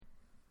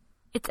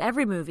It's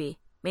every movie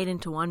made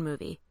into one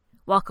movie.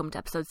 Welcome to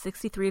episode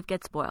 63 of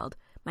Get Spoiled.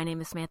 My name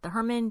is Samantha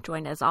Herman,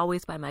 joined as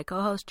always by my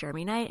co-hosts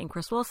Jeremy Knight and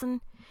Chris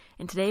Wilson,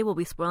 and today we'll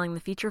be spoiling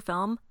the feature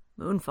film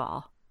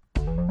Moonfall.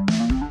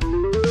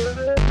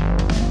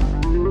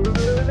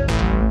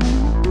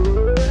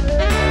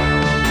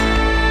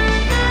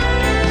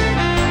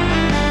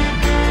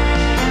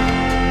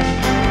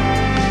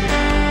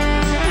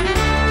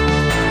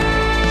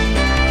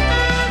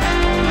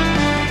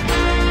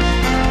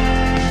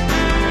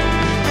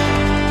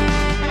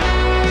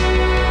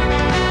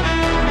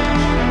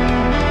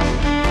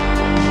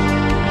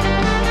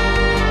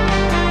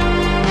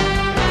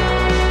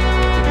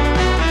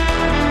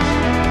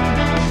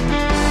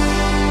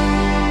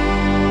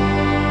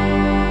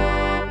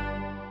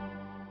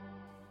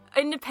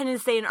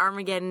 Independence Day and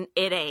Armageddon,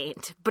 it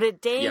ain't. But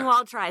it dang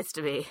well tries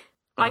to be.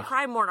 I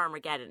cry more at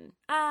Armageddon.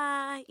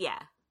 Yeah.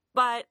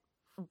 But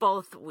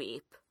both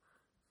weep.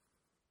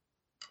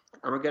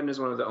 Armageddon is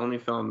one of the only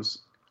films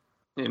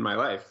in my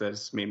life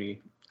that's made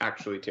me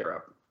actually tear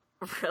up.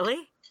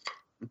 Really?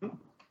 Mm-hmm.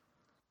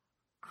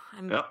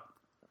 I'm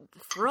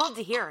thrilled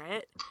to hear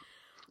it.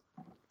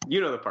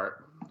 You know the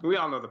part. We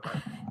all know the part.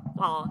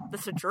 Well, the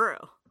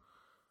switcheroo.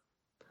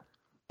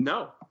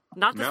 No.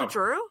 Not the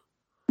switcheroo?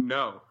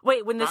 No.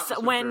 Wait, when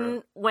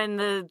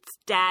the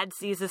dad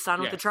sees his son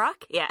with the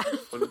truck? Yeah.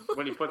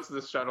 when he puts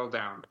the shuttle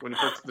down. When he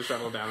puts the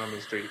shuttle down on the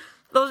street.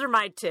 Those are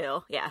mine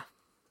too, yeah.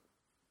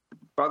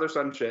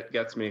 Father-son shit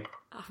gets me.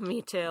 Oh,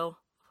 me too.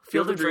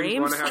 Field of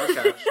Dreams? Want to have a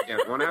catch. Yeah,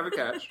 want to have a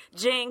catch.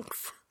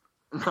 Jinx.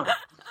 Want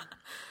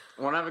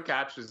to have a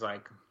catch is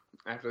like,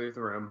 I have to leave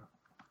the room.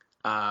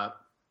 The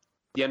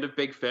end of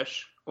Big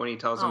Fish, when he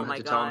tells him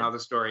tell him how the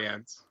story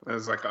ends. It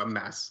was like a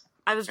mess.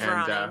 I was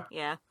drowning,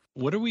 yeah.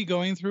 What are we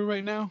going through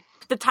right now?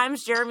 The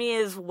times Jeremy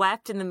is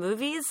wept in the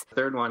movies. The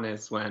third one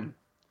is when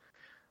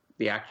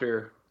the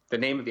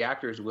name of the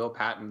actor is Will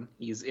Patton.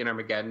 He's in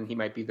Armageddon. He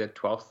might be the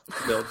 12th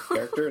billed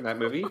character in that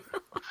movie.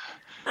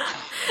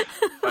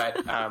 But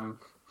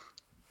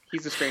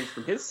he's estranged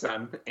from his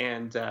son,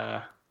 and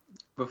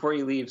before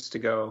he leaves to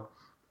go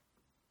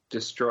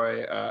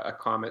destroy a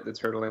comet that's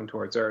hurtling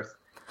towards Earth,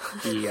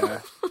 he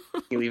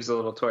leaves a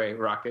little toy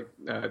rocket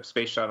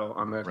space shuttle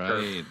on the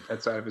curb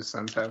outside of his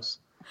son's house.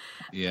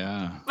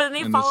 Yeah. But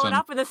then they follow it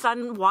up and the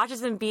son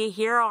watches him be a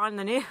hero on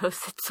the news.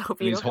 It's so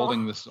beautiful.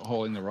 And he's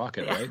holding the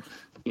rocket, right?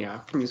 Yeah,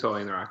 he's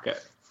holding the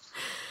rocket.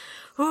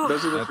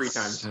 Those are the 3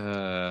 times.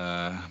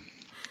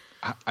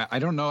 I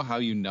don't know how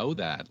you know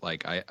that.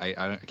 Like,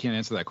 I can't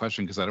answer that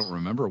question because I don't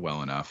remember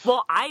well enough.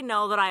 Well, I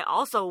know that I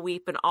also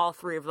weep in all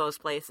 3 of those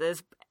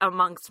places,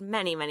 amongst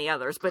many, many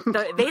others. But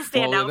they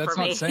stand out for me. That's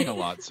not saying a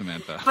lot,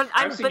 Samantha.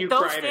 I've seen you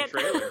cry at a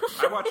trailer.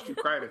 I watched you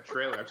cry at a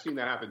trailer. I've seen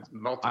that happen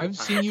multiple times.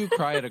 I've seen you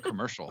cry at a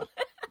commercial.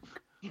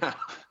 Yeah.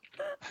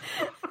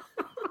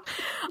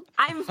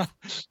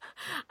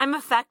 I'm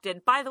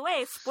affected. By the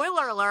way,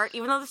 spoiler alert,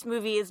 even though this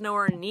movie is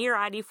nowhere near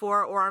ID4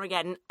 or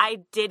Armageddon, I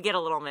did get a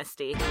little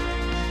misty.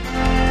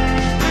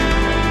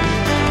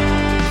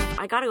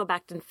 I gotta go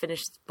back and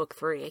finish book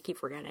 3. I keep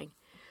forgetting.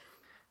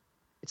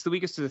 It's the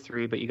weakest of the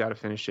 3, but you gotta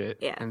finish it.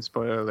 Yeah. And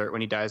spoiler alert, when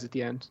he dies at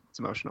the end, it's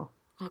emotional.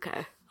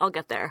 Okay. I'll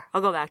get there.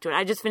 I'll go back to it.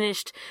 I just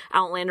finished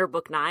Outlander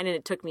book 9, and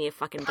it took me a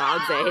fucking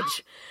dog's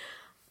age.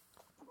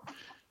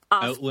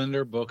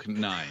 Outlander book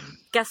 9.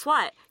 Guess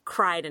what?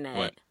 Cried in it.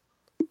 What?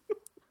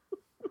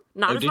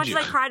 Not as much as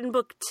I cried in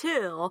book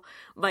 2,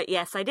 but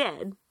yes, I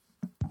did.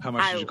 How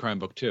much did you cry in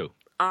book 2?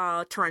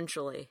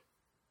 Torrentially.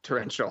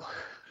 Torrential.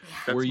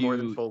 Yeah. That's more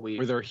than full weep.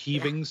 Were there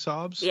heaving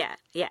sobs? Yeah.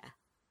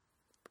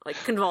 Like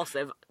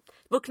convulsive.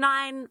 Book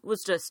 9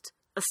 was just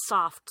a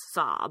soft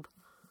sob.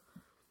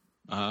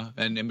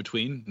 And in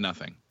between,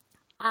 nothing.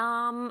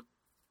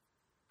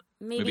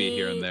 Maybe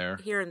here and there.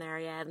 Here and there,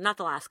 yeah. Not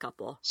the last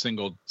couple.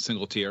 Single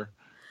tear?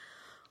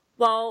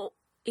 Well,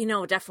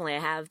 definitely I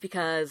have,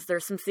 because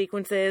there's some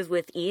sequences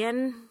with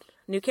Ian,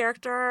 new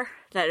character,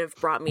 that have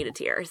brought me to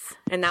tears.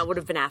 And that would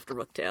have been after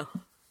book 2.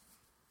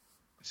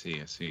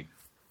 I see.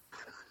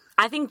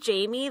 I think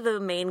Jamie, the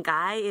main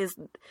guy,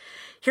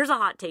 here's a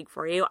hot take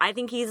for you. I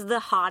think he's the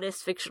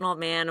hottest fictional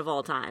man of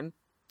all time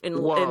in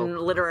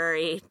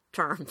literary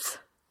terms.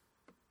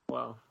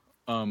 Wow.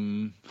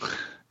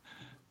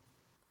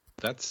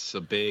 That's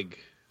a big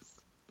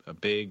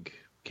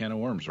can of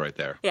worms right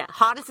there. Yeah,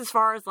 hottest as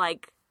far as,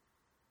 like,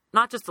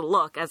 not just the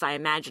look as I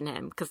imagine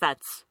him, because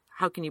that's,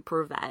 how can you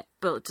prove that?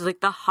 But just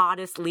like the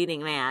hottest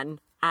leading man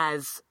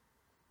as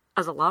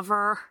a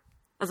lover,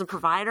 as a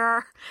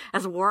provider,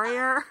 as a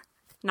warrior.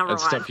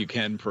 That's stuff you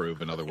can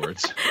prove, in other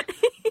words.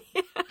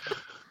 Yeah.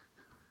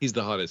 He's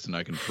the hottest, and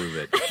I can prove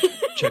it.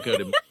 Check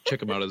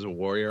him out as a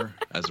warrior,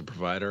 as a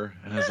provider,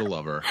 and as a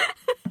lover.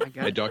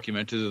 I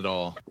documented it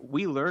all.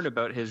 We learn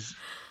about his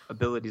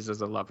abilities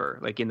as a lover,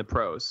 like in the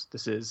prose.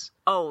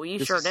 Oh,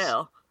 you sure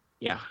do.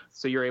 Yeah,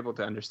 so you're able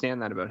to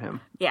understand that about him.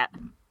 Yeah.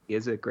 He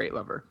is a great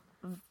lover.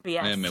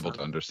 Yes. I am able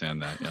to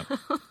understand that,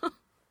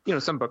 yeah.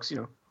 Some books,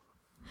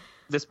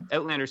 this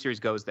Outlander series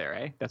goes there,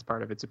 eh? That's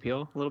part of its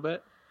appeal a little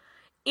bit.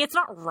 It's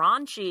not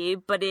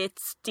raunchy, but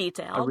it's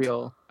detailed.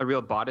 A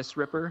real bodice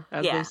ripper,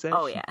 as they say.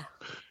 Oh yeah.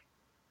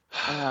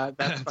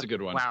 That's a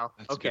good one. Wow.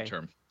 That's a good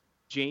term.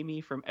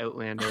 Jamie from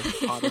Outlander,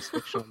 hottest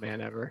fictional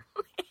man ever.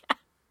 Yeah.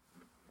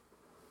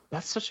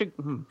 That's such a.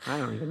 I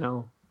don't even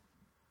know.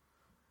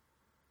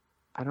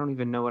 I don't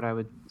even know what I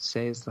would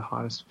say is the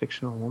hottest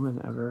fictional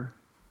woman ever.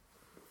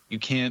 You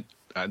can't.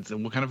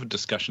 What kind of a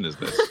discussion is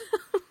this?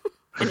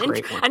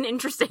 An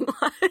interesting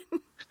one.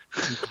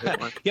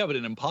 Yeah, but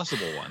an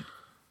impossible one.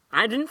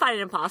 I didn't find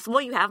it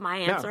impossible. You have my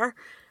answer. No.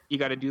 You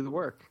got to do the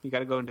work. You got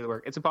to go and do the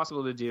work. It's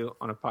impossible to do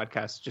on a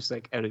podcast just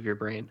like out of your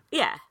brain.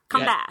 Yeah.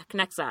 Come back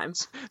next time.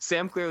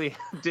 Sam clearly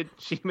did.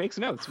 She makes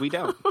notes. We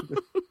don't.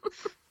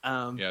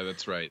 Yeah,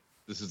 that's right.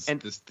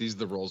 These are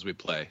the roles we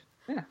play.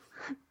 Yeah.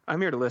 I'm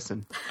here to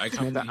listen. I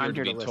come here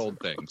to be told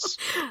things.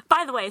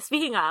 By the way,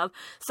 speaking of,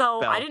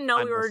 so Belle, I didn't know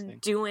I'm we were listening.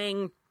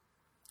 doing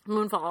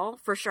Moonfall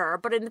for sure,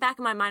 but in the back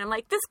of my mind, I'm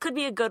like, this could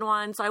be a good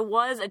one. So I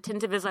was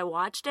attentive as I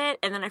watched it,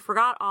 and then I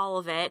forgot all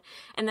of it.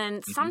 And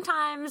then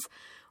sometimes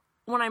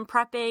when I'm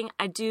prepping,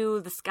 I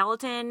do the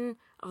skeleton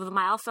of the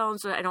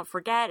milestones so I don't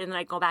forget, and then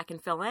I go back and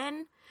fill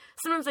in.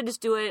 Sometimes I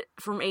just do it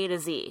from A to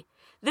Z.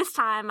 This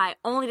time, I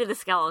only did the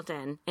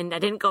skeleton, and I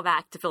didn't go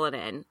back to fill it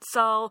in.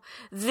 So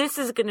this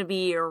is going to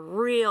be a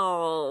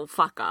real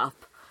fuck up.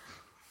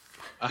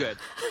 Good.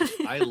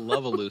 I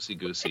love a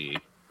loosey-goosey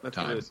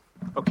time.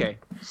 Okay,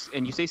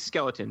 and you say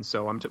skeleton,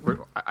 so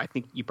I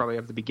think you probably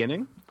have the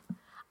beginning.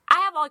 I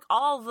have like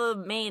all the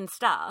main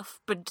stuff,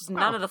 but just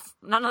none of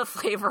the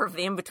flavor of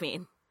the in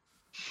between.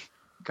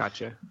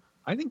 Gotcha.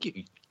 I think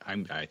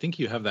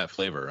you have that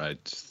flavor. I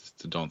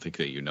just don't think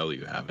that you know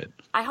you have it.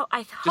 I hope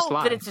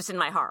that it's just in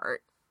my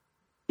heart.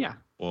 Yeah.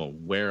 Well,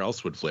 where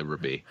else would flavor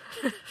be?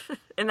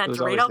 In that It was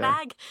Dorito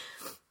always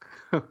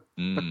there.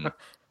 bag?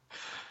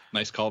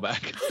 Nice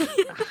callback.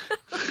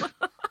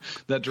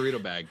 That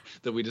Dorito bag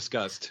that we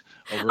discussed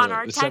On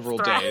our over text several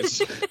thread.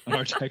 days on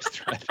our text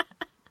thread.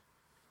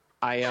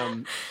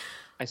 I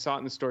saw it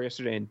in the store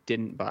yesterday and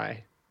didn't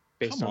buy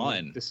based Come on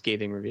on. the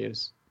scathing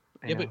reviews.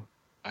 I know.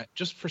 But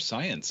just for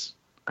science.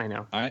 I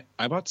know.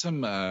 I bought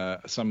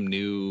some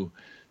new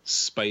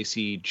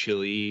spicy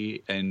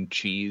chili and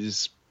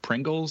cheese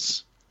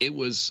Pringles.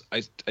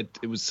 I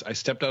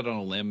stepped out on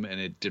a limb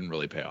and it didn't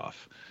really pay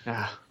off.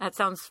 That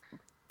sounds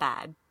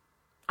bad.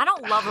 I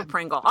don't love a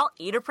Pringle. I'll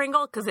eat a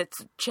Pringle because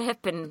it's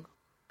chip, and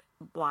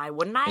why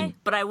wouldn't I?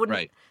 But I wouldn't.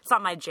 Right. It's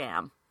not my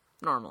jam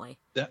normally.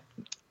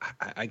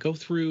 I go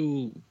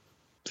through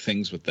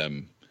things with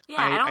them.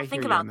 Yeah, I don't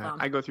think about them.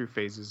 I go through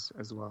phases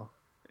as well,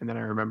 and then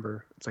I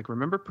remember. It's like,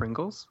 remember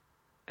Pringles,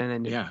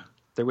 and then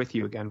they're with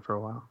you again for a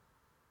while.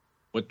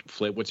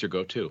 What's your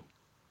go-to?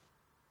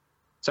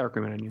 Sour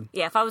cream and onion.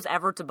 Yeah, if I was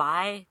ever to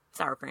buy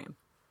sour cream.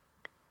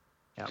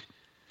 Yeah.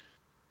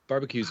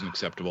 Barbecue's an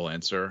acceptable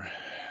answer.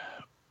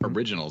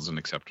 Original's an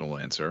acceptable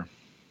answer.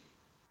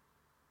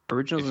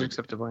 Original's an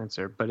acceptable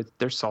answer, but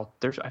they're salt.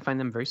 I find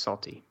them very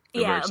salty.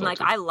 Yeah, and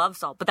like I love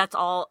salt, but that's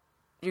all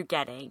you're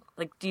getting.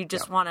 Like, do you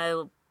just want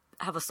to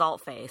have a salt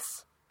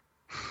face?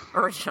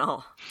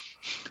 Original.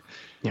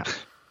 Yeah.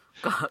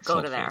 Go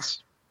to there.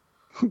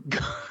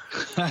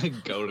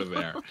 Go to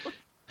there.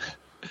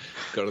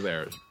 Go to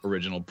there.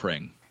 Original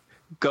Pring.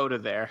 Go to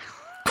there.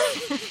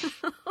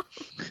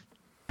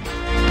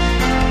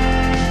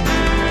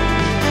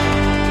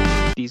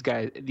 These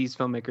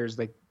filmmakers,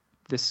 like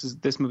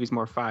this movie's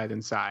more fi than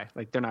sci.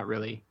 Like they're not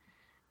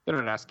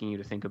asking you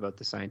to think about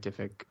the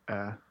scientific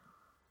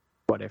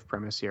what if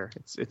premise here.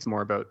 It's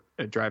more about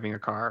driving a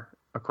car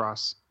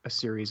across a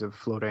series of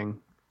floating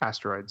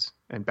asteroids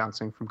and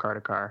bouncing from car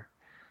to car.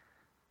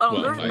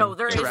 Oh,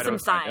 there is some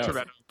science.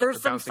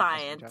 There's some bouncing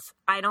science.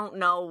 I don't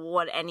know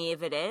what any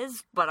of it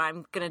is, but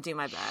I'm going to do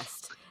my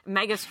best.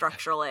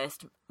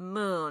 Megastructuralist,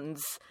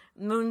 moons,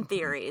 moon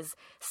theories,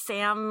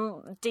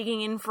 Sam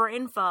digging in for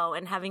info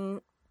and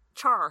having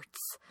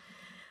charts.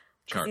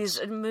 He's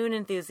a moon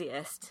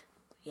enthusiast.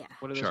 Yeah.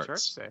 What do those Charts.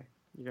 charts say?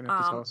 You're going to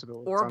have to tell us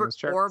about what's on those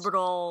charts.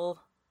 Orbital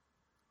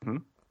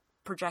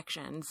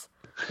projections.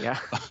 Yeah.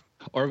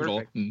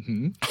 Orbital.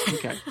 Mm-hmm.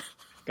 Okay.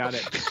 Got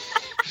it.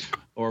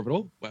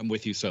 Orbital. I'm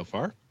with you so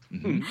far.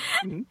 Mm-hmm.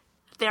 Mm-hmm.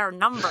 There are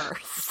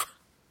numbers.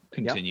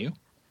 Continue.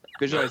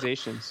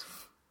 Visualizations.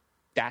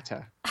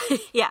 Data.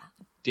 Yeah.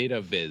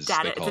 Data viz.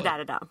 It's a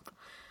data dump.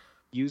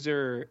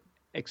 User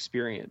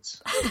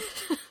experience.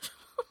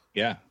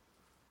 Yeah.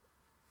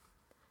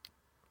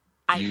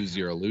 Use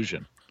your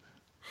illusion.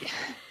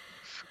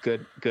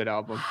 Good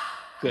album.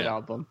 Good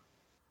album.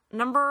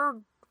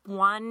 Number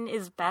 1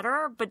 is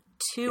better, but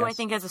 2 I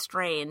think has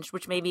Estranged,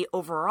 which maybe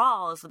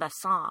overall is the best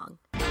song.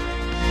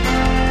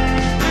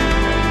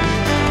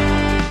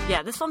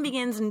 Yeah, this one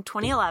begins in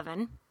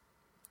 2011.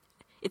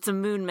 It's a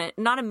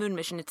not a moon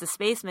mission, it's a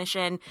space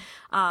mission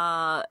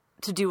to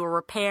do a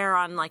repair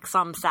on like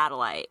some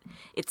satellite.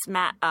 It's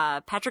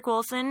Patrick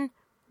Wilson,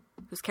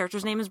 whose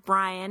character's name is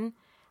Brian,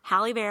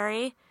 Halle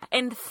Berry,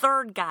 and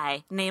third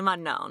guy, name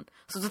unknown.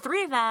 So the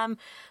three of them,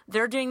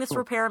 they're doing this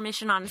repair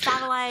mission on a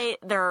satellite.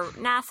 They're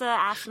NASA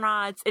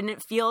astronauts, and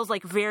it feels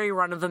like very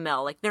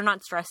run-of-the-mill. Like, they're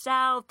not stressed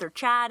out. They're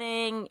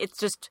chatting. It's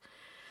just,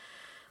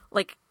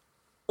 like,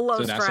 low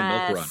NASA milk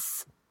run.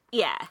 stress.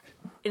 Yeah,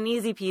 an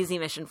easy-peasy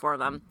mission for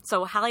them.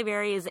 So Halle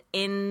Berry is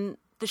in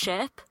the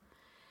ship,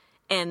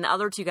 and the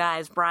other two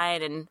guys,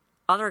 Brian and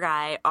other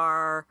guy,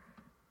 are,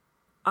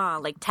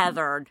 like,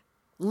 tethered,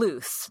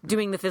 loose,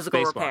 doing the physical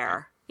Spacewalking.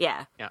 repair.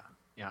 Yeah.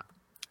 Yeah.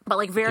 But,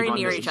 like, very Keep on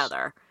near this. each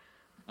other.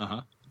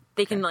 Uh-huh.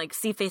 They can, like,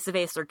 see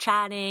face-to-face. They're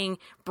chatting.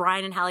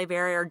 Brian and Halle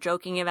Berry are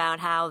joking about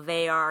how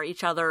they are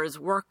each other's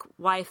work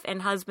wife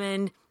and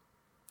husband,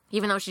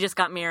 even though she just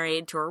got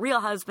married to her real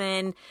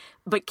husband,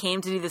 but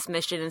came to do this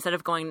mission instead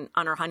of going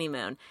on her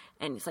honeymoon.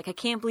 And he's like, I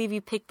can't believe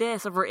you picked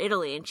this over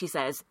Italy. And she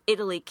says,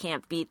 Italy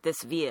can't beat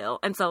this view.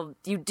 And so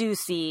you do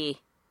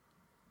see,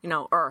 you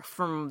know, Earth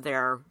from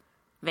their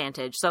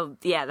vantage. So,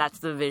 yeah, that's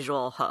the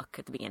visual hook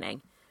at the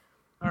beginning.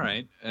 All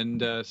right.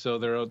 And so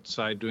they're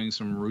outside doing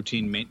some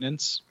routine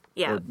maintenance?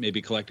 Yeah. Or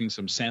maybe collecting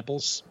some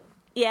samples?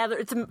 Yeah,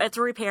 it's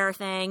a repair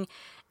thing,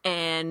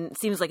 and it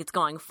seems like it's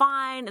going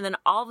fine. And then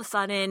all of a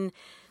sudden,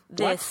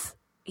 this...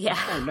 Yeah,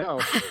 Oh,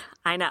 no.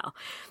 I know.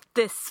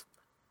 This...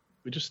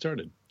 We just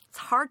started. It's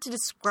hard to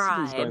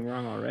Something's going describe.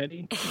 wrong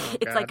already. Oh,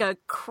 It's God. like a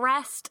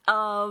crest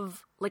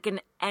of, like, an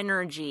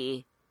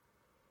energy.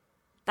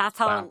 That's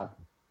how... Wow.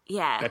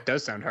 Yeah. That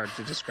does sound hard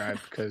to describe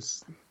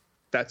because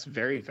that's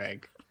very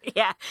vague.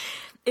 Yeah.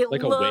 It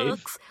Like a wave?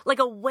 looks like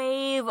a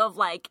wave of,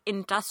 like,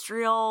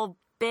 industrial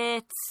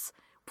bits,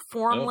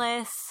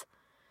 formless,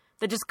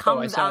 that just Oh,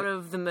 I comes saw out it.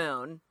 of the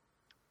moon.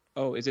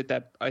 Oh, is it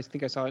that? I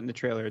think I saw it in the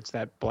trailer. It's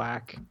that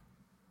black.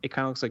 It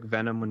kind of looks like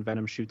Venom when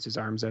Venom shoots his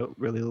arms out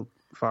really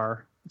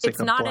far. It's like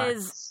a not black-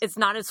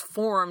 as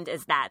formed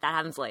as that. That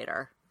happens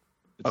later.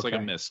 It's like a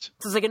Okay. mist.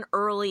 So it's like an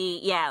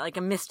early, like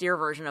a mistier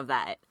version of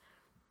that.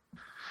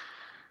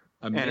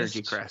 A energy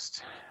mist,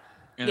 crest.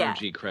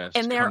 Energy crest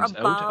And they're comes out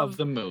above- of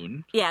the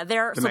moon. Yeah,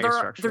 they're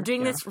megastructure,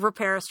 doing yeah. this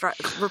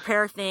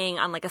repair thing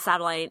on like a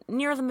satellite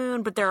near the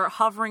moon, but they're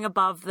hovering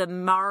above the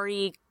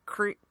Mare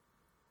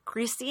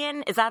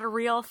Crisian. Is that a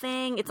real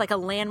thing? It's like a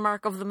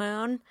landmark of the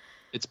moon.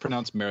 It's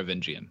pronounced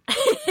Merovingian.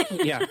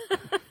 Yeah.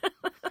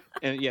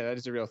 And yeah, that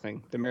is a real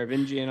thing. The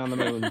Merovingian on the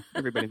moon.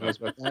 Everybody knows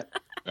about that.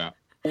 Yeah.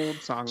 Old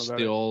song It's about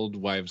the it. old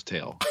wives'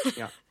 tale.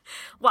 Yeah.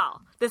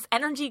 Well, this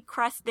energy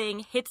crest thing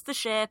hits the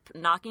ship,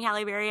 knocking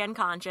Halle Berry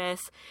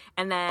unconscious,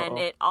 and then Uh-oh.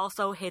 it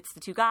also hits the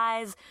two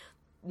guys.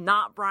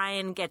 Not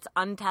Brian gets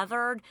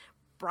untethered.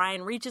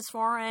 Brian reaches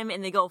for him,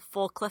 and they go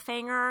full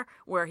cliffhanger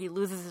where he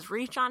loses his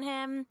reach on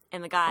him,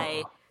 and the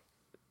guy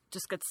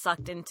just gets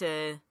sucked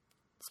into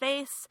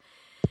space.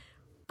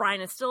 Brian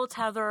is still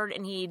tethered,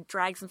 and he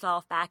drags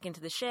himself back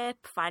into the ship,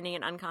 finding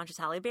an unconscious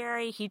Halle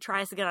Berry. He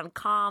tries to get on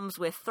comms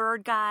with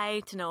third guy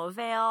to no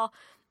avail,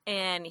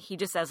 and he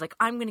just says, like,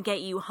 I'm going to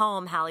get you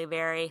home, Halle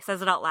Berry.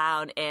 Says it out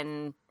loud,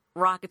 and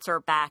rockets her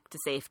back to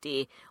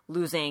safety,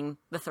 losing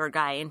the third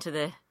guy into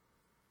the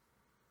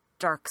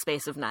dark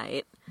space of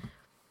night.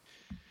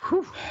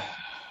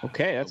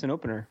 Okay, that's an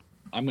opener.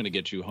 I'm going to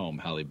get you home,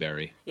 Halle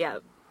Berry. Yeah.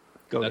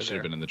 Go That to should have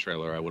there. been in the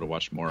trailer. I would have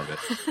watched more of it.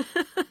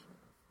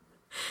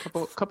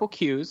 Couple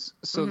cues.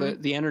 So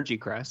the energy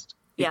crest.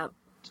 Yeah.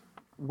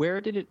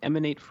 Where did it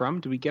emanate from?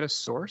 Do we get a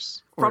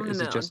source, or From the is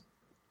moon. it just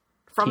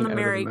From Came the out of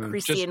the Mare moon.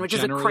 Crisian, Just which is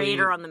a generally-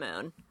 crater on the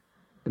moon.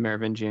 the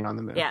Merovingian on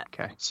the moon? Yeah.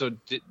 Okay. So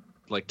did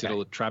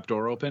a trap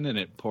door open and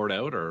it poured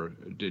out, or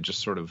did it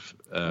just sort of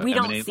We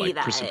don't emanate see like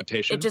that.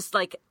 precipitation? It just,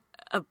 like,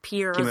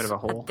 appears Came out of a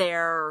hole. at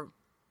their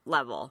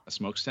level. a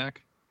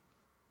smokestack?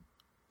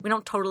 We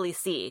don't totally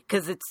see,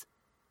 because it's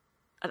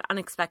an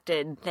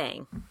unexpected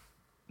thing.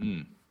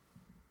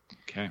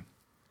 Okay.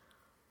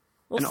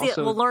 We'll And see.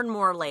 also- We'll learn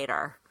more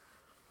later.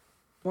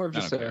 More of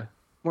just Okay.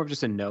 more of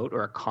just a note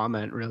or a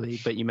comment, really.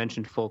 But you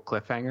mentioned full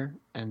cliffhanger,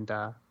 and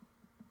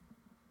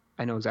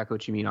I know exactly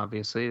what you mean.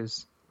 Obviously,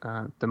 is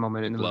the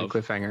moment in the movie Love.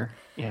 cliffhanger.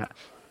 Yeah,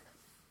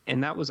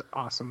 and that was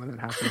awesome when it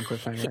happened in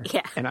cliffhanger.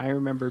 Yeah. And I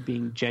remember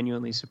being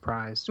genuinely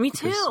surprised. Me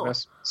because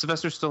too.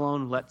 Sylvester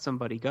Stallone let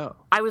somebody go.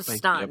 I was Like,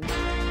 stunned.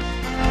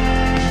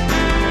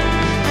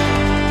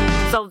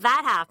 So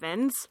that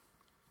happens.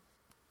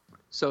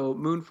 So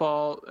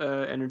Moonfall,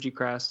 Energy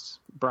Crest,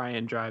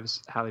 Brian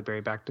drives Halle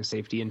Berry back to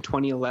safety in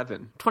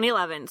 2011.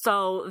 2011.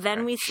 So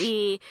then we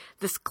see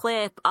this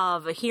clip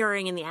of a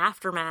hearing in the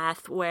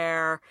aftermath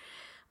where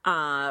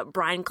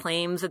Brian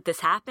claims that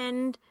this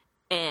happened,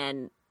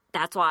 and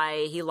that's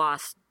why he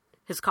lost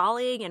his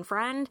colleague and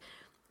friend.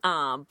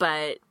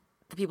 But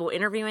the people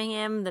interviewing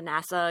him, the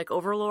NASA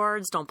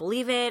overlords, don't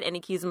believe it and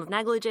accuse him of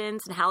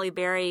negligence. And Halle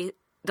Berry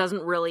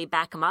doesn't really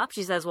back him up.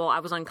 She says, "Well, I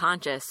was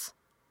unconscious,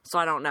 so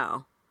I don't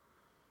know."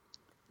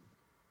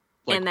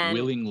 Like And then-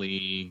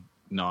 willingly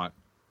not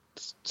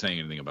saying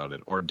anything about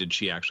it, or did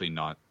she actually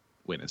not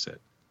witness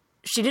it?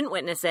 She didn't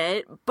witness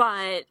it,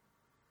 but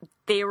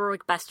they were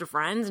like best of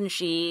friends, and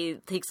she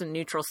takes a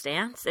neutral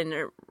stance and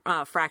it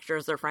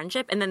fractures their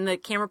friendship. And then the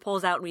camera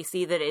pulls out, and we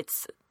see that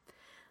it's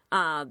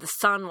the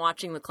son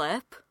watching the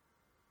clip,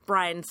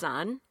 Brian's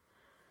son.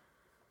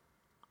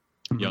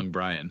 Young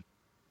Brian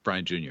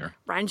Jr.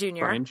 Brian Jr.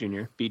 Brian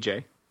Jr.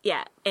 BJ.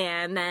 Yeah,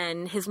 and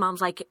then his mom's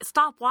like,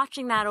 stop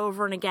watching that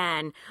over and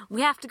again.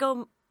 We have to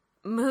go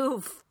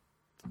move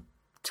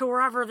to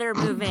wherever they're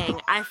moving.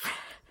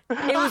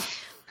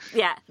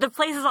 The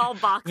place is all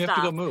boxed up. We have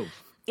to go move.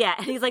 Yeah,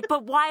 and he's like,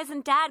 but why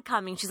isn't Dad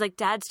coming? She's like,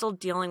 Dad's still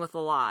dealing with a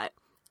lot.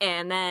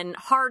 And then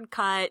hard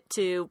cut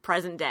to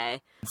present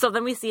day. So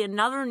then we see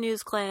another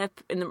news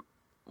clip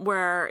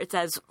where it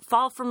says,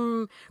 fall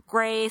from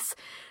grace.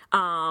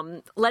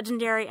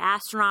 Legendary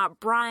astronaut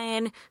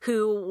Brian,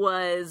 who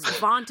was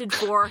vaunted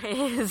for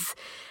his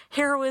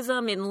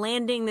heroism in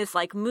landing this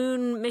like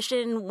moon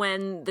mission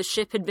when the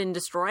ship had been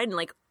destroyed and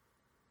like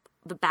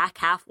the back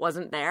half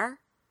wasn't there.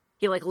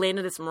 He like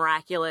landed this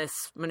miraculous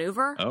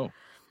maneuver. Oh.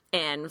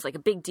 And it was like a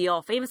big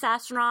deal. Famous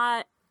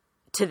astronaut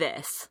to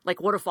this.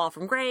 Like, what a fall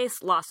from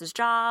grace, lost his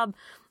job,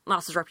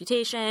 lost his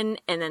reputation,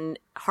 and then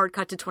hard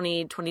cut to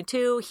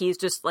 2022, he's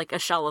just like a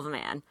shell of a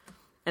man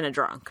and a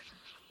drunk.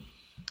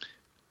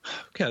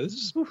 Okay,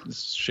 this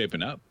is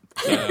shaping up.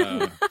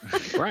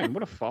 Brian,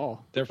 what a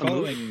fall! They're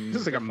following.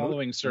 This is like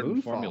following certain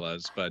moon fall.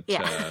 formulas, but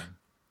Yeah.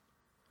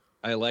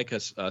 I like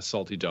a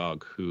salty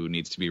dog who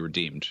needs to be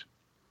redeemed.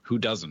 Who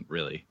doesn't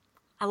really?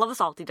 I love a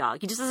salty dog.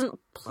 He just doesn't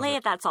play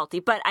it that salty,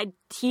 but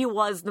he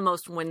was the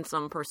most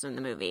winsome person in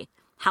the movie.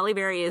 Halle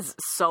Berry is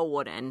so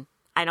wooden.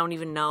 I don't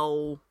even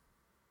know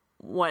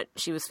what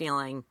she was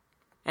feeling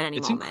at any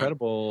It's moment.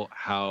 incredible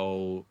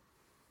how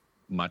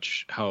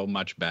much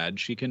bad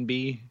she can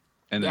be,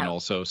 and then Yeah.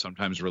 also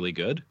sometimes really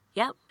good.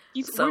 Yep.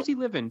 Where's he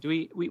living? Do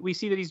we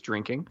see that he's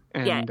drinking?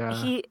 And,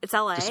 It's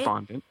LA.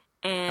 despondent.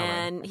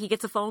 And he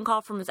gets a phone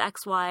call from his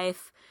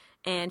ex-wife,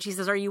 and she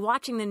says, "Are you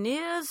watching the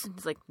news?" And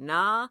he's like,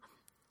 "Nah."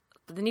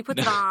 But then he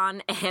puts it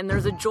on, and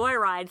there's a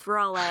joyride through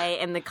LA,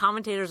 and the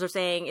commentators are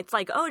saying it's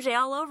like OJ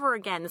all over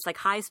again. This like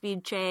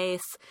high-speed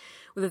chase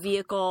with a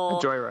vehicle.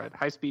 Joyride,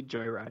 high-speed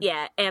joyride.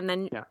 Yeah, and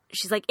then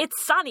she's like,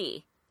 "It's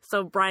Sonny."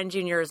 So Brian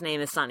Jr.'s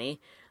name is Sonny.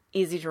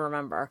 Easy to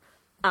remember.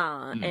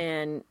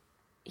 And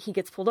he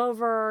gets pulled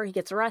over, he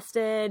gets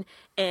arrested,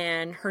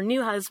 and her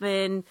new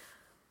husband,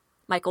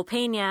 Michael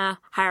Pena,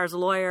 hires a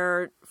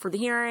lawyer for the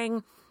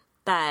hearing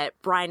that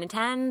Brian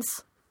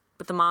attends,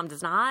 but the mom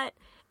does not.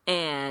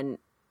 And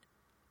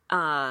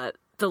the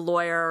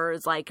lawyer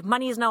is like,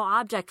 money is no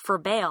object for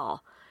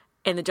bail.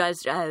 And the judge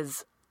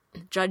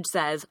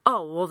says,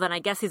 oh, well, then I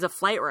guess he's a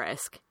flight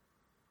risk,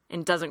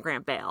 and doesn't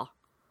grant bail.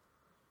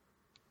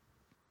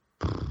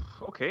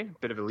 Okay,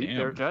 bit of a leap Damn.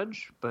 there,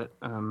 Judge, but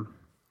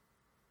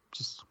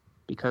just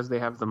because they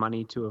have the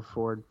money to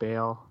afford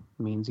bail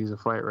means he's a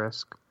flight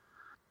risk.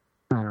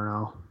 I don't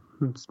know.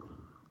 It's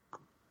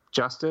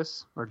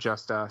justice or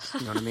just us,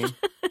 you know what I mean?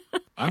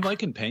 I'm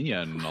liking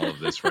Pena in all of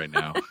this right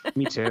now.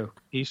 Me too.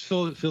 He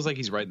feels like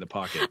he's right in the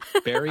pocket.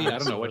 Barry, I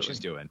don't know what she's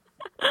doing.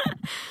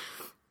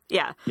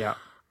 Yeah. Yeah.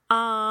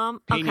 Okay.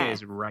 Pena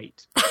is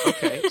right.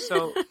 Okay,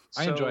 so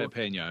I enjoy a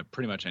Pena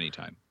pretty much any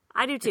time.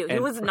 I do too. He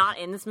And- was not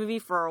in this movie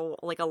for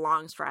like a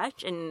long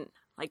stretch, and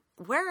like,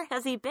 where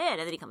has he been? And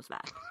then he comes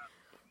back.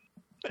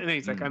 And then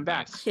he's like, I'm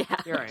back. Nice. Yeah.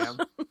 Here I am.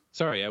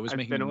 Sorry, I was I've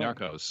making been away.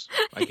 Narcos.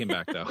 I came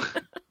back though.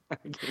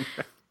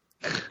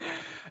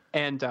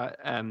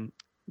 And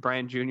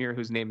Brian Jr.,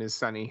 whose name is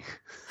Sonny.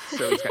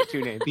 So he's got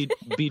two names.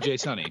 BJ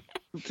Sonny.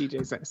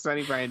 TJ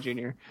Sonny Brian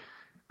Jr.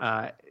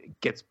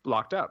 Gets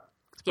locked up.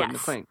 Gets put in the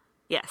Yes. clink.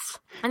 Yes.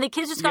 And the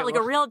kid's just You got get like a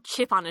lost. real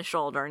chip on his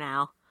shoulder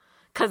now,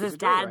 because his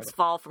He's a joyride. dad's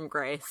fall from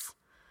grace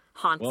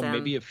haunts Well, him.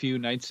 maybe a few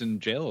nights in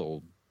jail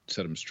will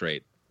set him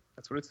straight.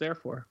 That's what it's there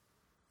for.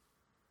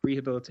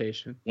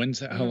 Rehabilitation.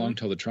 How long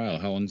till the trial?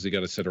 How long does he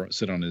got to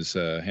sit on his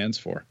hands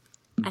for?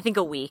 I think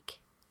a week.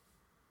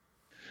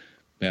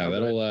 Yeah,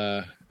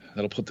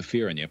 that'll put the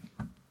fear in you.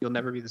 You'll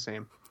never be the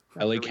same.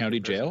 LA County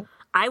Jail?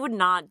 I would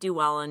not do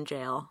well in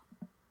jail,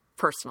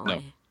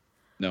 personally.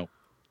 No.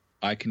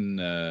 I can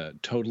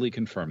totally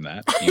confirm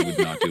that. You would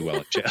not do well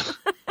at jail.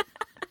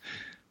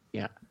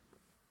 Yeah.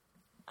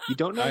 You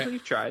don't know until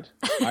you've tried.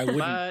 I wouldn't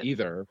But-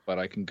 either, but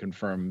I can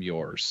confirm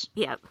yours.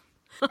 Yep.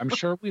 I'm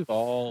sure we've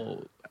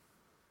all,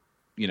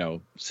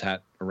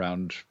 sat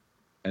around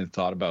and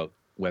thought about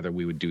whether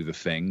we would do the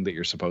thing that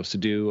you're supposed to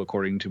do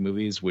according to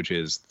movies, which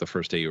is the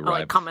first day you Or arrive,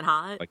 like coming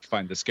hot. like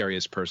find the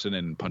scariest person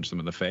and punch them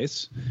in the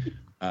face.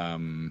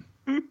 And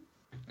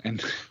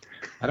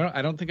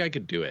I don't think I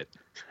could do it.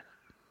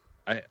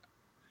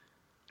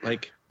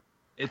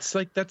 It's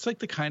like that's like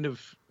the kind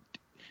of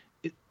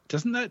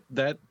doesn't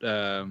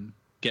that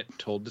get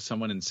told to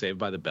someone in Saved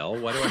by the Bell?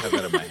 Why do I have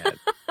that in my head?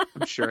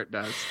 I'm sure it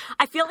does.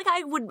 I feel like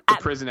I would, The at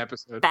prison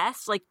episode.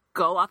 best, like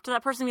go up to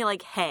that person and be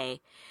like,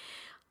 hey,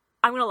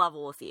 I'm going to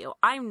level with you.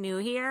 I'm new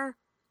here.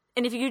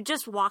 And if you could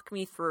just walk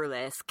me through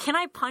this, can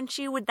I punch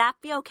you? Would that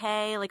be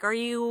okay? Like, are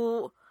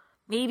you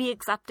maybe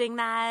accepting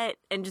that,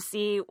 and just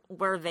see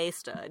where they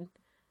stood?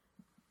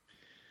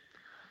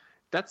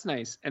 That's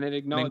nice. And it An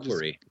acknowledges...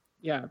 inquiry.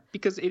 Yeah,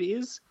 because it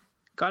is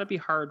got to be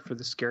hard for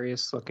the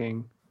scariest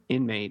looking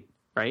inmate,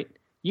 right?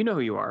 You know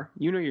who you are.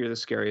 You know you're the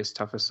scariest,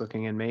 toughest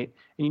looking inmate.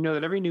 And you know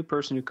that every new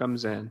person who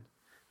comes in,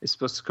 is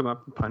supposed to come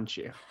up and punch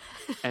you,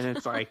 and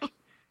it's like,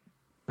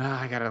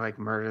 I gotta like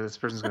murder this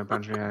person's gonna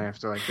punch me, and I have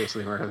to like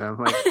basically murder them.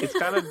 Like it's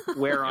gotta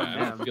wear on I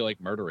them. don't feel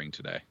like murdering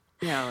today.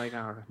 Yeah, like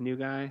new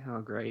guy.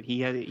 Oh, great.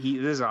 This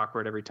is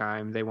awkward every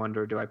time. They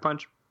wonder,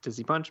 does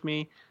he punch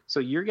me? So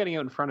you're getting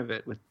out in front of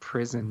it with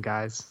prison,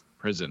 guys.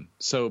 Prison.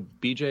 So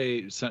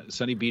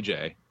Sonny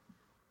BJ,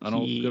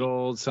 good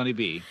old Sonny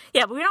B.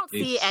 Yeah, but we don't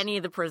see any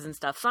of the prison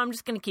stuff, so I'm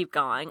just going to keep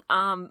going.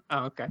 Oh,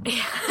 okay.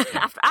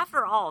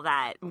 After all of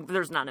that,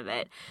 there's none of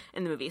it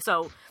in the movie.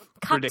 So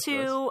cut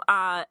Ridiculous.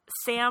 to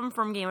Sam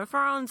from Game of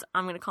Thrones.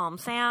 I'm going to call him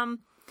Sam.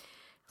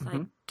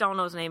 I don't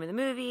know his name in the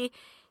movie.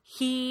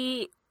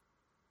 He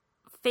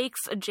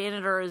fakes a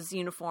janitor's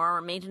uniform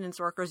or maintenance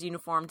worker's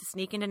uniform to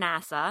sneak into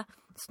NASA,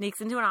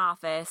 sneaks into an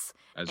office,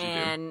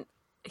 and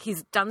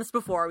he's done this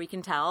before, we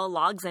can tell,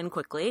 logs in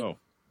quickly,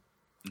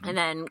 and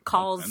then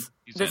calls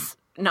this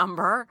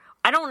number.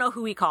 I don't know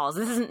who he calls.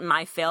 This isn't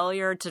my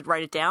failure to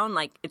write it down.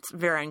 Like, it's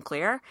very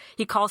unclear.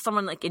 He calls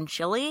someone, like, in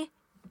Chile,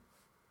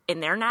 in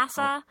their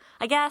NASA,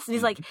 I guess, and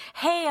he's like,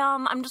 hey,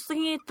 I'm just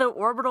looking at the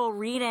orbital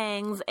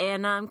readings,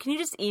 and can you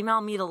just email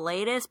me the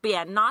latest? But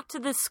yeah, not to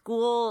the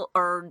school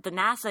or the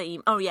NASA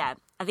email. Oh yeah,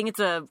 I think it's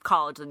a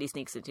college that he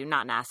sneaks into,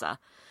 not NASA.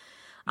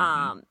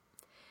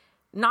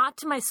 Not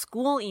to my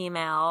school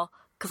email,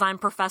 because I'm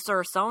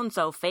Professor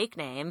so-and-so, fake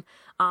name,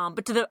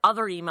 but to the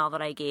other email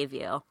that I gave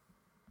you,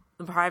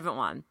 the private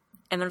one.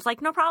 And there's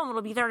like, no problem,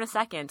 it'll be there in a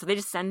second. So they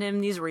just send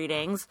him these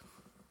readings,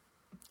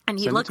 and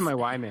he looks it to my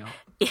Y mail.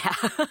 Yeah.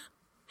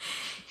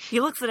 He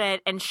looks at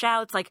it and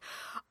shouts like,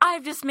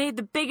 I've just made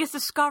the biggest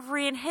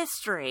discovery in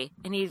history.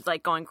 And he's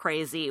like going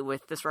crazy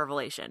with this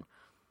revelation.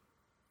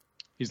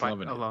 He's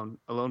loving it.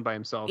 Alone by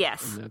himself.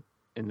 Yes.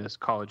 In this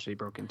college they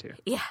broke into.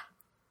 Yeah.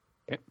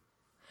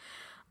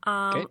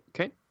 Okay.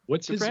 Okay.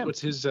 What's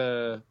his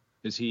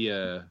is he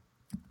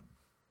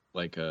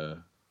like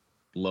a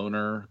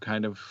loner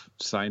kind of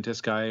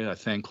scientist guy, a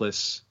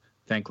thankless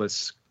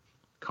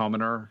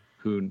commoner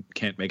who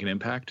can't make an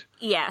impact?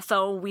 Yeah,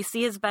 so we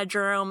see his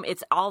bedroom.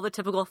 It's all the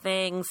typical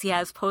things. He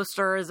has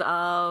posters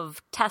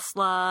of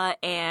Tesla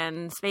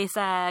and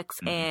SpaceX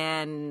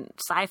and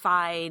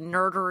sci-fi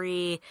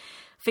nerdery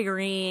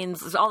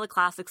figurines. There's all the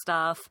classic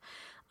stuff.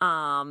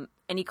 And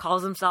he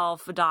calls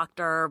himself a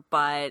doctor,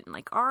 but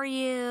like, are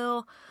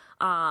you?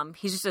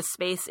 He's just a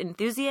space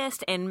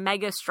enthusiast and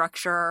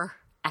megastructure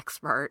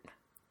expert.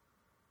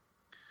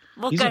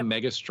 He's a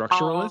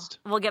megastructuralist?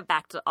 We'll get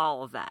back to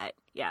all of that,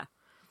 yeah.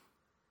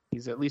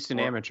 He's at least an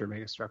amateur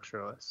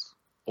megastructuralist.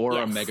 Or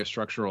a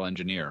megastructural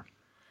engineer.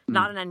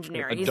 Not an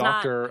engineer. A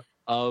doctor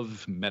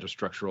of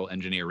metastructural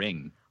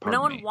engineering.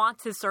 No one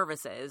wants his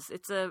services.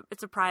 It's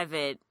a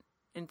private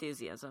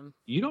enthusiasm.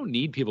 You don't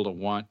need people to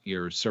want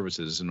your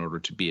services in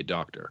order to be a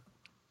doctor.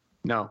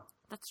 No.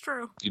 That's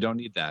true. You don't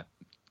need that.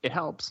 It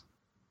helps.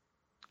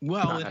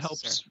 Well, it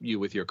helps you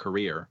with your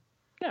career.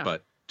 Yeah.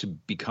 But to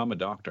become a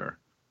doctor,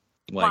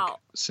 like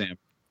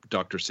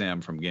Dr.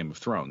 Sam from Game of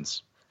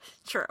Thrones.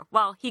 True.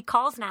 Well, he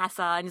calls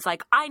NASA and he's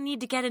like, I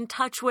need to get in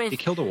touch with... He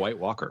killed a White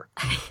Walker.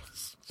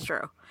 It's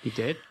true. He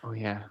did? Oh,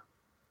 yeah.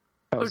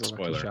 That was a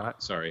spoiler. lucky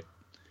shot. Sorry.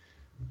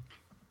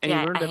 And he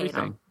learned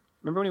everything.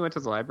 Remember when he went to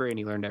the library and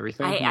he learned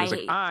everything? He was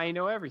like, I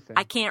know everything.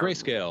 I can't...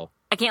 Grayscale.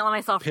 I can't let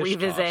myself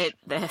revisit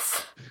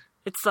this.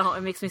 It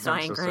makes me so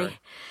angry.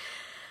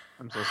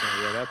 I'm so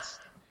sorry. Yeah,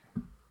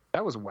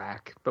 that was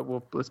whack. But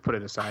let's put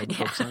it aside and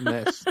focus on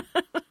this.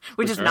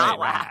 Which is not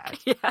whack.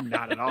 Yeah.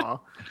 Not at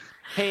all.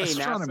 Hey,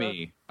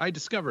 astronomy. NASA. I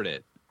discovered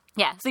it.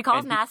 Yeah, so he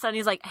calls NASA and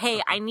he's like,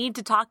 hey, I need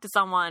to talk to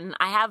someone.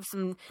 I have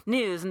some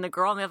news. And the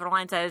girl on the other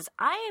line says,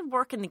 I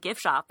work in the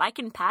gift shop. I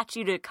can patch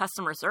you to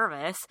customer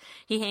service.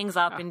 He hangs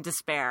up in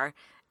despair.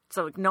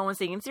 So no one's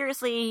taking him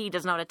seriously. He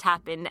doesn't know how to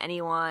tap in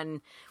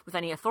anyone with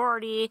any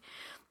authority.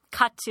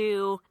 Cut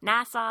to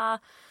NASA.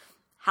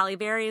 Halle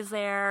Berry is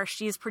there.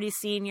 She's pretty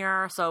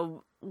senior.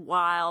 So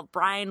while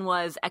Brian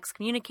was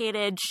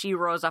excommunicated, she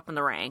rose up in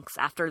the ranks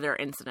after their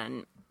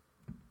incident.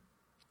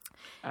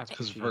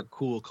 Because of her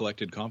cool,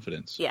 collected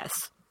confidence.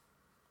 Yes.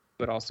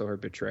 But also her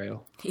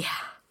betrayal. Yeah.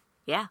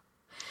 Yeah.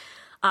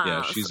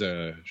 Yeah, she's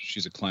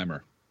a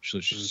climber. She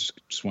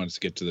just wants to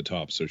get to the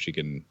top so she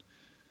can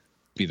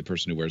be the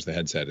person who wears the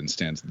headset and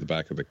stands at the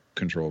back of the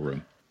control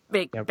room.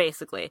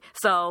 Basically.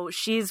 So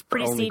she's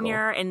pretty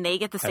senior, and they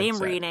get the same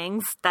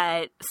readings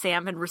that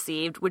Sam had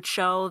received, which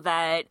show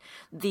that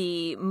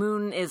the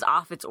moon is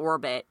off its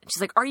orbit.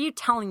 She's like, are you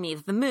telling me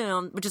that the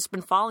moon, which has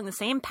been following the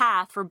same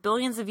path for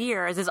billions of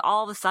years, is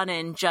all of a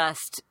sudden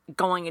just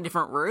going a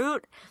different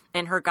route?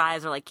 And her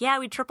guys are like, yeah,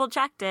 we triple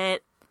checked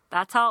it.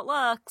 That's how it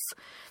looks.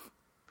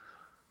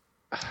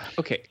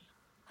 Okay.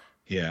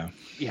 Yeah.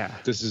 Yeah.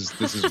 This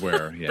is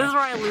where, yeah. This is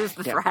where I lose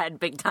the thread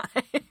big time.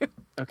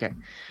 Okay.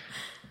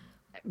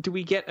 Do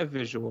we get a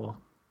visual?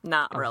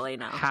 Not really,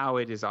 no. How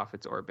it is off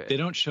its orbit. They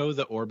don't show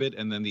the orbit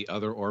and then the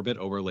other orbit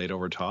overlaid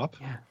over top?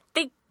 Yeah.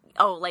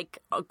 Like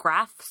a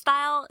graph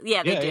style?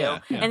 Yeah, they do. Yeah.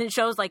 And it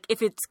shows, like,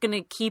 if it's going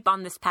to keep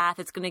on this path,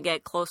 it's going to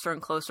get closer and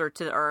closer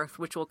to the Earth,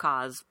 which will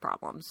cause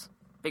problems.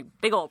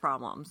 Big old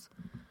problems.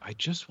 I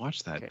just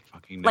watched that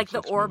fucking Netflix Like,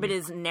 the orbit movie.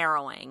 is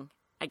narrowing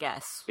I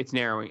guess. It's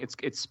narrowing.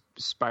 It's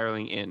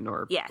spiraling in,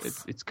 or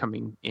yes. it's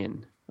coming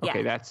in.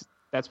 Okay, that's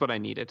what I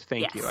needed.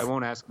 Thank you. I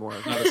won't ask more.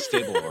 Not a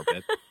stable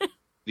orbit.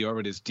 The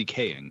orbit is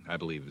decaying, I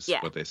believe, is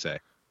what they say.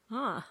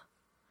 Huh.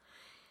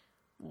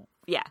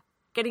 Yeah,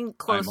 getting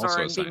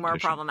closer and being more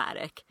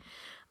problematic.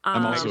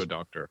 I'm also a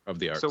doctor of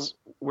the arts. So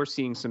we're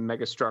seeing some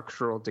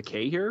megastructural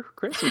decay here,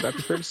 Chris. Would that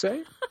be fair to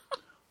say?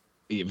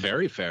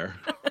 Very fair.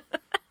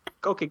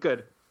 Okay,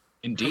 good.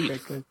 Indeed.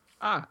 Okay, good.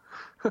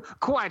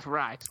 Quite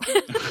right.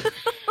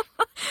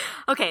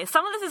 Okay,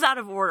 some of this is out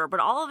of order, but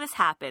all of this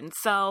happened.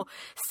 So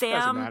Sam,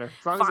 doesn't matter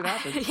as long as it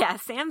happens. Yeah,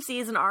 Sam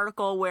sees an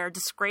article where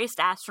disgraced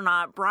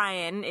astronaut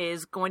Brian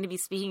is going to be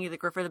speaking at the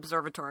Griffith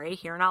Observatory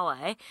here in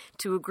LA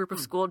to a group of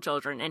school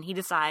children, and he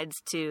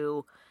decides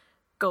to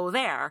go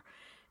there,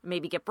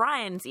 maybe get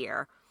Brian's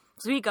ear.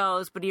 So he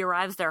goes, but he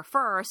arrives there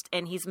first,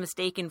 and he's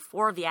mistaken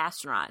for the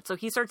astronaut. So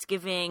he starts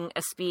giving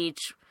a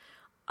speech,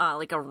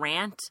 like a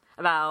rant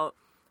about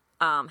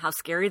how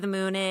scary the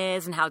moon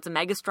is and how it's a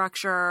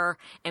megastructure,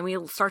 and we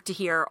start to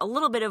hear a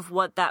little bit of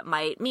what that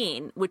might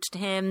mean, which to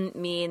him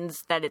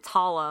means that it's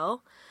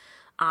hollow,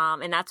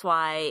 and that's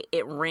why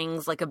it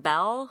rings like a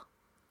bell.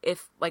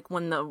 If, like,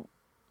 when the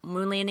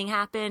moon landing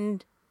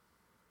happened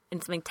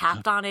and something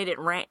tapped on it, it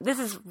rang. This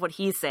is what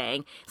he's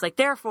saying. It's like,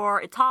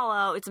 therefore, it's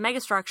hollow, it's a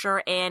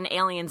megastructure, and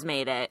aliens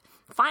made it.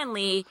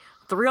 Finally,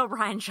 the real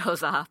Brian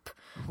shows up.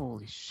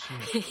 Holy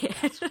shit.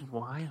 That's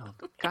wild.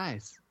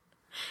 Guys.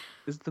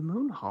 Is the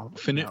moon hollow?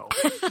 Finish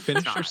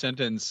your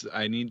sentence.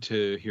 I need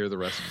to hear the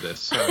rest of this.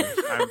 Sorry,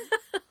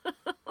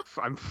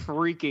 I'm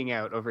freaking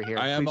out over here.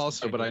 I am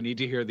also, but I need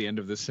to hear the end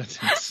of this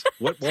sentence.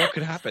 What more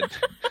could happen?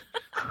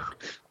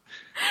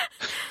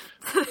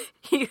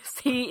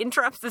 He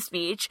interrupts the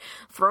speech,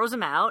 throws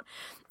him out,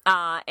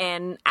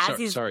 and as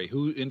he's... Sorry,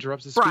 who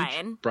interrupts the speech?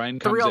 Brian. Brian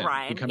the comes real in.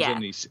 Brian, He comes yeah.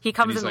 in he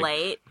comes in like,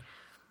 late.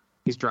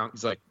 He's drunk.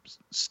 He's like,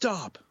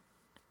 stop.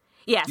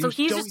 Yeah, so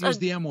he's don't just use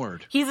the M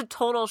word. He's a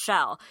total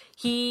shell.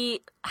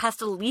 He has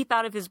to leap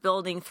out of his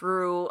building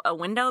through a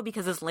window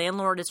because his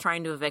landlord is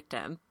trying to evict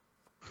him.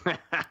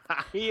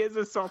 He is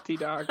a salty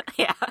dog.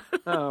 Yeah.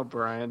 Oh,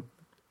 Brian.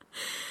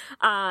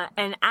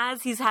 And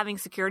as he's having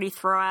security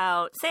throw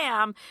out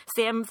Sam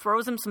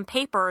throws him some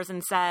papers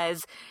and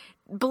says,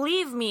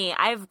 "Believe me,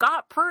 I've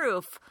got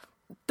proof.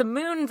 The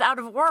moon's out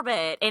of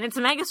orbit and it's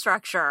a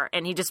megastructure."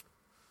 And he just,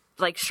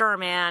 like, sure,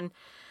 man.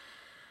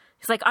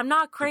 He's like, "I'm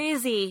not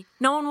crazy.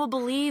 No one will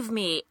believe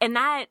me." And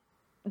that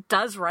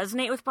does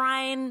resonate with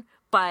Brian,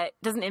 but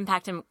doesn't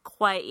impact him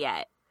quite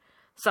yet.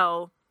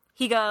 So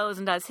he goes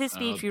and does his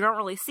speech. You don't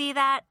really see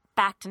that.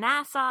 Back to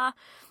NASA.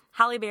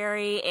 Halle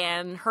Berry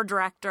and her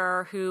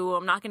director, who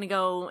I'm not going to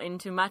go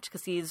into much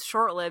because he's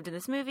short-lived in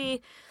this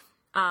movie,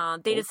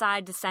 they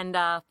decide to send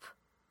up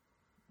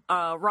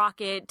a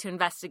rocket to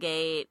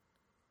investigate,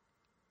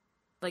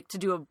 like, to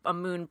do a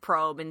moon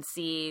probe and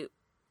see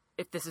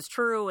if this is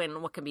true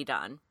and what can be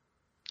done.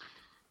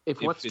 If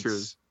what's true?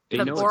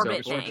 They know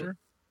orbit thing.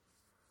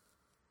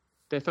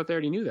 I thought they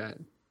already knew that.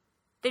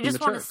 They just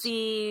want to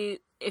see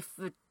if,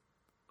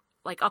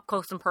 like, up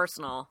close and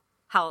personal,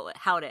 how it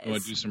is. I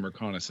want to do some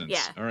reconnaissance.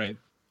 Yeah. All right.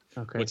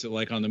 Okay. What's it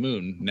like on the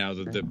moon now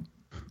that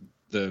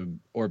the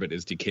orbit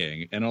is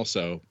decaying? And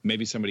also,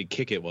 maybe somebody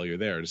kick it while you're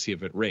there to see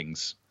if it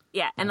rings.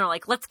 Yeah, and they're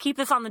like, let's keep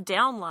this on the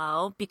down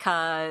low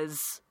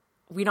because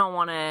we don't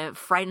want to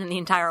frighten the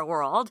entire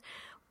world.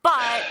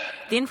 But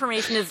the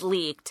information is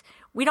leaked.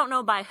 We don't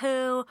know by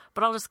who,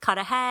 but I'll just cut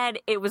ahead.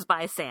 It was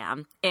by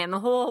Sam. And the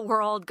whole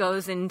world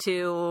goes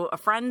into a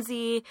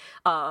frenzy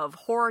of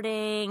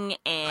hoarding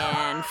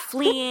and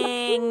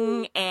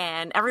fleeing,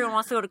 and everyone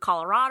wants to go to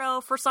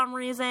Colorado for some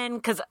reason,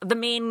 because the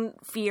main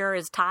fear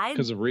is tide.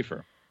 Because of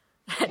reefer.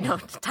 No,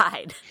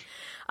 tide.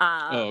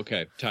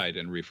 Okay. Tide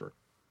and reefer.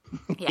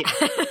 Yeah.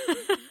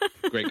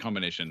 Great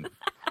combination.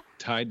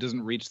 Tide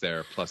doesn't reach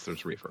there, plus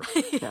there's reefer.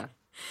 Yeah.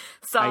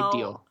 So,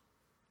 ideal.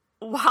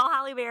 While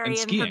Halle Berry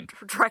and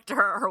her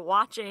director are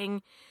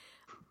watching...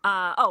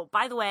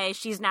 by the way,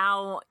 she's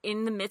now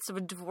in the midst of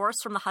a divorce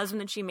from the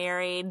husband that she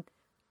married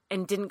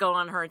and didn't go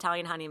on her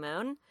Italian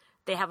honeymoon.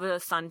 They have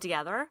a son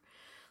together.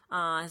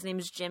 His name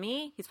is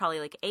Jimmy. He's probably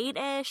like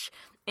 8-ish.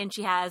 And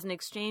she has an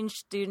exchange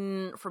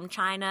student from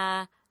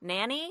China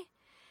nanny.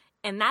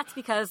 And that's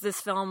because this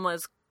film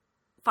was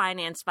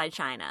financed by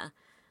China.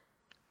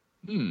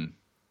 Can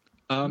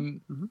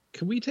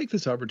we take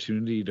this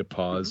opportunity to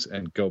pause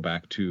and go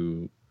back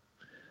to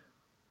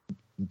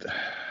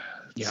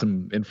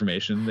some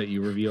information that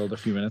you revealed a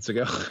few minutes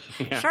ago?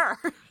 Yeah. Sure.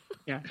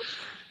 Yeah.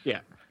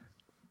 Yeah.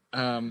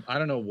 I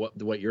don't know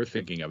what you're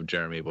thinking of,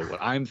 Jeremy, but what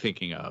I'm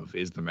thinking of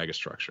is the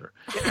megastructure.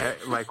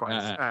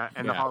 Likewise.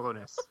 And the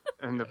hollowness.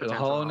 And the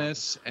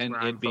hollowness and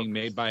it being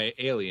made by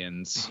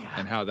aliens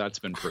and how that's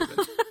been proven.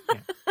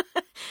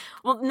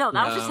 Well, no,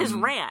 that was just his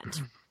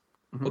rant.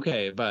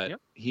 Okay, but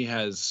he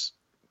has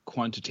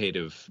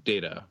quantitative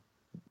data,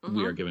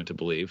 we are given to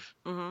believe.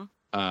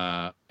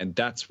 And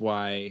that's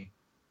why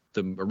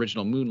the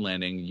original moon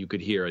landing, you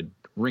could hear a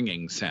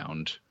ringing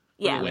sound.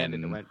 Yeah. When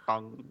it went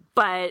bong.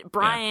 But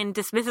Brian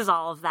dismisses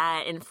all of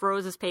that and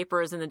throws his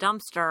papers in the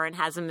dumpster and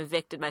has him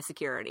evicted by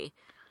security.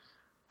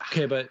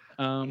 Okay, but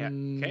Yeah.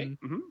 Okay.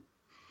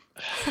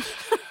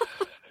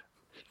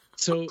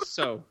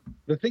 So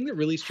the thing that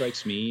really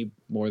strikes me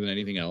more than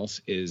anything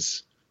else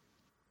is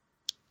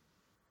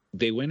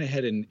they went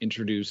ahead and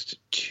introduced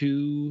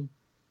two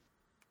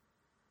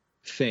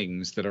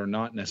things that are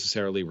not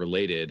necessarily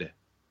related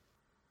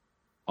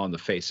on the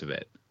face of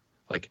it.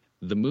 Like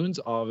the moon's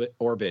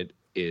orbit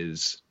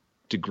is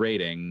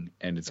degrading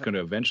and it's going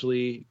to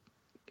eventually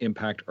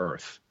impact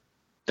Earth.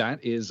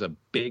 That is a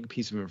big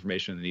piece of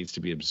information that needs to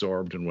be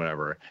absorbed and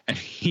whatever. And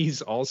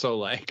he's also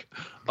like,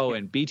 oh,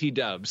 and BT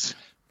dubs.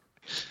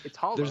 It's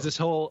hollow. There's this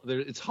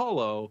it's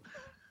hollow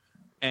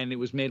and it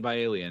was made by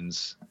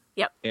aliens.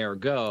 Yep.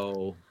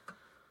 Ergo,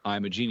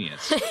 I'm a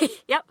genius.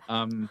 Yep.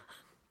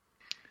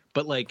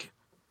 But like,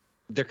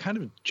 they're kind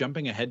of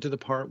jumping ahead to the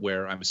part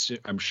where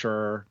I'm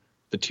sure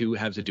the two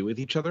have to do with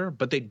each other,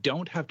 but they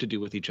don't have to do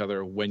with each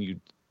other when you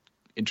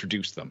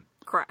introduce them.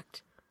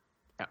 Correct.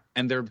 Yeah.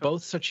 And they're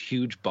both such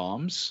huge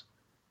bombs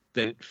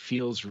that it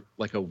feels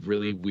like a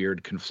really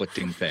weird,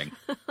 conflicting thing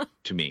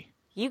to me.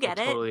 You get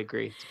I it. totally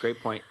agree. It's a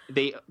great point.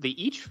 They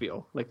each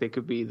feel like they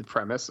could be the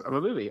premise of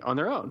a movie on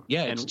their own.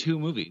 Yeah, and it's two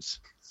movies.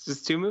 It's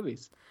just two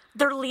movies.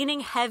 They're leaning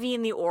heavy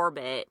in the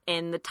orbit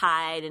and the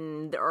tide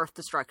and the Earth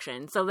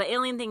destruction. So the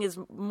alien thing is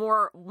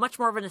much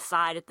more of an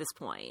aside at this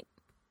point.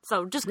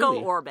 So just Really?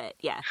 go orbit.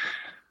 Yeah.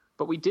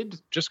 But we did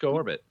Just go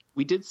orbit.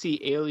 see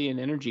Alien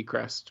Energy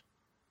Crest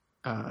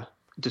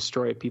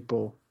destroy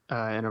people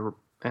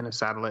in a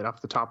satellite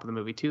off the top of the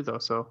movie too, though.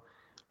 So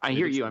I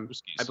hear you.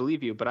 I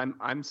believe you, but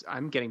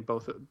I'm getting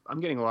both. I'm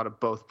getting a lot of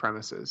both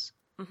premises.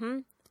 Mm-hmm.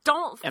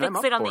 Don't And I'm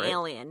fixate up on the for it.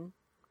 alien,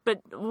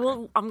 but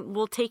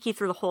we'll take you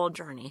through the whole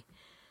journey.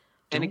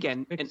 And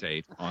again,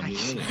 Fixate on the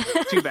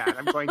alien. too bad.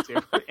 I'm going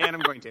to, and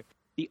I'm going to.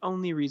 The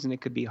only reason it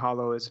could be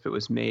hollow is if it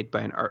was made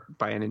by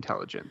an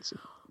intelligence.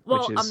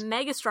 Well, which is a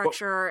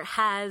megastructure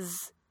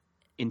has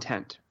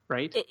intent,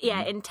 right?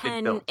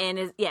 intent built. and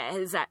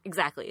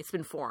exactly. It's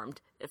been formed,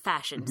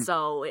 fashioned. Mm-hmm.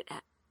 So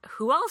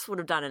who else would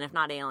have done it if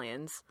not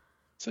aliens?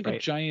 It's like Right. a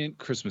giant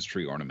Christmas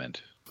tree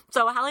ornament.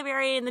 So Halle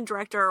Berry and the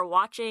director are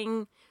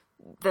watching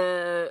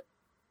the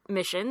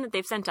mission that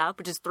they've sent up,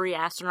 which is 3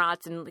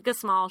 astronauts in like a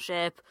small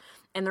ship,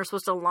 and they're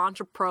supposed to launch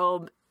a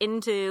probe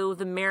into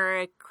the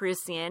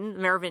Merovingian,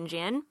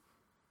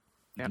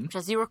 which,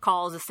 as you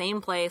recall, is the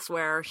same place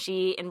where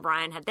she and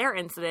Brian had their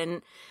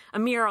incident a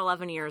mere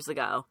 11 years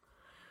ago,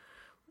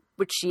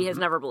 which she has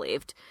never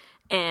believed.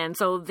 And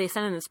so they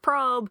send in this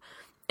probe,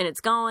 and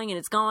it's going, and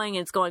it's going,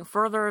 and it's going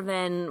further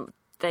than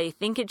they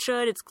think it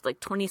should. It's like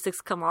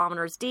 26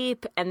 kilometers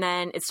deep, and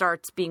then it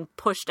starts being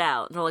pushed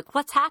out. And they're like,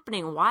 what's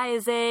happening? Why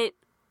is it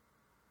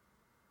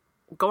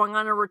going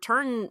on a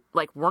return?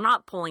 Like, we're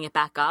not pulling it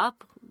back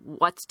up.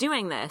 What's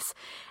doing this?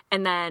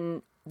 And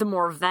then the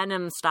more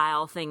Venom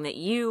style thing that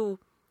you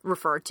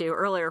referred to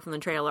earlier from the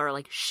trailer,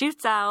 like,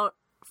 shoots out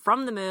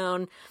from the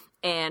moon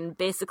and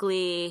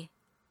basically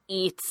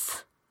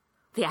eats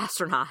the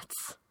astronauts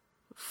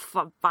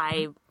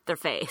by their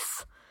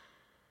face.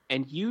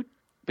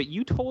 But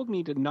you told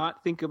me to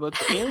not think about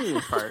the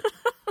alien part,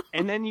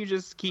 and then you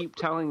just keep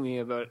telling me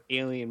about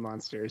alien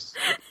monsters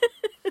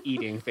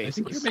eating I faces.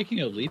 think you're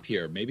making a leap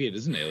here. Maybe it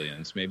isn't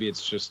aliens. Maybe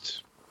it's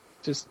just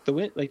the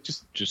wind, like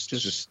just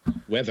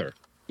weather.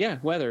 yeah,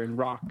 weather and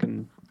rock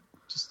and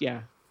just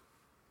go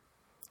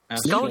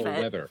Astral with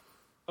it. weather.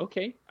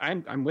 okay.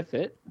 I'm with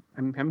it.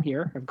 I'm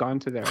here. I've gone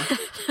to there.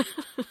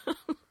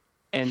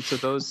 And so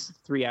those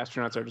 3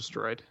 astronauts are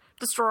destroyed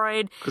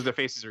because their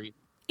faces are eaten.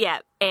 Yeah,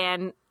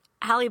 and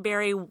Halle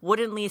Berry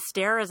woodenly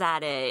stares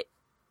at it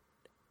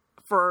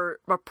for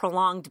a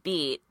prolonged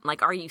beat.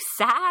 Like, are you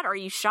sad? Are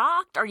you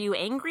shocked? Are you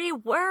angry?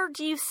 Where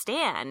do you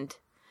stand?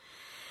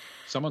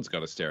 Someone's got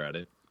to stare at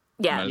it.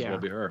 Yeah. Might as Yeah. well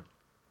be her.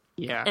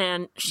 Yeah.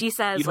 And she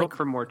says, You'd like, hope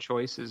for more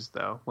choices,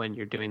 though, when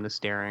you're doing the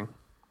staring.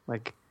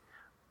 Like,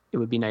 it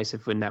would be nice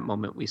if in that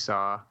moment we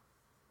saw,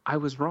 I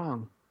was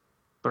wrong.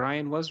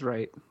 Brian was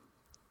right.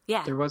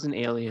 yeah. There was an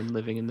alien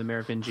living in the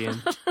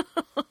Merovingian.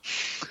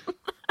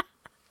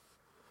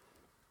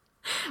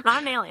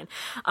 Not an alien.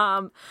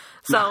 So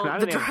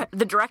Not an alien.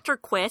 the director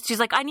quits. She's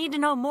like, I need to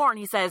know more. And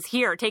he says,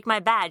 here, take my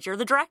badge. You're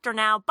the director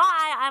now.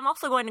 Bye. I'm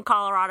also going to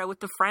Colorado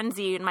with the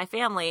frenzy and my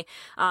family.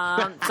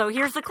 So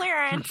here's the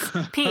clearance.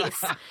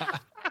 Peace.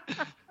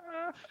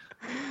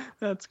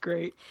 That's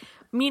great.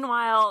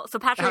 Meanwhile, so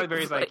Patrick... Halle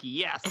Berry's like,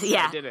 yes,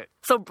 yeah. I did it.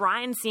 So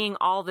Brian's seeing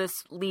all this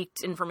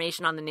leaked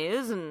information on the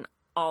news and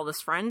all this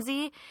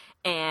frenzy,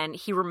 and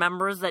he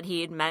remembers that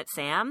he had met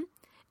Sam,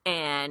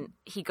 and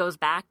he goes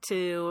back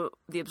to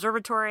the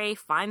observatory,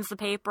 finds the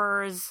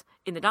papers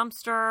in the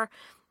dumpster,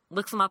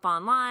 looks them up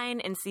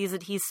online, and sees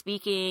that he's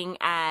speaking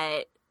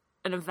at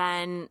an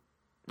event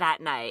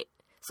that night.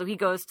 So he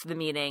goes to the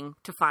meeting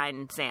to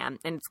find Sam,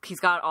 and he's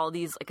got all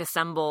these like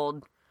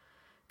assembled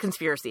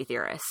conspiracy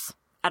theorists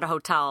at a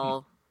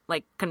hotel,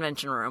 like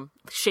convention room,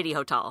 shitty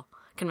hotel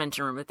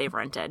convention room that they've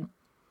rented.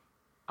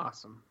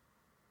 Awesome.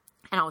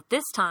 And at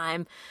this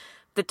time,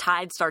 the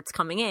tide starts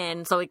coming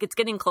in, so it's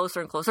getting closer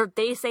and closer.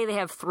 They say they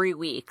have 3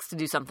 weeks to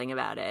do something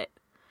about it.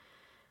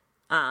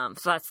 So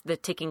that's the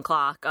ticking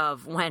clock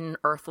of when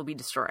Earth will be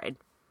destroyed.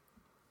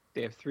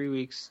 They have 3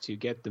 weeks to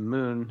get the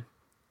moon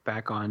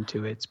back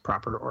onto its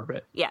proper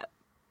orbit. Yeah.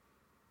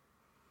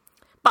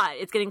 But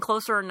it's getting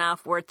closer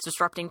enough where it's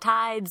disrupting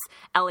tides.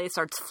 LA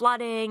starts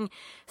flooding.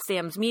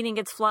 Sam's meeting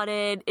gets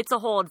flooded. It's a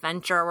whole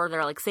adventure where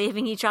they're like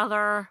saving each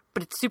other,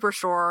 but it's super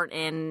short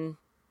and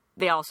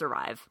they all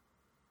survive.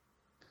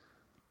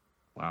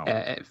 Wow.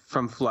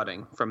 From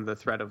flooding, from the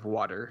threat of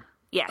water.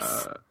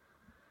 Yes.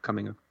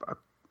 Coming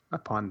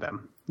upon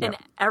them. And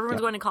Yep. everyone's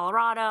Yep. going to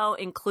Colorado,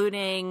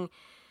 including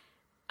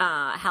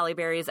Halle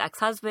Berry's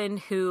ex-husband,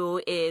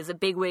 who is a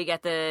bigwig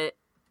at the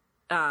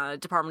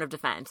Department of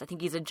Defense. I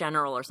think he's a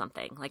general or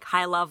something. Like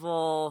high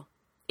level,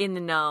 in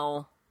the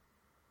know,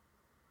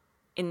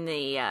 in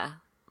the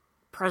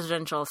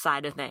presidential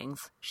side of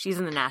things. She's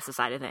in the NASA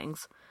side of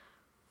things.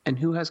 And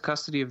who has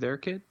custody of their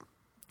kid?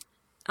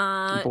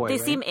 Boy, They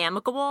right? seem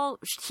amicable.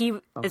 He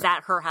is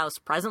at her house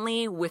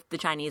presently with the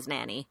Chinese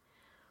nanny.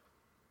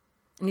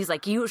 And he's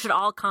like, you should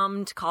all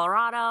come to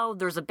Colorado.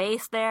 There's a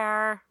base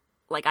there.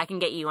 Like, I can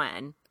get you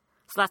in.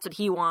 So that's what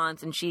he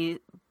wants. And she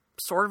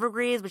sort of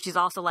agrees, but she's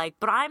also like,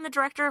 but I'm the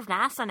director of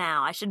NASA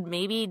now. I should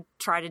maybe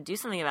try to do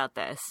something about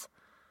this.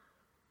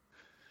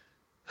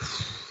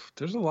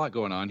 There's a lot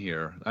going on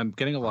here. I'm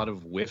getting a lot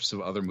of whiffs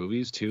of other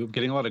movies, too. I'm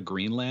getting a lot of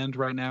Greenland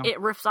right now. It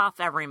rips off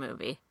every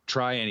movie.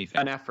 Try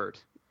anything. An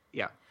effort.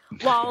 Yeah.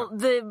 Well,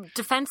 the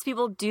defense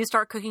people do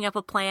start cooking up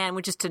a plan,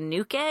 which is to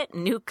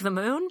nuke the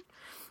moon.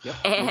 Yep.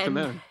 And Nuke the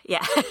moon.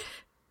 yeah.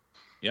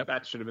 Yep.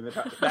 That should have been the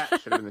tagline. That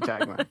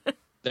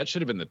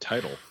should have been the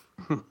title.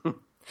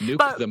 Nuke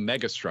But- the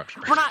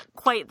megastructure. We're not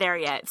quite there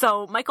yet.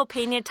 So Michael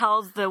Pena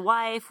tells the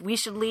wife, we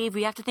should leave.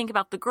 We have to think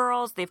about the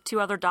girls. They have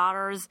 2 other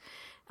daughters.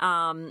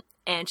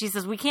 And she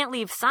says, we can't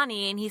leave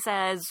Sonny. And he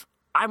says,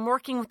 I'm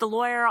working with the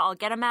lawyer. I'll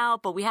get him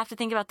out. But we have to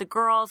think about the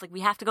girls. Like,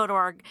 we have to go to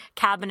our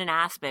cabin in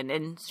Aspen.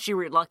 And she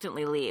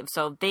reluctantly leaves.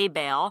 So they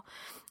bail,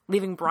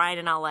 leaving Brian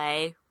in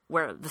L.A.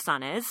 where the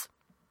son is.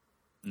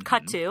 Mm-hmm.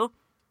 Cut to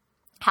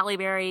Halle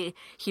Berry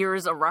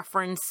hears a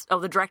reference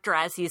of the director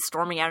as he's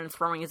storming out and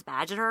throwing his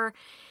badge at her.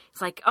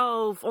 It's like,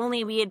 oh, if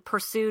only we had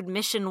pursued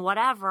mission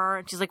whatever.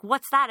 And she's like,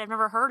 what's that? I've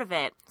never heard of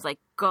it. It's like,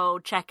 go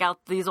check out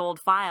these old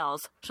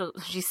files. So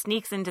she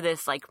sneaks into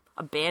this, like,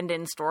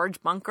 abandoned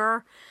storage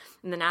bunker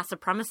in the NASA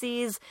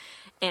premises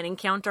and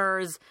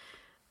encounters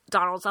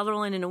Donald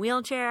Sutherland in a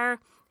wheelchair,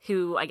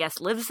 who I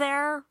guess lives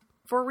there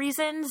for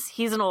reasons.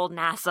 He's an old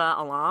NASA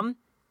alum.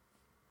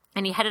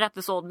 And he headed up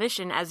this old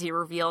mission, as he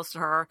reveals to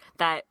her,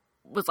 that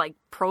was, like,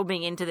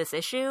 probing into this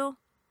issue.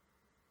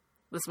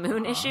 This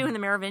moon issue in the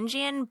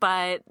Merovingian,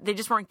 but they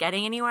just weren't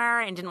getting anywhere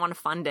and didn't want to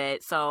fund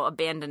it, so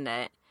abandoned it.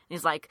 And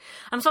he's like,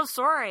 I'm so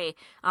sorry.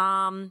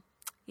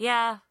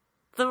 Yeah,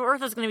 the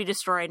Earth is going to be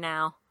destroyed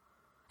now.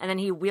 And then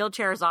he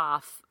wheelchairs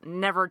off,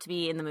 never to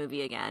be in the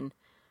movie again.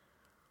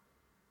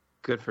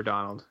 Good for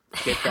Donald.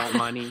 Get that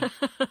money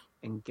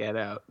and get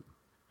out.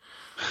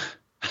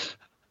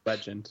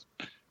 Legend.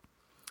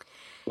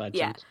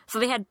 Yeah, so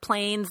they had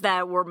planes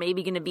that were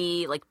maybe going to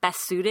be, like,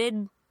 best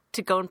suited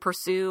to go and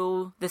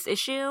pursue this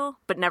issue,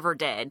 but never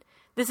did.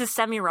 This is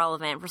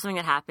semi-relevant for something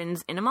that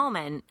happens in a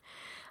moment.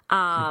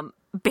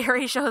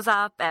 Barry shows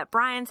up at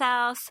Brian's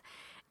house,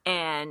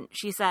 and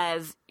she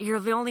says, you're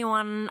the only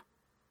one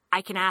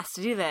I can ask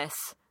to do this.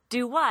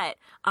 Do what?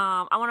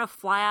 I want to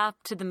fly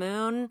up to the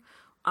moon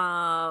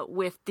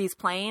with these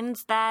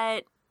planes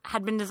that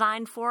had been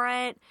designed for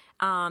it,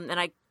 and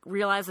I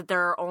realize that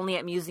they're only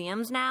at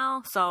museums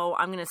now, so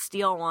I'm going to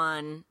steal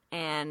one,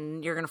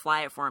 and you're going to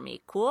fly it for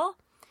me. Cool?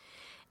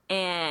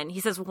 And he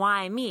says,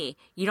 why me?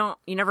 You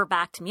never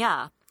backed me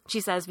up.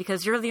 She says,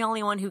 because you're the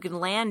only one who can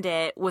land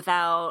it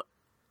without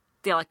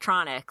the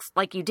electronics,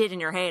 like you did in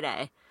your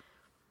heyday.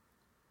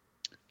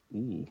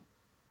 Ooh.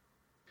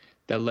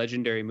 The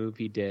legendary move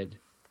he did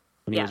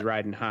when he was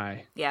riding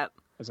high Yep.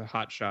 as a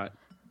hotshot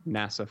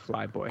NASA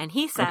flyboy. And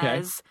he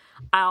says,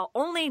 I'll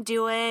only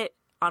do it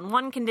on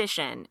one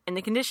condition, and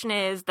the condition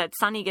is that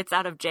Sonny gets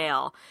out of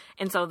jail.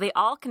 And so they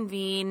all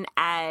convene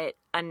at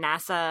a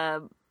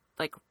NASA,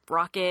 like,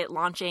 rocket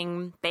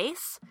launching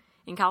base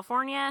in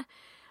California.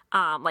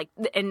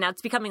 And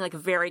that's becoming, like,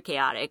 very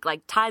chaotic.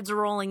 Like, tides are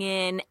rolling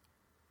in.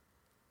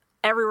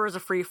 Everywhere's a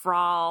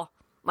free-for-all,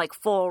 like,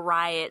 full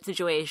riot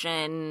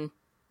situation.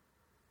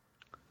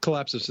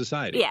 Collapse of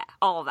society. Yeah,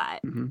 all of that.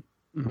 Mm-hmm.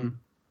 Mm-hmm.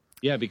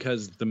 Yeah,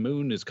 because the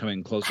moon is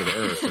coming closer to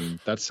Earth, and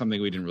that's something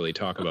we didn't really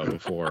talk about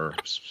before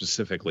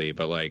specifically.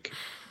 But, like,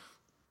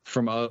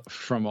 from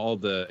all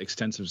the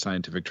extensive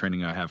scientific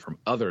training I have from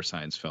other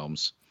science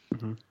films,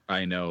 Mm-hmm.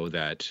 I know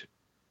that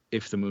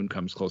if the moon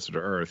comes closer to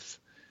Earth,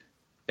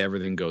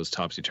 everything goes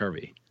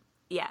topsy-turvy.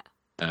 Yeah.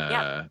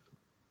 The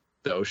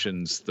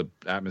oceans, the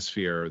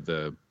atmosphere,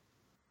 the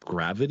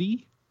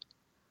gravity.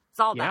 It's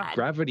all Yeah. bad.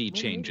 Gravity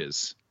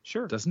changes,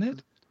 Sure. doesn't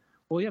it?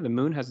 Well, yeah, the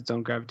moon has its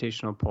own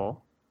gravitational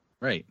pull.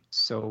 Right.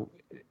 So,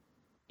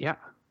 yeah,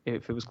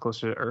 if it was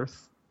closer to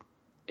Earth,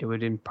 it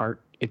would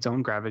impart its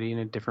own gravity in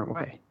a different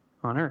way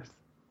on Earth.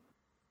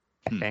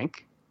 I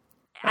think.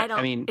 I don't.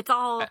 I mean, it's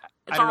all I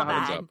don't know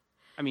how bad. to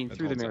I mean, That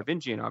through the holds up.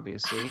 Merovingian,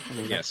 obviously. I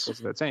mean, Yes. that goes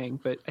without saying,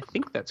 but I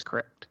think that's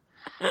correct.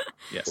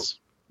 Yes.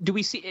 Do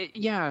we see it?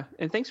 Yeah,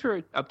 and thanks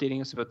for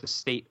updating us about the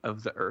state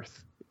of the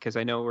Earth, because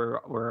I know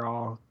we're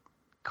all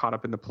caught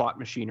up in the plot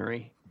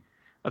machinery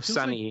of Feels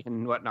Sunny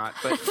and whatnot.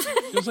 But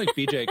Feels like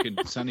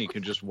Sonny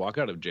could just walk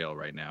out of jail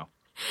right now.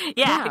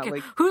 Yeah, Yeah,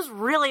 like- who's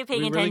really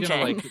paying Are we really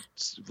attention?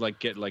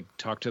 gonna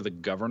talk to the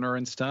governor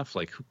and stuff?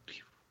 Like,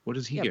 what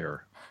is he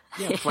here?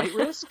 yeah, flight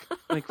risk,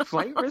 like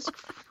flight risk.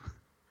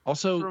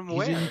 Also, From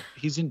where?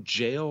 he's in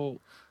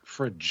jail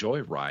for a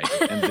joyride,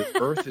 and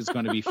the Earth is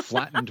going to be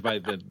flattened by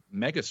the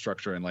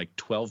megastructure in like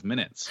 12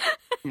 minutes.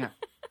 Yeah,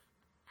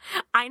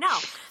 I know.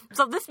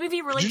 So this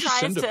movie really Did you just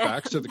tries send a to.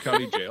 fax to the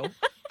county jail?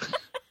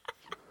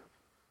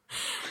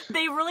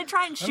 They really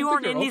try and I don't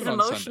shoehorn think in they're these open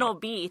on emotional Sunday.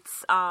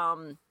 beats.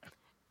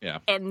 Yeah.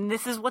 And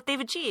this is what they've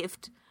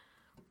achieved.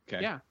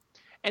 Okay. yeah,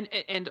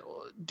 and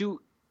do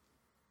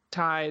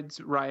tides,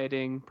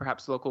 rioting,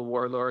 perhaps local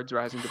warlords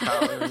rising to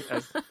power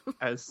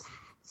as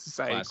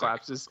society Classic.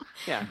 collapses.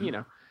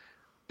 Yeah,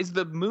 is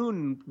the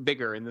moon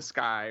bigger in the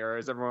sky, or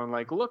is everyone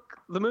like, look,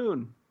 the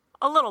moon?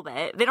 A little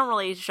bit. They don't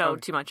really show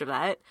too much of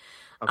that.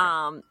 Okay.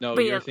 No,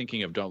 but you're yeah,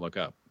 thinking of Don't Look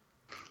Up.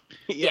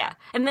 yeah.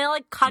 And they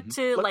cut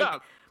to Look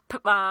up.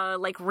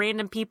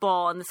 random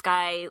people, and this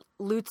guy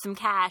loots some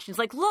cash. He's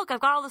like, "Look, I've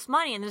got all this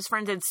money," and his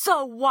friend said,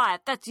 "So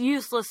what? That's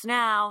useless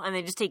now." And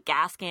they just take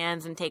gas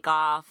cans and take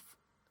off.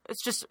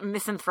 It's just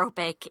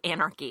misanthropic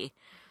anarchy.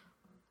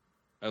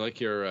 I like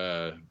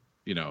your,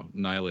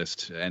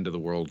 nihilist end of the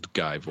world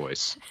guy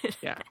voice.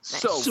 Yeah.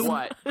 So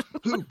what?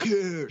 Who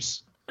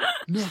cares?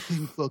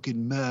 Nothing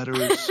fucking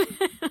matters.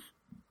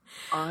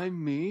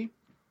 I'm me.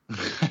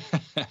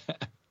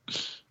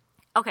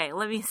 Okay,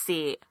 let me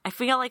see. I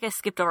feel like I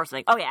skipped over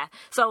something. Oh yeah.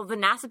 So the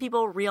NASA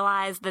people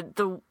realized that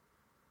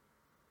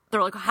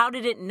they're like, how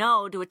did it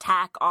know to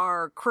attack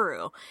our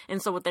crew?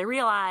 And so what they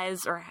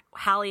realized, or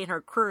Hallie and her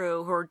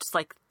crew, who are just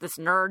like this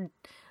nerd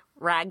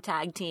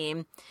ragtag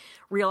team,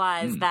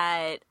 realized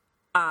that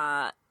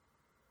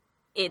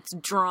it's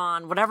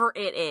drawn, whatever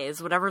it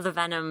is, whatever the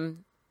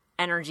venom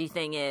energy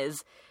thing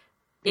is,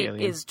 it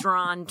Alien. is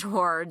drawn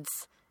towards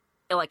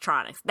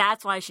electronics.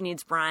 That's why she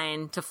needs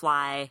Brian to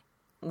fly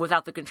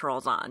without the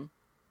controls on,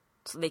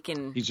 so they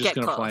can He's just get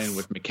going to close. fly in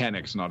with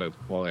mechanics, not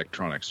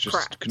electronics. Just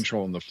Correct.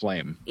 controlling the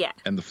flame Yeah.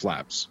 and the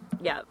flaps.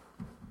 Yeah.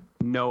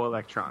 No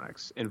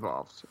electronics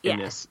involved in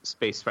Yeah. this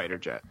space fighter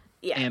jet.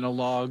 Yeah.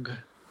 Analog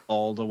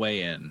all the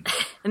way in.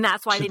 And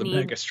that's why to they the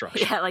need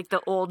megastructure. yeah, like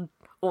the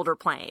older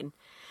plane.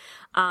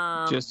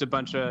 Just a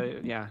bunch of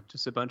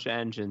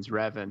engines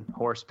revving,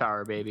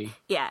 horsepower, baby.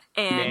 Yeah.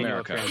 And Manual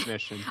America.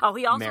 transmission. oh,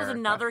 he also has America.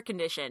 another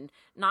condition.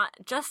 Not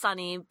just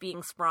Sunny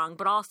being sprung,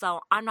 but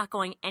also I'm not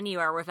going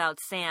anywhere without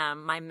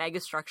Sam, my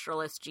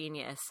megastructuralist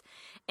genius.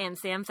 And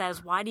Sam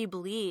says, "Why do you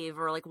believe?"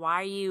 Or like, "Why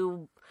are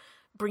you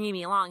bringing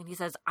me along?" And he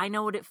says, "I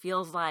know what it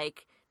feels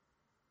like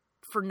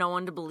for no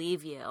one to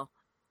believe you.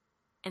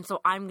 And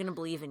so I'm going to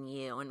believe in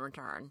you in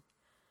return."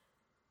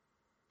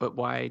 But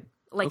why?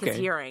 Like his Okay.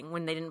 hearing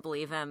when they didn't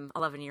believe him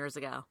 11 years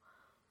ago.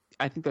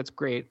 I think that's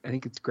great. I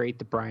think it's great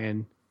that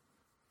Brian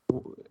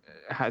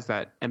has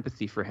that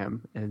empathy for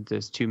him, and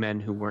there's two men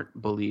who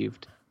weren't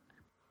believed.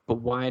 But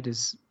why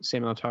does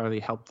Samuel Tarly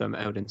help them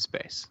out in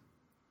space?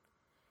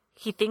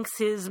 He thinks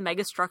his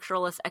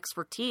megastructuralist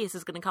expertise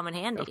is going to come in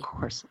handy. Of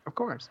course,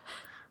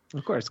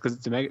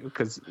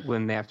 because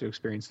when they have to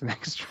experience the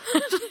next.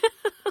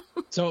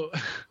 So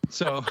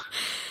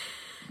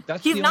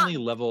that's He's the not- only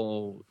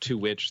level to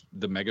which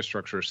the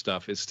megastructure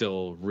stuff is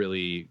still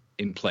really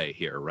in play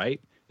here,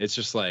 right? It's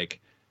just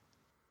like,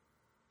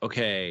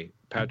 okay,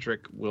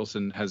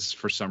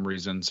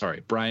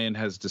 Brian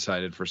has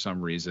decided for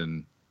some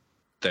reason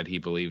that he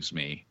believes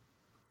me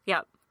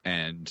Yep.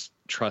 and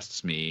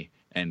trusts me.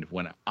 And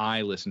when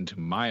I listen to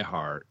my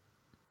heart,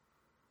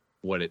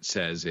 what it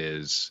says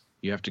is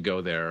you have to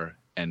go there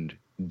and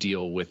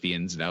deal with the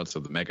ins and outs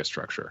of the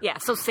megastructure. Yeah,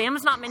 so Sam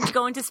is not meant to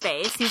go into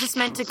space. He's just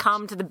meant to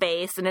come to the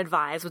base and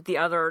advise with the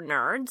other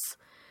nerds.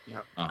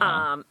 Yep.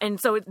 And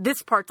so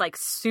this part's like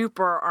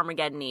super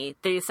Armageddon-y.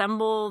 They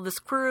assemble this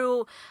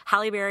crew,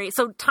 Halle Berry.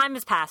 So time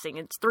is passing.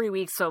 It's 3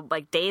 weeks, so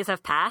like days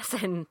have passed,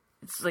 and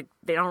it's like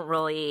they don't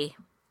really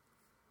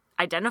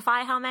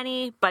identify how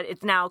many, but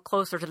it's now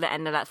closer to the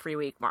end of that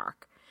 3-week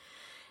mark.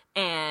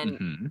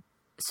 And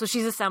so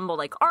she's assembled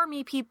like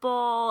Army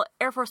people,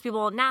 Air Force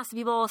people, NASA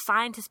people,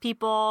 scientist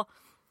people,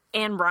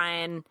 and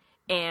Brian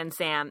and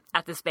Sam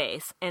at this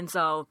base. And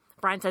so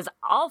Brian says,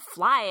 "I'll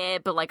fly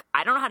it, but like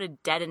I don't know how to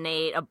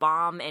detonate a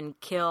bomb and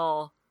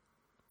kill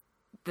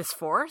this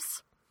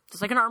force."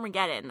 Just like an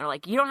Armageddon. They're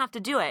like, "You don't have to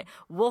do it.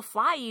 We'll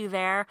fly you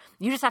there.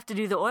 You just have to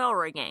do the oil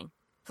rigging."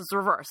 So it's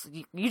reverse.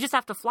 You just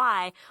have to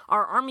fly.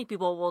 Our Army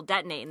people will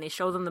detonate, and they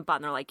show them the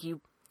button. They're like,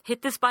 "You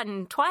hit this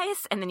button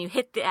twice, and then you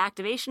hit the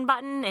activation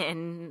button,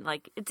 and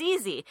like it's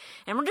easy.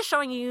 And we're just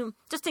showing you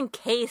just in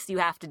case you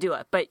have to do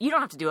it, but you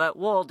don't have to do it.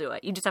 We'll do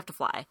it. You just have to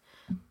fly."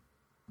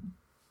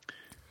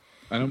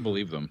 I don't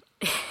believe them.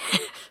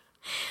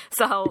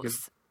 So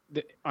Because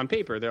on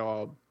paper, they'll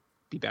all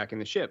be back in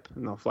the ship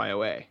and they'll fly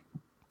away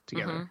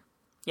together.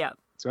 yeah,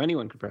 So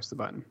anyone could press the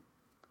button.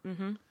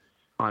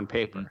 On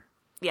paper.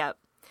 Yep.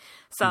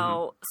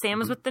 So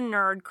Sam is with the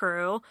nerd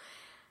crew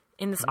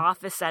in this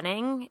office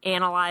setting,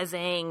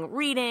 analyzing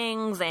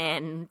readings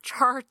and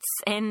charts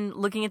and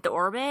looking at the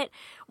orbit,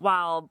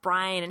 while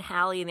Brian and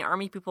Hallie and the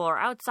army people are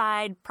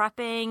outside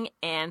prepping.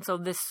 And so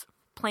this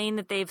plane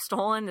that they've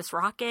stolen, this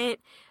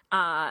rocket,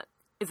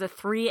 is a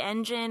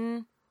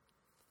 3-engine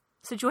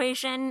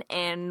situation.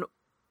 And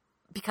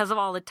because of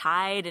all the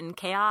tide and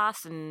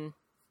chaos and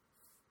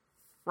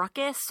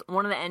ruckus,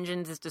 one of the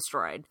engines is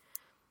destroyed.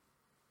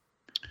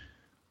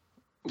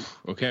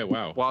 Okay,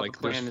 wow. While Like the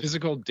plan there's is-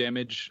 physical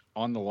damage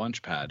on the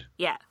launch pad.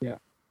 Yeah. Yeah.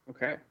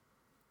 Okay.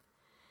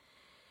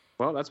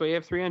 Well, that's why you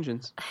have 3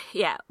 engines.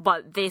 Yeah,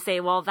 but they say,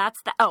 well, that's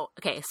the... Oh,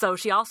 okay. So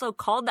she also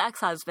called the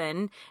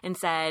ex-husband and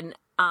said,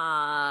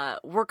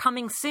 we're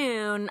coming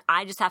soon.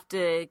 I just have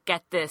to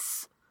get this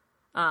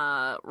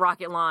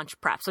rocket launch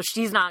prep. So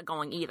she's not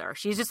going either.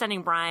 She's just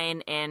sending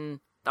Brian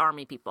and the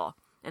army people.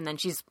 And then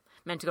she's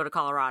meant to go to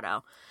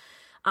Colorado.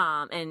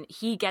 And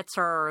he gets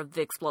her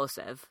the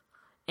explosive.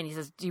 And he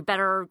says, you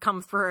better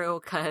come through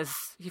because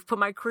you've put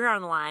my career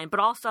on the line. But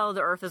also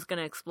the Earth is going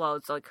to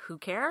explode. So, like, who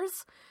cares?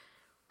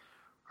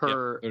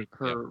 Her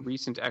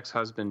recent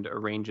ex-husband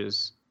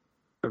arranges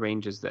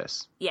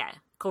this Yeah,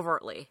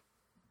 covertly.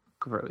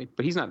 covertly,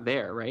 but he's not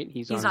there, right?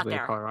 He's on his not way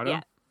there. to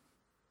Colorado.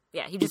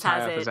 Yeah, he He's just high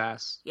has off it. his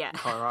ass. Yeah. In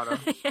Colorado.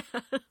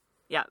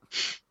 Yeah.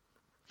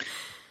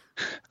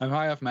 I'm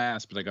high off my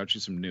ass, but I got you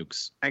some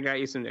nukes. I got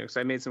you some nukes.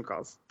 I made some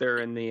calls. They're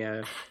in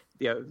the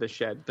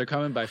shed. They're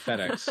coming by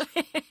FedEx.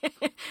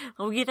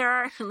 We'll be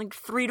there in like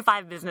 3 to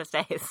 5 business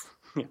days.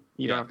 Yeah,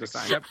 you don't have to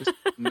sign. Except,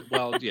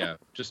 well, yeah,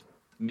 just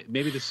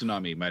maybe the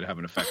tsunami might have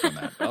an effect on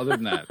that. But other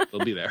than that,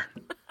 they'll be there.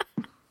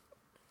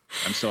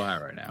 I'm so high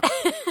right now.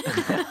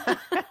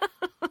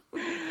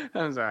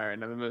 I'm sorry.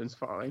 Now the moon's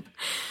falling.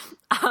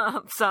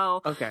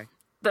 So Okay.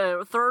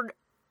 the third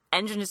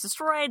engine is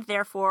destroyed,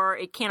 therefore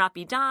it cannot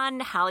be done.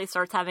 Hallie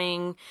starts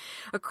having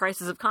a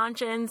crisis of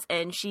conscience,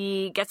 and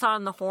she gets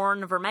on the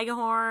horn of her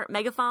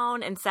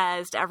megaphone and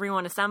says to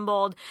everyone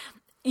assembled,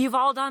 "You've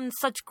all done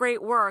such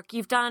great work.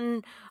 You've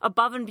done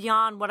above and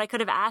beyond what I could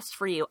have asked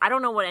for you." I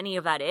don't know what any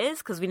of that is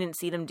because we didn't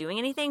see them doing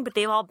anything, but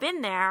they've all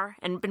been there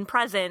and been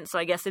present, so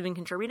I guess they've been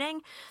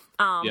contributing.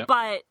 Yep.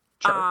 But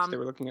Charts. They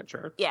were looking at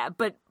charts. yeah,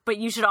 but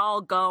you should all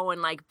go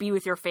and like be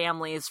with your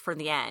families for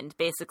the end.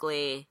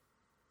 Basically,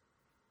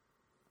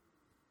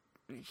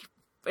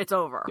 it's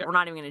over. Yeah. We're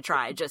not even going to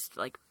try. Just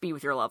like be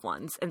with your loved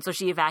ones. And so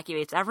she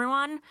evacuates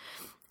everyone.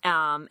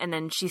 And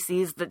then she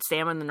sees that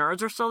Sam and the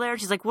nerds are still there.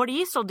 She's like, "What are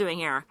you still doing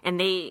here?" And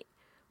they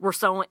were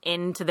so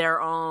into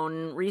their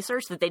own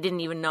research that they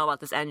didn't even know about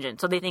this engine.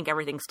 So they think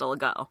everything's still a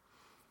go.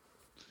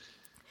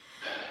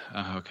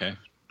 Okay.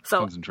 So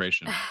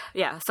Concentration.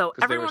 yeah. So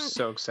Because everyone. they were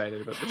so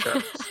excited about the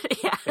charts.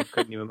 Yeah. They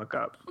couldn't even look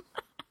up.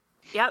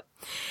 Yep.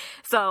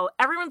 So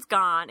everyone's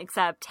gone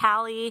except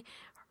Hallie,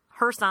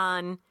 her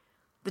son,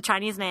 the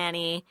Chinese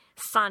nanny,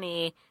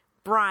 Sonny,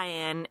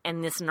 Brian,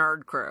 and this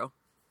nerd crew.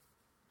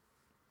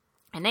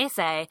 And they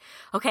say,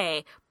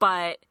 okay,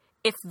 but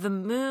if the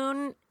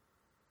moon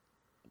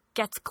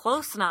gets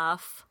close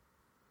enough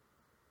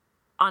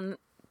on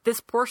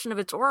this portion of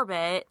its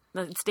orbit,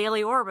 its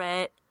daily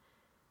orbit,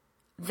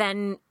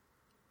 then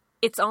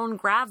its own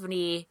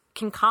gravity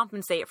can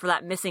compensate for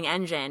that missing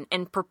engine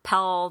and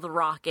propel the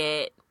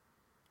rocket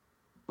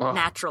Oh,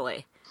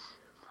 naturally.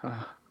 All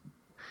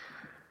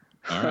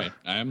right.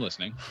 I am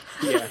listening.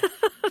 yeah.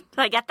 Did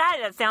I get that?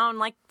 Did that sound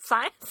like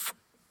science?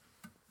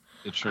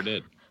 It sure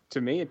did. To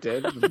me, it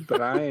did,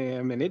 but I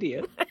am an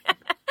idiot.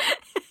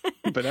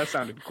 But that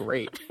sounded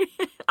great.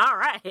 All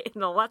right.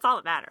 No, that's all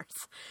that matters.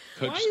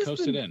 Why Coach is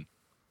coasted the- in.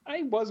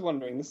 I was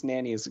wondering, this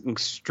nanny is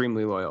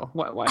extremely loyal.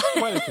 Why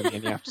does the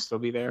nanny have to still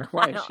be there?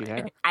 Why is she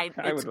there? It's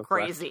would've left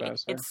crazy. if I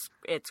was her.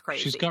 It's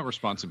crazy. She's got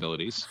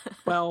responsibilities.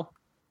 Well,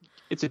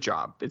 it's a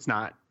job. It's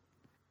not.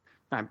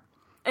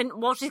 and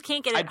well, she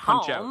can't get I'd it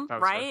punch out home, if I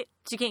was her. right?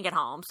 She can't get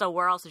home. So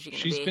where else is she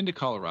going to be? She's been to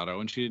Colorado,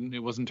 and it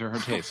wasn't to her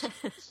taste.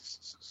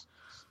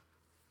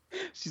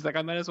 She's like,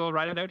 I might as well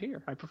ride it out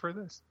here. I prefer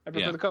this. I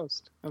prefer Yeah. the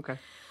coast. Okay.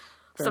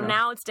 Fair So enough.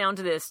 now it's down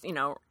to this,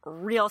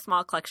 real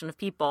small collection of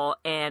people.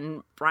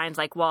 And Brian's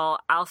like, well,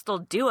 I'll still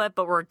do it,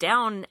 but we're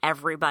down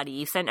everybody.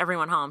 You sent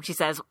everyone home. She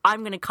says,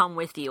 I'm going to come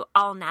with you.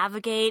 I'll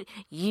navigate.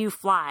 You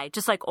fly,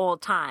 just like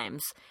old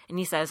times. And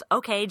he says,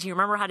 okay, do you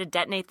remember how to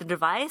detonate the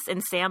device?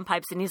 And Sam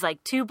pipes in. He's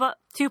like, two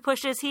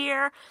pushes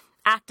here.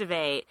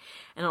 Activate.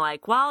 And they're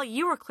like, well,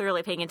 you were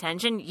clearly paying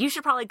attention. You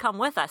should probably come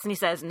with us. And he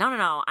says,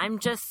 no. I'm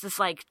just this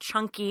like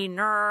chunky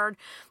nerd.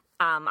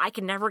 I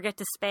can never get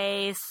to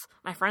space.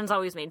 My friends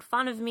always made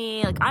fun of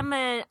me. Like I'm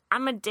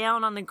a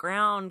down on the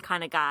ground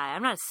kind of guy.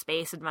 I'm not a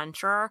space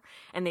adventurer.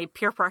 And they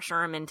peer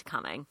pressure him into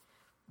coming.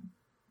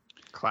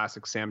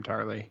 Classic Sam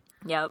Tarley.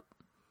 Yep.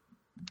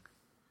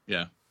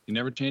 Yeah. He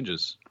never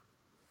changes.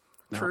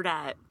 True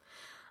that.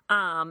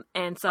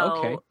 And so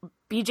Okay.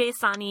 BJ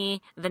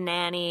Sonny, the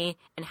nanny,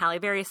 and Halle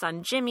Berry's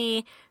son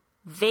Jimmy,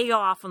 they go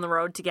off on the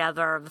road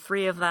together, the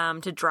 3 of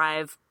them, to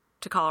drive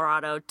to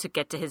Colorado to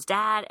get to his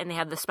dad, and they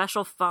have the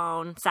special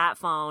phone, sat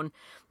phone,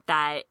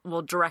 that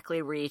will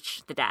directly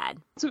reach the dad.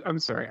 So, I'm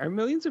sorry. Are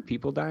millions of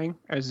people dying?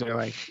 Or is there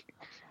like...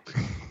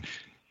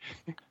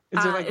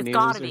 Is there like it's news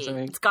gotta or be.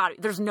 something? It's got.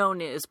 There's no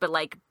news, but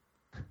like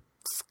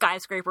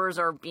skyscrapers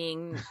are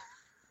being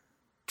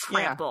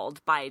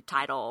trampled by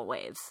tidal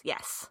waves.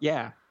 Yes.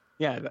 Yeah.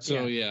 Yeah.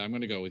 So yeah, I'm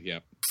gonna go with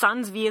yep.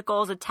 Son's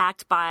vehicle is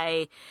attacked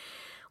by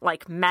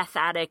like meth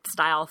addict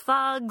style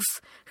thugs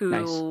who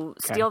Nice.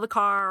 Okay. steal the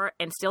car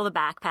and steal the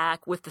backpack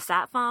with the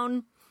sat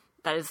phone.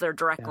 That is their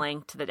direct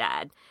link to the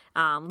dad,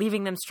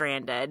 leaving them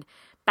stranded.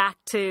 Back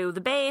to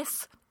the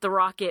base. The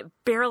rocket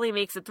barely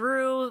makes it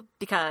through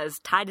because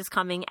tide is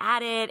coming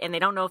at it, and they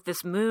don't know if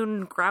this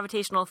moon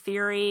gravitational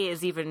theory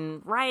is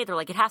even right. They're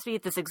like, it has to be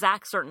at this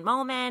exact certain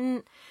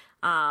moment.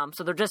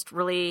 So they're just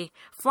really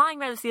flying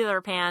by the seat of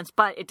their pants,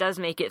 but it does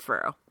make it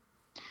through.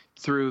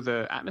 Through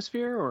the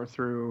atmosphere or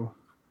through...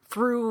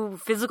 Through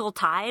physical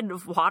tide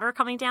of water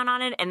coming down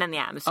on it, and then the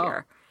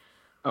atmosphere.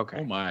 Okay.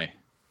 Oh my,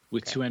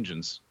 with two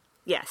engines.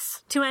 Yes.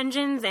 2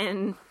 engines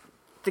and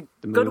the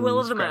goodwill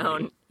of the moon's moon.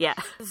 gravity. Yeah.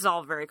 This is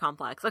all very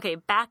complex. Okay,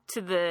 back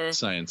to the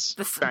Science.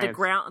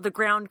 the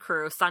ground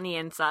crew, Sonny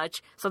and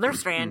such. So they're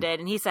stranded,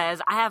 and he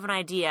says, I have an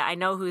idea. I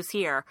know who's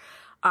here.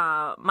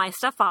 My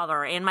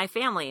stepfather and my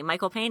family,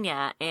 Michael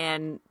Pena,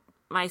 and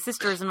my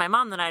sisters and my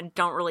mom that I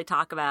don't really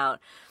talk about.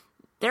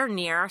 They're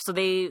near, so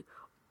they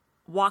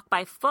walk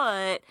by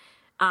foot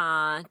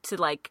to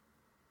like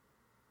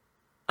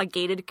a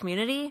gated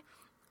community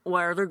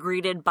where they're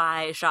greeted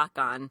by a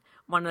shotgun.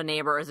 One of the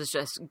neighbors is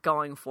just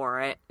going for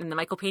it. And then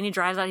Michael Pena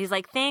drives out. He's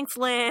like, thanks,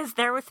 Liz.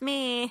 They're with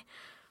me.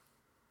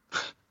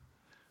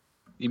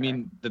 You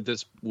mean that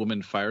this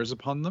woman fires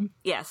upon them?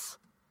 Yes.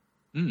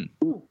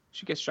 Ooh,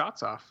 she gets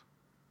shots off.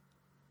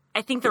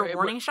 I think they're Wait,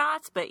 warning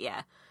shots, but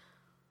yeah.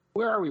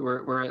 Where are we?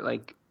 We're at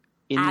like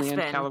inland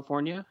Aspen.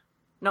 California?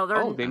 No, they're...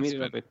 Oh, they made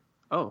it up at...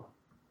 Oh,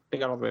 they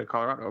got all the way to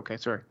Colorado. Okay,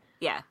 sorry.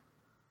 Yeah.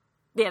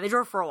 Yeah, they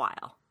drove for a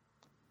while.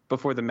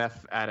 Before the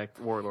meth addict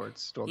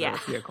warlords stole Yeah. their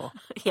vehicle.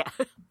 Yeah.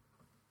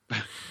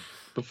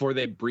 Before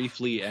they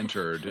briefly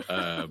entered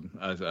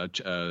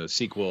a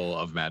sequel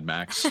of Mad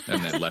Max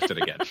and then left it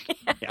again.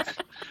 Yeah.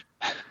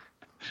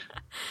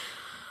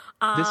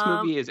 This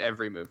movie is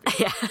every movie.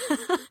 Yeah.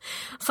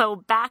 So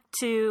back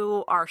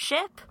to our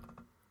ship,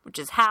 which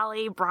is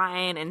Hallie,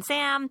 Brian, and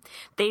Sam.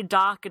 They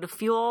dock at a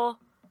fuel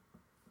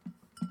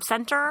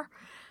center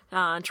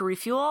to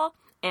refuel.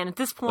 And at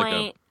this point...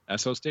 Like a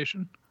SO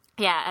station?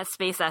 Yeah, a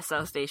Space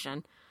SO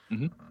station.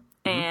 Mm-hmm.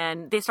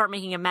 And they start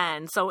making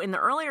amends. So in the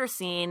earlier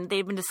scene,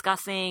 they've been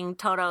discussing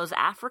Toto's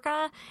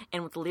Africa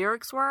and what the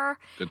lyrics were.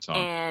 Good song.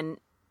 And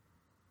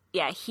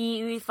yeah,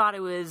 he thought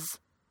it was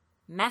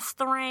Mess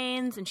the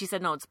Rains, and she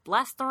said, no, it's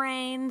Bless the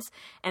Rains.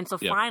 And so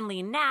Yep.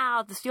 finally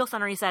now, at this fuel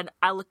center, he said,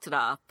 I looked it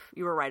up.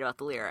 You were right about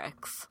the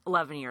lyrics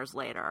 11 years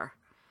later.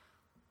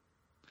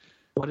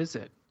 What is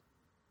it?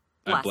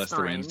 I bless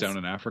the rains down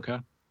in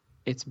Africa.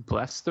 It's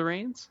Bless the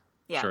Rains?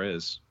 Yeah. Sure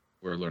is.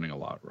 We're learning a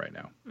lot right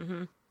now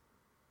Mm-hmm.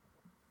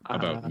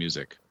 about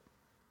music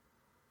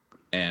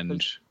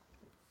and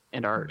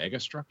art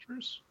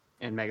megastructures.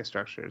 and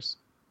megastructures.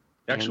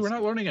 Actually, we're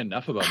not learning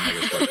enough about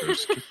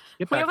megastructures.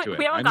 Get back to it.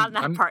 We haven't gotten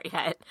that part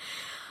yet.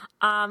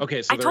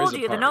 Okay, so I there told is a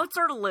you, the part. notes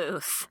are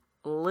loose.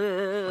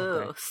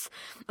 Loose.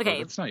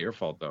 Okay, It's not your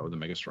fault, though, the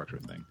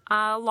megastructure thing.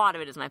 a lot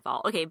of it is my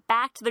fault. Okay,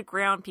 back to the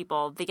ground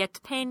people. They get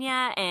to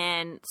Pena,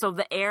 and so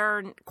the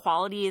air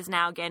quality is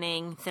now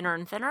getting thinner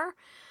and thinner.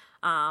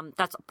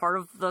 That's part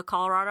of the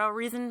Colorado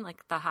reason,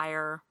 like the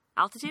higher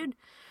altitude.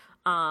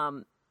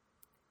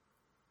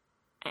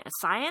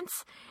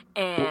 Science.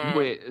 And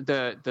Wait,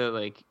 the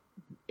like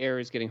air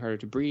is getting harder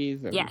to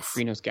breathe. Or Yes.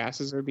 greenhouse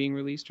gases are being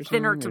released or something.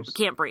 thinner to There's-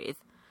 can't breathe.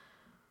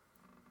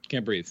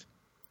 Can't breathe.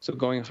 So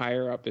going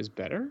higher up is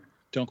better.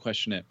 Don't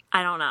question it.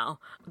 I don't know.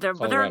 They're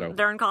Colorado.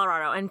 they're in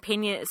Colorado, and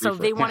Pena. So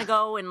they want to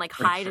go and like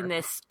hide in Sure.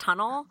 this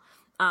tunnel,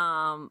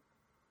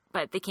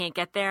 but they can't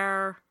get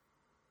there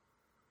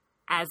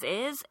as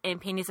is. And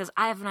Pena says,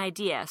 "I have an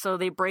idea." So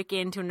they break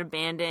into an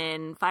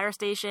abandoned fire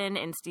station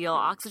and steal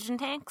oxygen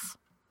tanks.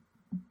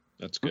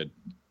 That's good.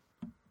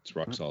 It's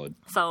rock solid.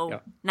 So Yeah.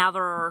 now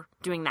they're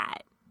doing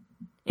that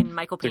in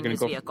Michael They're gonna Pena's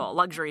go- vehicle,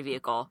 luxury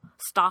vehicle,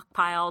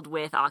 stockpiled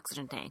with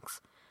oxygen tanks.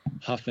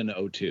 Huffin'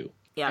 O2.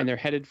 Yeah, And they're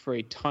headed for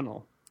a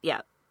tunnel.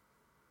 yeah,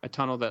 A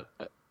tunnel that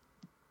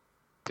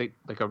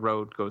like a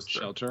road goes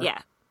through. Shelter?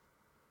 yeah,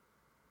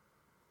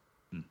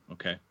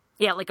 Okay.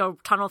 yeah, like a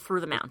tunnel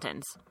through the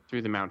mountains.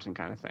 Through the mountain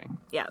kind of thing.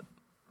 Yeah.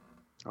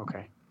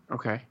 Okay.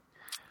 Okay.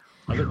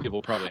 Other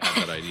people probably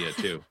have that idea,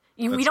 too.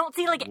 We That's- don't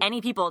see like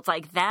any people. It's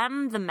like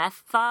them, the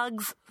meth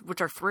thugs,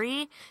 which are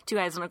 3, 2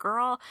 guys and a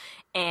girl,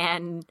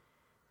 and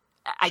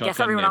I guess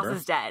Shotgun everyone neighbor. else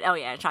is dead. Oh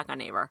yeah, shotgun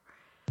neighbor.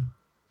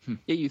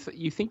 Yeah,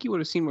 you think you would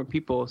have seen more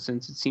people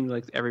since it seemed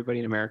like everybody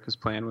in America's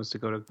plan was to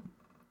go to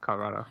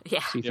Colorado. Yeah.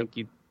 So you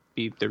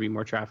think there'd be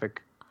more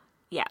traffic?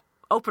 Yeah,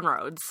 open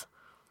roads.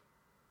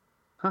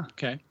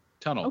 Okay.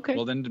 Tunnel. Okay.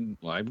 Well, then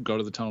I would go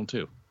to the tunnel,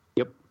 too.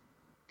 Yep.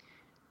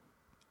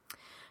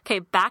 Okay,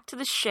 back to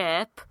the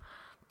ship.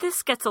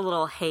 this gets a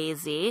little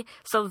hazy.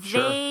 So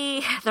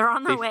they're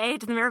on their way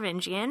to the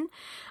Merovingian.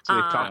 So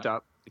they've topped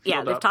up.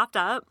 They've topped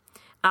up.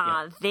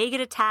 They get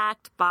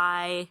attacked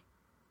by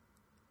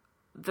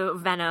the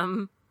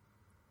venom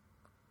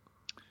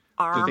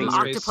arm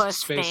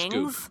octopus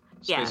things.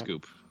 Space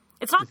goop.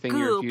 It's not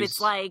goop. It's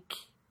like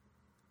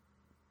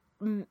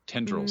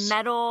tendrils.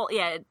 Metal.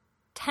 Yeah,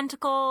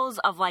 tentacles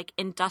of like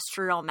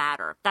industrial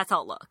matter. That's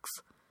how it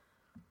looks.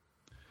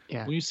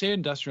 Yeah. When you say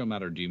industrial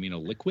matter, do you mean a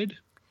liquid?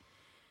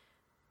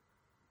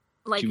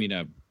 Like, do you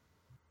mean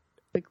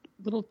like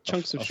little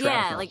chunks of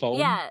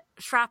shrapnel?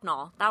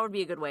 Shrapnel. That would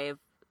be a good way of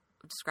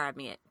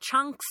describing it.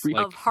 Chunks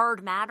of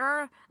hard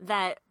matter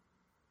that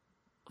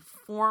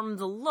form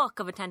the look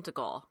of a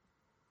tentacle.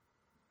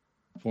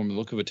 Form the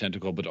look of a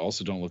tentacle, but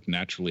also don't look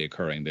naturally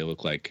occurring. They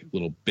look like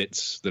little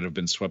bits that have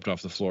been swept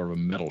off the floor of a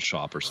metal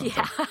shop or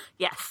something. Yeah.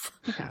 Yes.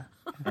 Yeah.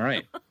 All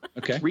right.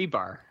 Okay. It's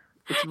rebar.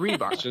 It's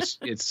rebar.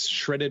 It's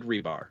shredded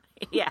rebar.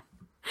 Yeah.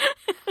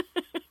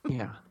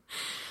 Yeah.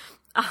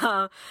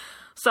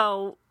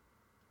 So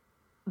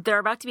they're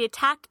about to be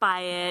attacked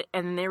by it,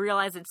 and they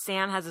realize that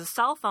Sam has his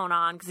cell phone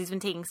on because he's been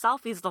taking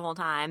selfies the whole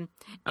time.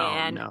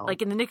 And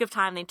like in the nick of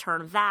time, they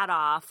turn that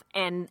off.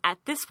 And at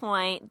this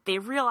point, they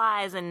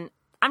realize, and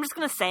I'm just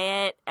going to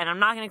say it, and I'm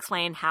not going to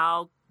explain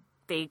how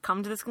they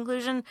come to this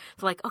conclusion.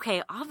 They're like,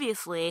 okay,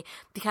 obviously,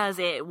 because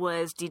it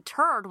was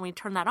deterred when we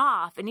turned that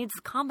off, it needs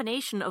a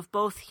combination of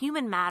both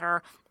human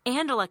matter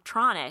and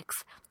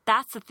electronics.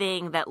 That's the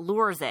thing that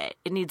lures it.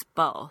 It needs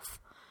both.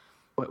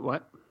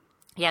 What?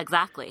 Yeah,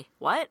 exactly.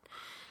 What?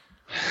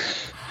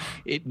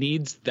 It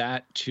needs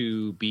that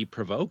to be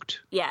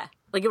provoked? Yeah.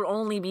 Like it would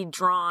only be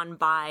drawn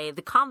by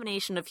the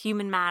combination of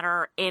human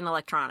matter and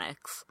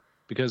electronics.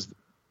 Because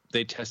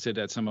they tested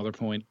at some other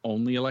point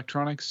only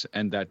electronics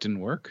and that didn't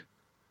work?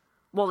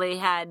 Well, they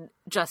had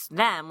just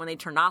them when they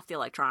turned off the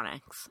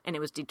electronics and it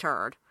was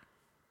deterred.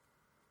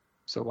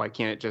 So why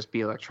can't it just be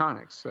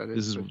electronics?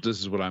 This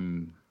is what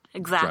I'm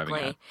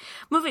exactly.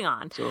 Moving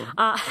on. So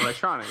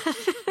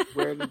electronics.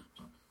 Where did...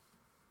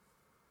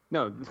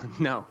 No.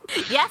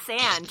 Yes,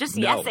 and just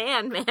no. Yes,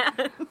 and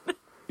man.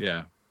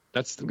 Yeah,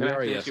 that's the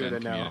very yes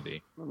and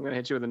community. No. I'm gonna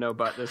hit you with a no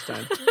butt this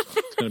time.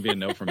 It's gonna be a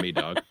no from me,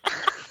 dog.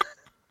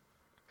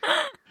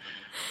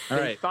 All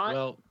right.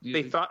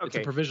 They thought it's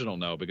a provisional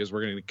no because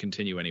we're going to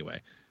continue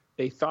anyway.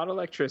 They thought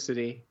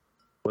electricity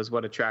was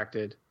what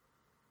attracted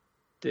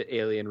the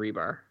alien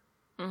rebar.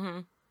 Mm-hmm.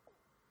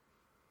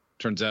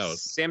 Turns out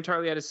Sam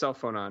Tarley had his cell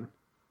phone on.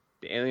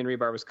 The alien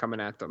rebar was coming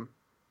at them.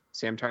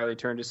 Sam Tarley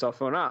turned his cell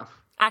phone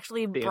off.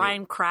 Actually,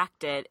 Brian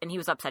cracked it, and he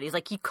was upset. He's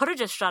like, he could have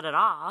just shut it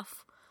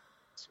off.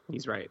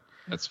 He's right.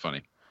 That's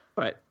funny.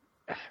 But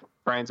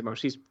Brian's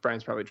emotion.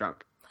 Brian's probably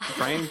drunk.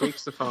 Brian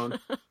breaks the phone,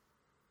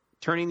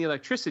 turning the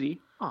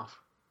electricity off.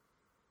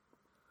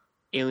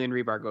 Alien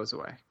rebar goes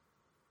away.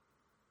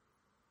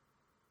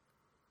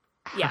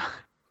 Yeah.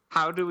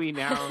 How do we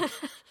now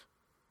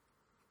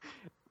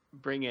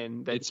bring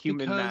in that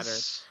human matter?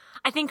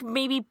 I think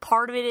maybe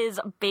part of it is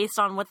based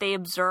on what they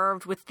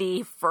observed with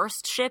the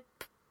first ship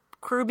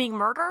crew being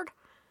murdered.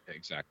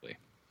 Exactly.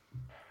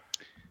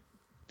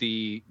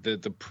 The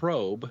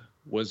probe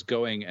was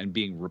going and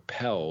being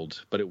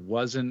repelled, but it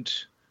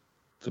wasn't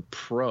the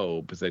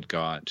probe that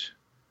got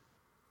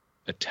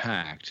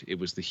attacked. It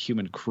was the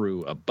human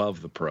crew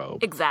above the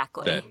probe.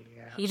 Exactly.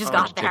 He just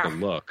got there. Take a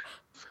look.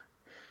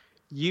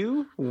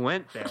 You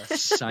went there.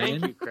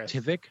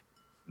 Scientific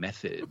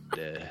method.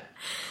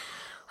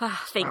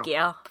 Thank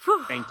you.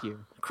 Thank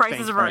you.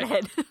 Crisis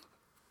averted.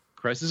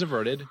 Crisis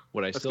averted.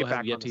 What I still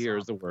have yet to hear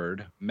is the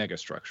word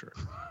megastructure.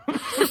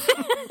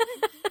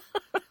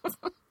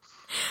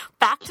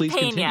 Back to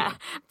Pena.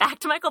 Back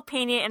to Michael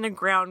Pena and the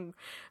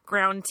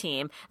ground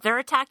team. They're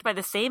attacked by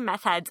the same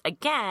meth heads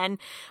again,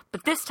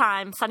 but this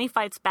time Sonny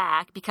fights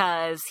back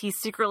because he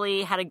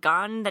secretly had a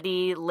gun that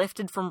he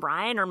lifted from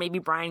Brian, or maybe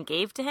Brian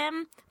gave to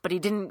him, but he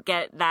didn't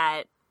get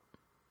that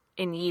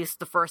in use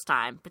the first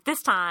time. But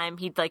this time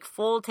he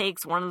full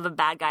takes one of the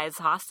bad guys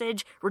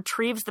hostage,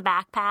 retrieves the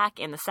backpack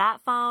and the sat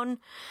phone,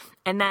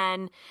 and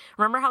then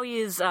remember how he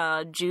used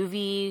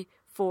juvie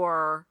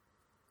for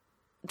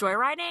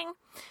joyriding?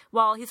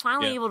 Well, he's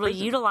finally able to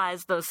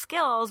utilize those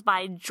skills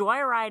by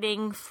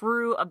joyriding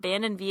through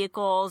abandoned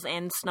vehicles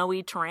and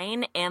snowy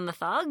terrain and the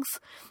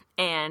thugs,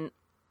 and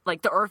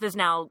the earth is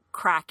now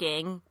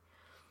cracking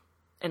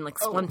and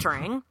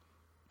splintering.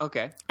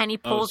 Okay. And he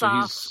pulls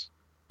off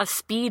a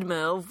speed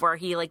move where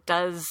he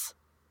goes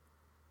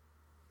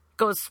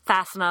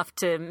fast enough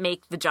to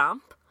make the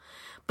jump,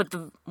 but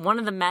one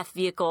of the meth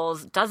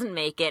vehicles doesn't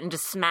make it and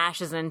just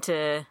smashes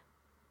into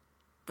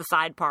the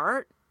side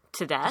part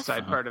to death. The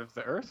side part of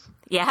the earth?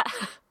 Yeah.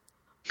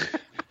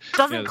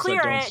 Doesn't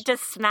clear it,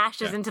 just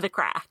smashes into the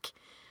crack.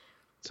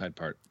 Side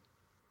part.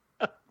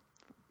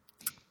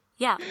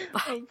 Yeah.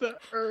 Of the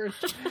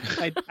earth.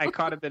 I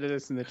caught a bit of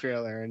this in the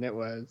trailer, and it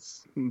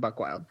was buck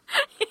wild.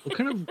 What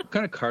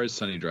kind of car is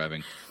Sonny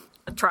driving?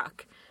 A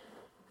truck.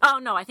 Oh,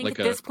 no, I think at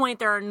this point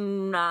they're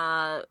in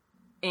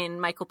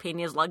Michael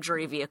Pena's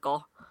luxury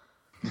vehicle.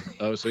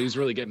 Oh, so he's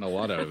really getting a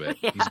lot out of it.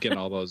 Yeah. He's getting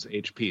all those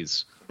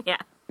HPs. Yeah.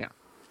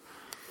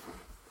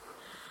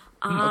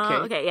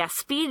 Okay, yeah.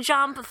 Speed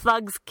jump,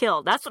 thugs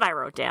killed. That's what I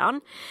wrote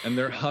down. And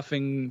they're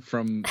huffing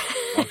from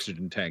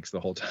oxygen tanks the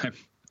whole time.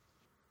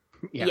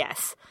 Yeah.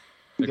 Yes.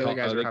 The other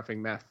guys are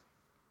huffing meth.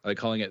 Are they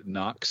calling it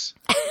Nox?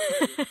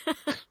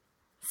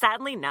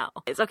 Sadly, no.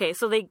 It's okay.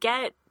 So they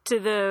get to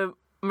the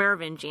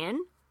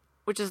Merovingian,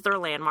 which is their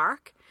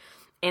landmark,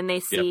 and they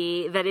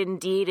see that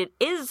indeed it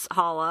is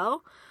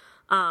hollow.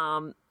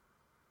 But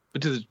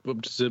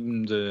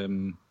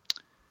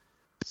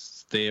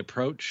they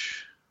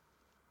approach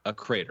a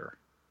crater.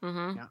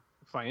 Mm-hmm. Yeah,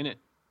 fly in it.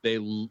 They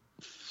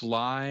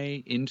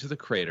fly into the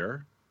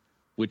crater,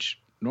 which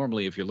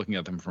normally, if you're looking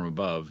at them from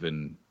above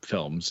in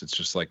films, it's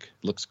just like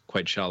looks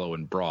quite shallow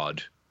and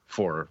broad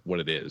for what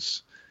it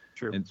is.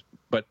 True.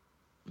 But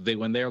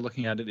when they're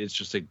looking at it, it's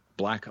just a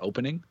black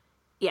opening.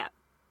 Yeah.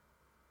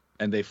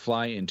 And they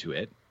fly into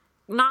it.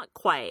 Not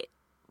quite.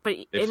 But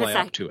they fly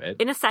up to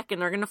it. In a second,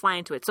 they're going to fly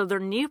into it. So their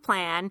new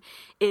plan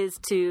is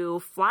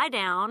to fly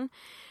down,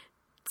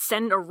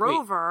 send a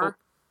rover.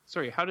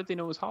 Sorry, how did they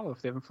know it was hollow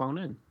if they haven't flown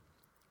in?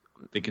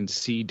 They can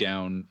see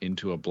down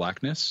into a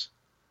blackness.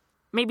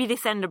 Maybe they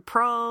send a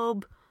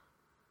probe.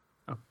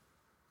 Oh.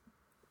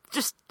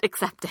 Just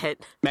accept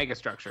it.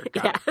 Megastructure.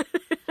 Got it.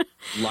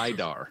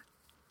 LiDAR.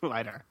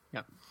 LiDAR.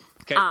 Yeah.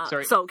 Okay,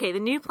 sorry. So, the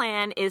new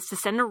plan is to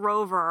send a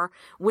rover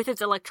with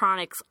its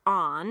electronics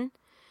on,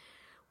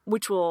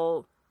 which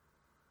will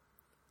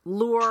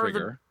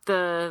lure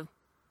the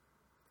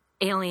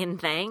alien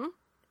thing.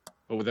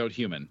 But without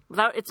human.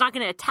 It's not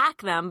going to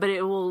attack them, but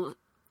it will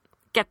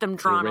get them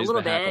drawn a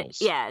little bit.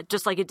 Hackles. Yeah,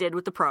 just like it did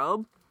with the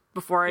probe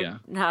before it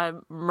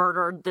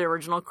murdered the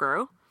original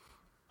crew.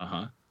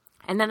 Uh-huh.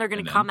 And then they're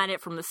going to come at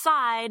it from the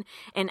side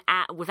and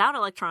without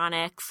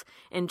electronics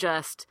and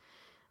just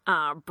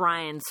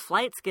Brian's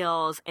flight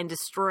skills and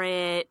destroy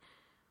it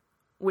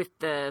with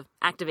the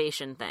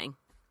activation thing,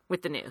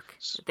 with the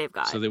nuke that they've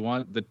got. So they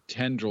want the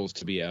tendrils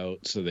to be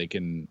out so they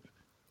can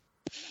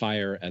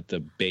fire at the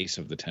base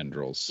of the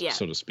tendrils,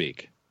 so to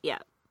speak. Yeah.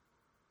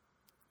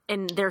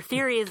 And their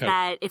theory is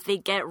that if they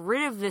get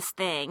rid of this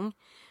thing,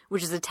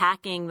 which is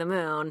attacking the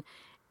moon,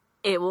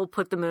 it will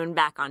put the moon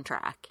back on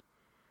track.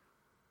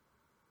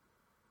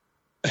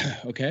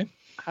 Okay.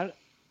 How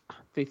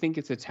they think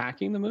it's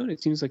attacking the moon?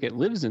 It seems like it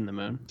lives in the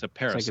moon. It's a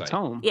parasite. It's like its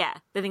home. Yeah,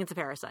 they think it's a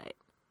parasite.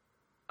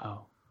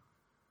 Oh.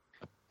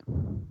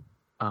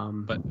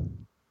 But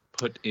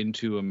put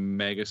into a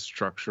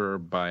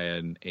megastructure by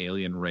an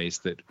alien race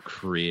that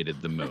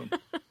created the moon.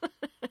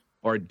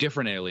 Or a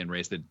different alien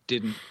race that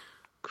didn't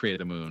create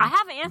the moon. I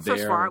have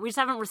answers for it. We just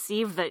haven't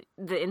received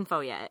the info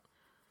yet.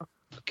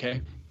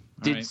 Okay.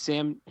 Did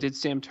Sam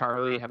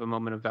Tarley have a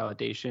moment of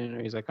validation,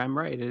 or he's like, "I'm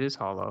right, it is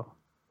hollow"?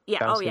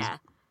 Yeah. Yeah.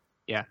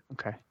 Yeah.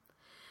 Okay.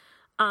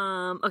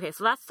 Okay.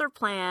 So that's their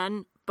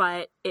plan,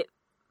 but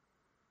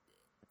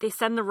they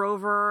send the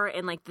rover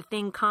and like the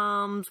thing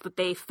comes, but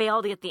they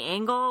fail to get the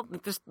angle.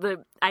 Just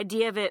the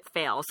idea of it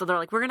fails. So they're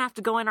like, we're gonna have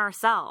to go in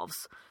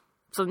ourselves.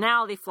 So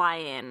now they fly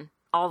in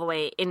all the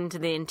way into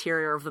the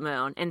interior of the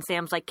moon. And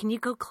Sam's like, can you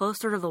go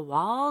closer to the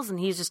walls? And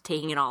he's just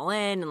taking it all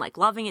in and like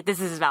loving it.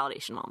 This is his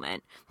validation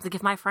moment. It's like,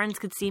 if my friends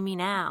could see me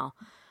now.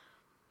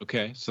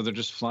 Okay, so they're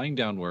just flying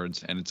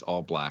downwards and it's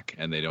all black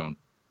and they don't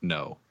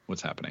know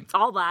what's happening. It's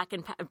all black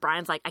and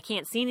Brian's like, I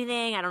can't see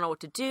anything. I don't know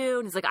what to do.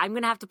 And he's like, I'm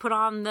going to have to put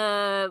on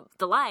the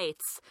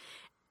lights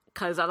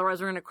because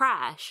otherwise we're going to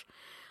crash.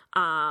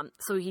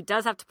 So he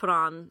does have to put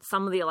on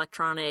some of the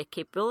electronic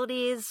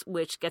capabilities,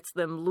 which gets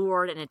them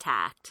lured and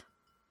attacked.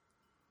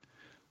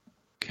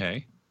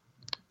 Okay.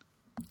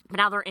 But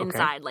now they're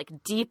inside, like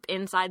deep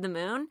inside the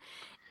moon.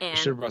 And I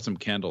should have brought some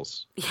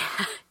candles.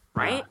 Yeah.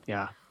 Right?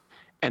 Yeah.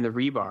 And the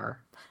rebar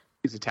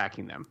is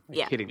attacking them,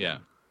 hitting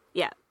them.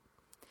 Yeah.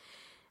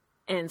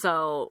 And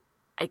so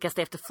I guess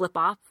they have to flip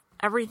off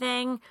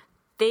everything.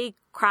 They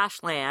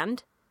crash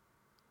land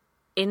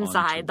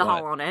inside the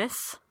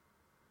hollowness.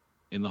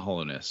 In the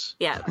hollowness.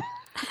 Yeah.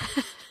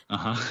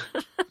 Uh-huh.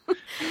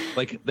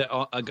 Like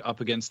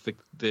up against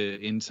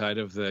the inside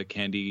of the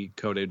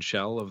candy-coated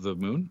shell of the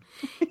moon?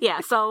 Yeah,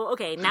 so,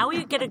 okay, now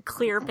we get a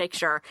clear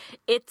picture.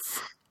 It's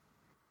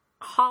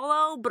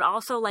hollow, but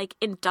also, like,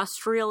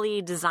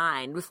 industrially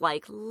designed with,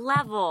 like,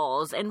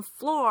 levels and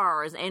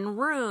floors and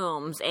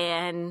rooms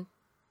and,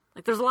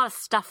 like, there's a lot of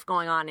stuff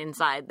going on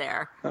inside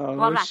there. Oh, a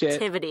lot of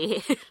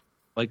activity.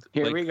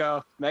 Here we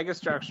go.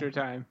 Megastructure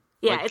time.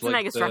 Yeah, it's a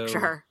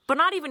megastructure. But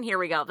not even here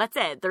we go. That's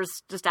it.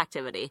 There's just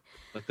activity.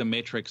 Like the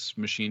Matrix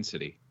Machine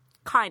City.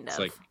 Kind of.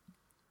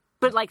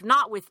 But, like,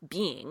 not with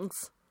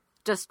beings.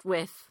 Just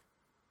with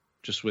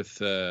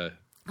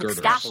girders.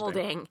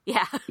 Scaffolding.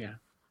 Yeah. Yeah.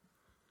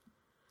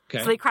 Okay.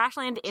 So they crash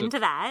land into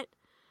that.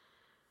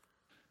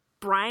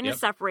 Brian is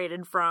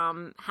separated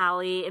from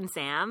Hallie and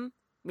Sam.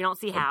 We don't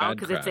see how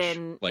because it's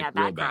in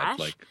bad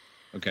crash.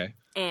 Okay.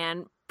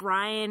 And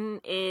Brian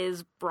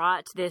is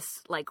brought to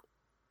this, like,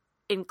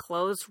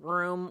 enclosed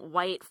room,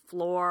 white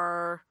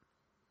floor,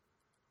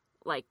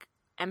 like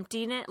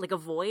emptiness, like a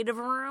void of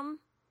a room.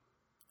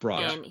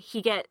 And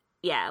he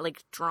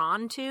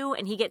drawn to,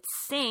 and he gets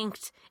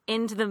synced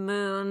into the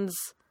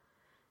moon's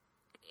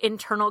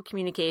internal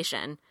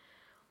communication.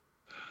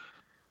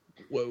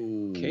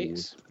 Whoa. Okay,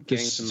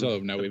 So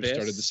now we've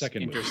started the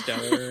second movie.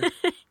 Interstellar.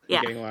 Yeah.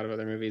 We're getting a lot of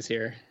other movies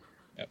here.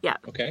 Yep. Yeah.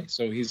 Okay,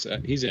 so he's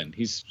in.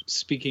 He's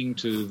speaking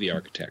to the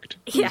architect.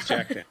 Yeah. He's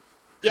checked in.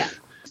 Yeah.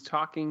 He's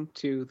talking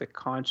to the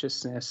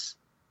consciousness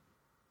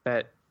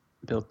that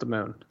built the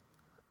moon.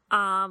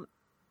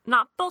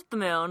 Not built the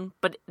moon,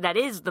 but that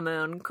is the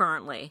moon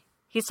currently.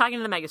 He's talking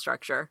to the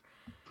megastructure.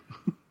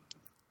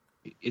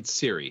 It's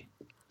Siri.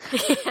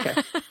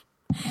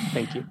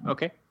 Thank you.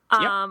 Okay.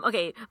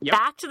 Okay, Yep.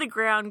 back to the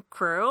ground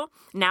crew.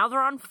 Now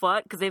they're on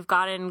foot because they've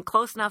gotten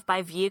close enough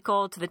by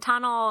vehicle to the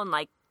tunnel, and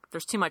like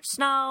there's too much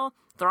snow.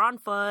 They're on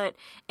foot,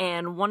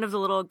 and one of the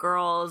little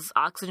girls'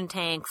 oxygen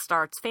tank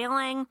starts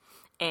failing,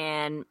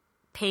 and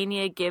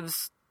Pena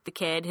gives the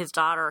kid, his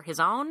daughter, his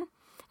own.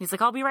 He's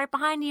like, "I'll be right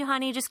behind you,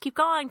 honey. Just keep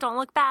going. Don't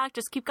look back.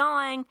 Just keep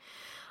going."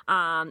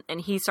 And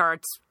he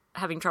starts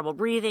having trouble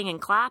breathing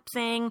and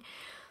collapsing.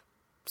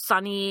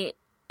 Sonny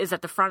is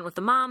at the front with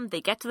the mom.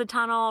 They get to the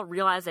tunnel,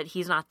 realize that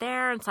he's not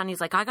there, and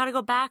Sonny's like, "I gotta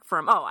go back for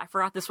him." Oh, I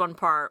forgot this one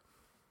part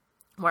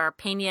where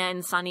Pena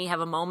and Sonny have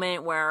a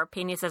moment where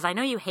Pena says, "I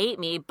know you hate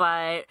me,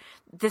 but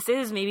this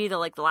is maybe the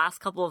last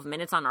couple of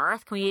minutes on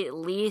Earth. Can we at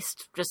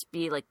least just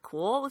be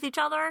cool with each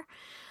other?"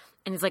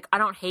 And he's like, "I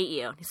don't hate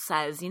you." And he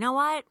says, "You know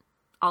what?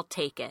 I'll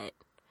take it."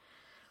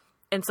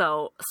 And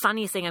so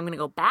Sonny saying, "I'm going to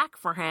go back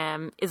for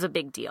him" is a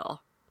big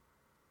deal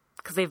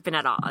because they've been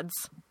at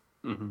odds.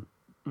 Mm-hmm.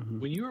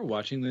 Mm-hmm. When you were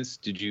watching this,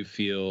 did you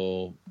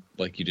feel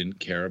like you didn't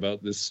care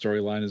about this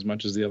storyline as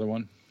much as the other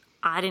one?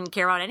 I didn't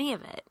care about any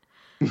of it.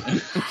 I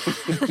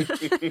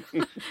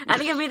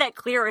think I made that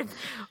clear with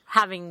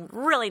having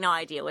really no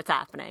idea what's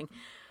happening.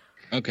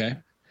 Okay.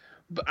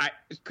 But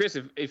Chris,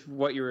 if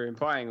what you were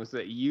implying was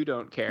that you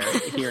don't care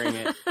hearing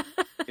it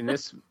in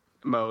this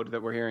mode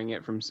that we're hearing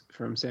it from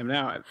Sam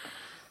now,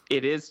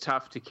 it is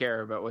tough to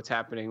care about what's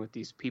happening with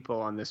these people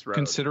on this road.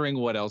 Considering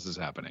what else is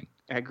happening.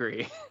 I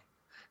agree.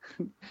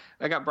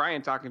 I got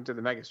Brian talking to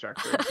the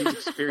megastructure.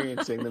 He's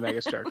experiencing the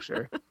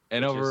megastructure.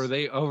 And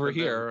over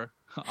here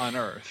on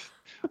Earth,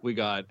 we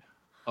got,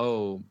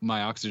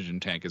 my oxygen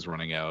tank is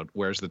running out.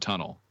 Where's the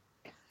tunnel?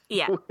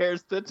 Yeah.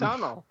 Where's the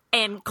tunnel?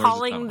 And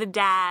calling the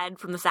dad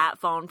from the sat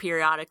phone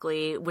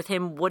periodically with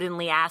him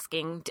woodenly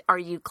asking, "Are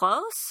you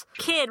close?"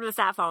 Kid with a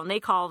sat phone, they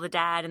call the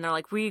dad and they're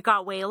like, "We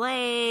got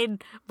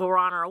waylaid, but we're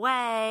on our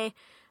way.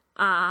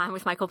 I'm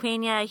with Michael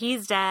Pena.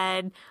 He's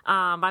dead. But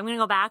I'm going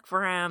to go back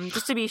for him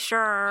just to be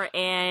sure."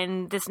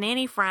 And this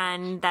nanny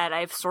friend that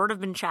I've sort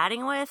of been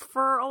chatting with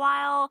for a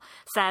while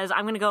says,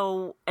 "I'm going to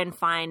go and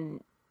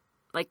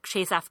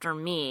chase after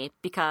me,"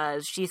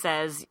 because she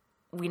says,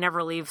 "We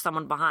never leave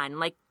someone behind." I'm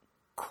like,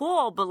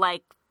 cool, but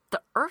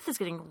the Earth is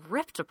getting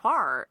ripped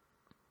apart.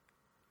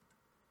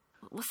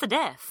 What's the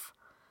diff?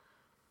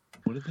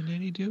 What did the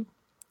nanny do?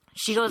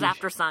 She goes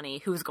after Sonny,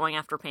 who's going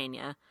after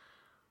Pena.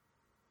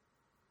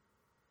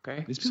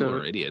 Okay. These people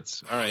are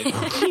idiots. All right.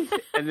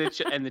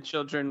 and the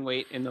children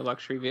wait in the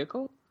luxury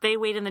vehicle? They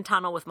wait in the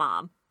tunnel with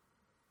Mom.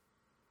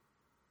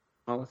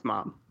 Oh, with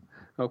Mom.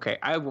 Okay.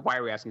 Why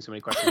are we asking so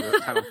many questions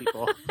about tunnel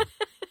people?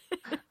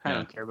 I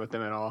don't care about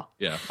them at all.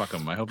 Yeah, fuck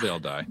them. I hope they all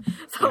die.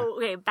 So,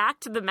 okay, back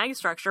to the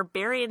megastructure.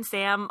 Barry and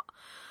Sam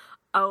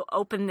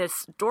open this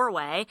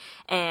doorway,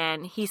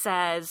 and he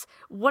says,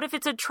 "What if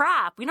it's a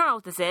trap? We don't know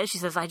what this is." She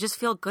says, "I just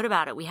feel good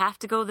about it. We have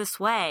to go this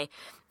way."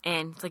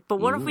 And it's like, "But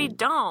what if we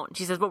don't?"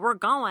 She says, "But we're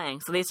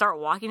going." So they start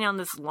walking down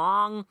this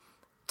long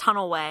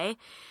tunnel way,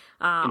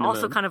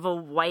 also kind of a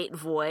white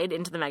void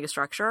into the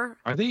megastructure.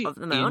 Are they of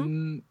the moon.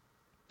 in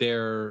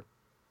their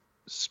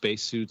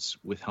spacesuits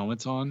with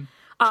helmets on?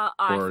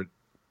 Or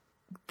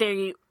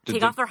they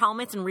take off their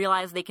helmets and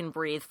realize they can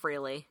breathe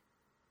freely.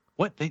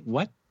 What?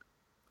 What?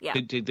 Yeah.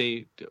 Did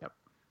they? Yep.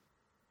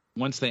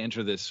 Once they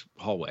enter this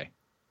hallway.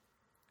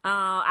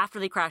 After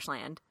they crash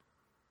land.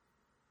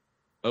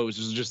 Oh, it's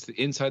just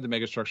inside the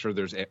megastructure.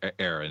 There's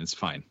air, and it's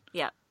fine.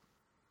 Yeah.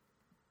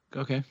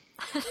 Okay.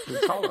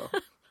 It's hollow.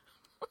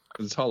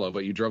 It's hollow,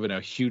 but you drove in a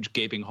huge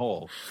gaping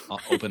hole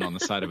open on the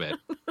side of it.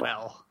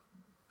 Well,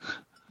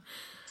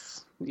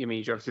 you mean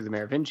you drove through the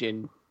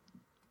Merovingian?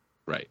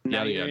 Right. Now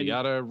Yada you're yada in-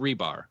 yada.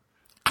 Rebar.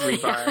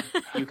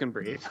 Rebar. You can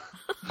breathe.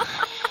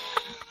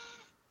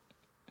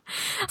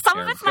 Some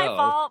There of it's we my go.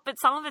 fault, but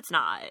some of it's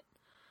not.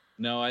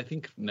 No, I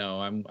think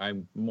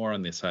I'm more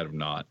on the side of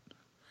not.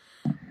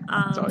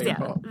 It's all your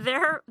fault.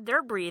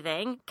 They're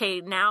breathing.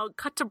 Okay, now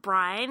cut to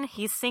Brian.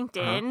 He's synced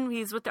in.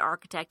 He's with the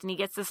architect, and he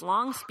gets this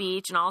long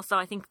speech. And also,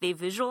 I think they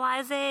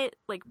visualize it,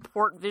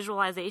 port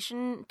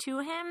visualization to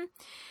him.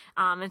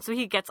 And so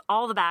he gets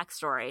all the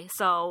backstory.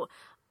 So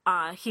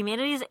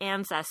humanity's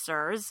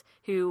ancestors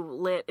who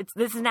live.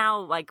 This is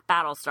now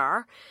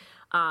Battlestar.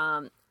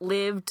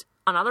 Lived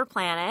on other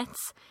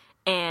planets.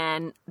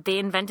 And they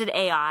invented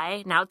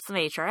AI. Now it's the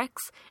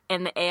Matrix.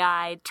 And the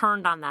AI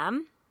turned on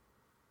them.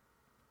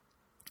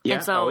 Yeah,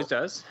 And so always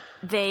does.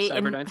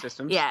 Cyberdyne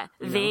Systems. Yeah,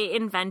 you know. they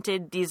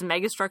invented these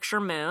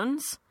megastructure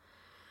moons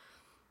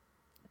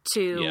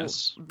to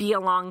Yes. be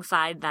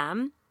alongside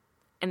them,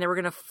 and they were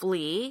going to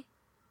flee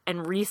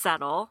and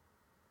resettle.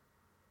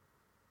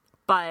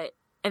 But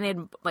and they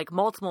had like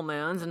multiple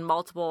moons and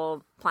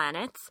multiple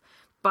planets,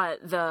 but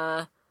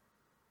the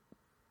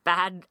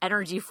bad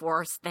energy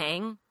force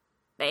thing,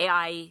 the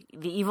AI,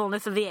 the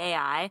evilness of the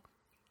AI,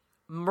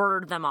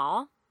 murdered them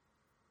all.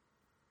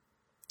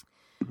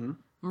 Mm-hmm.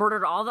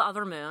 Murdered all the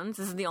other moons.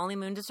 This is the only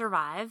moon to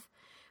survive.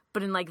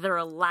 But in like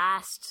their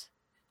last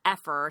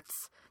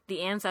efforts,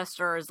 the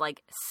ancestors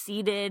like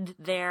seeded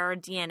their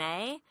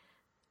DNA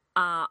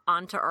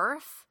onto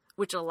Earth,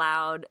 which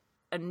allowed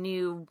a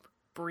new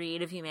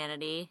breed of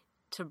humanity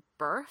to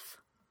birth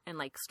and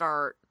like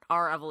start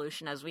our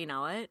evolution as we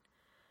know it.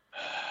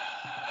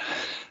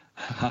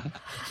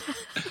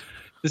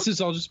 This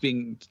is all just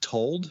being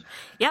told?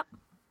 Yep.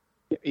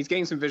 He's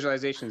getting some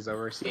visualizations, though.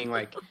 We're seeing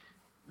like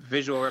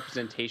visual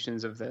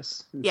representations of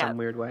this in some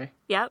weird way.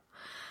 Yep.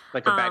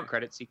 Like a bad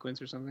credit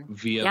sequence or something?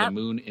 Via the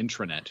moon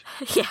intranet.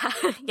 Yeah.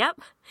 Yep.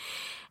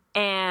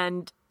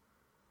 And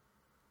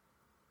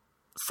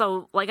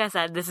so, like I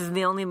said, this is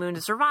the only moon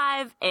to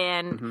survive,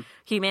 and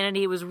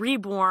humanity was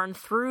reborn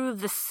through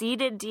the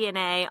seeded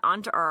DNA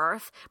onto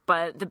Earth,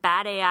 but the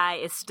bad AI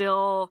is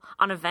still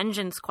on a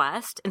vengeance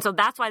quest, and so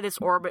that's why this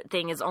orbit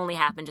thing has only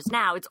happened just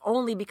now. It's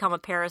only become a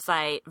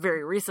parasite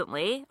very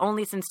recently,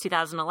 only since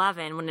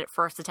 2011 when it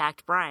first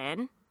attacked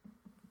Brian.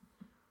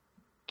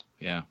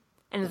 Yeah.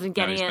 And has been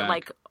getting it,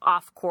 like,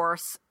 off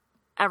course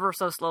ever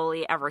so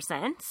slowly ever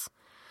since.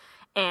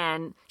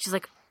 And she's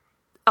like,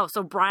 oh,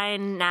 so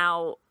Brian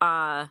now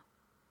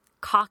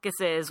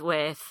caucuses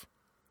with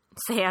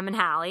Sam and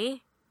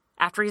Hallie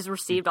after he's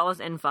received all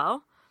this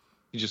info.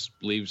 He just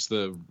leaves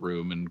the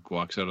room and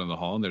walks out in the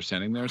hall, and they're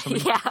standing there or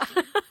something? Yeah.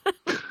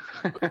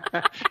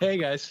 Hey,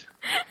 guys.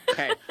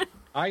 Hey,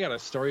 I got a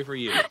story for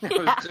you. I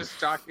was just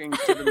talking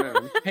to the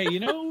moon. Hey,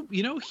 you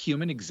know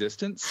human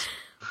existence?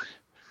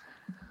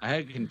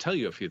 I can tell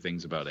you a few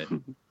things about it.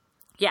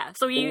 Yeah,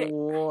 so he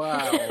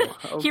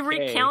Okay.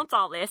 recounts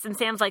all this, and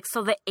Sam's like,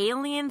 so the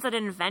aliens that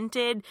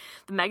invented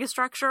the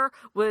megastructure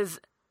was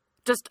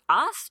just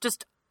us?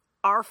 Just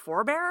our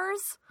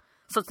forebearers?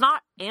 So it's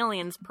not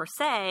aliens per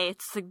se,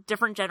 it's a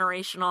different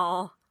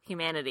generational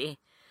humanity.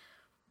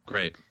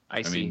 Great.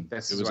 I see. mean,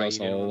 This it is was why us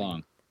you didn't- all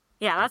along.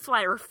 Yeah, that's why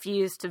I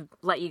refuse to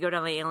let you go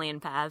down the alien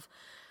path.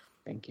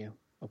 Thank you.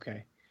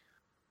 Okay.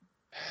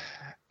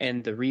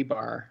 And the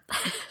rebar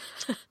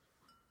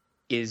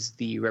is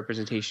the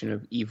representation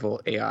of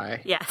evil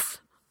AI. Yes.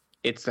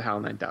 It's the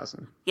HAL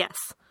 9000. Yes.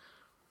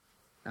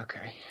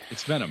 Okay.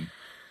 It's Venom.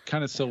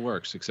 Kind of still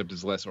works, except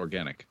it's less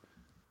organic.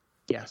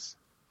 Yes.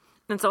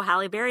 And so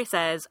Halle Berry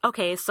says,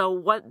 okay, so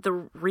what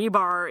the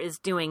rebar is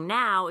doing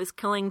now is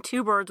killing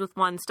two birds with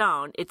one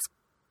stone. It's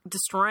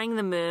destroying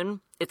the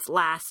moon, its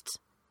last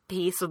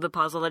piece of the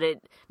puzzle that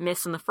it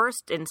missed in the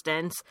first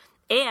instance,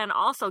 and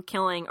also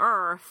killing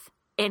Earth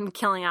and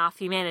killing off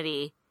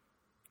humanity,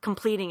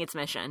 completing its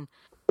mission.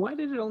 Why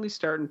did it only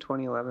start in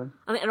 2011?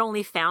 I mean, it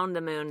only found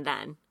the moon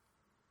then.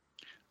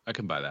 I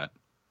can buy that.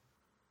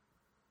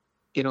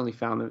 It only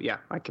found them. Yeah,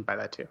 I can buy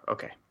that too.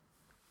 Okay.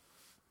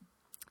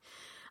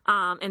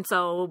 And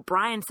so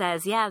Brian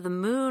says, yeah, the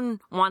moon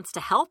wants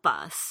to help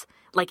us.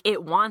 Like,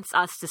 it wants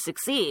us to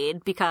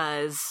succeed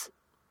because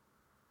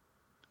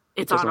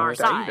it's on doesn't our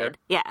want us side. either.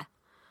 Yeah.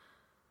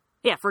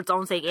 Yeah, for its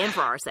own sake and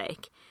for our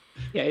sake.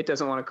 Yeah, it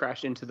doesn't want to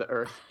crash into the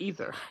Earth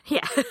either.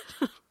 Yeah.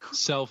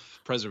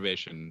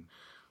 Self-preservation,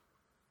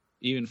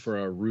 even for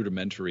a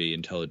rudimentary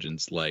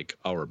intelligence like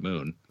our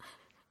moon,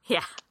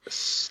 Yeah. it's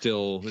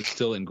still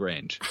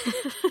ingrained.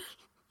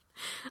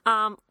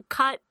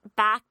 Cut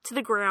back to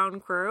the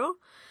ground crew.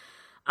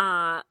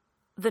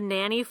 The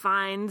nanny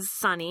finds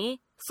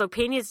Sonny. So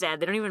Pena's dead.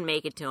 They don't even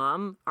make it to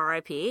him.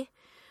 R.I.P.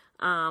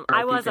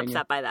 I was Pena.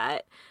 upset by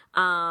that.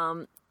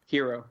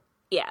 Hero.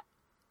 Yeah.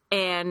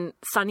 And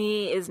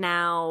Sonny is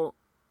now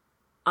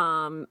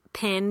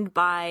pinned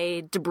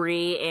by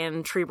debris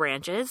and tree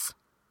branches.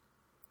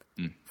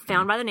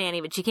 Found by the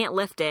nanny, but she can't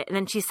lift it. And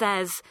then she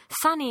says,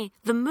 Sonny,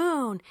 the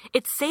moon,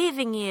 it's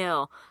saving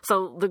you.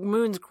 So the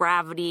moon's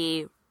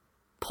gravity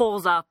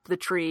pulls up the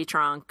tree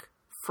trunk,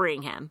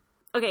 freeing him.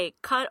 Okay,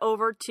 cut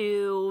over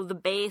to the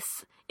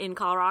base in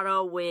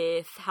Colorado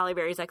with Halle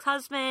Berry's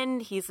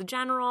ex-husband. He's the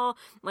general.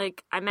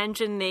 Like I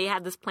mentioned, they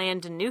had this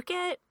plan to nuke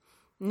it.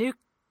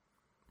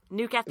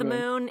 Nuke at the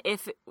moon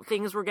if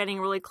things were getting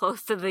really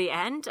close to the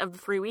end of the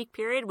 3-week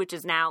period, which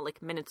is now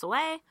like minutes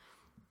away.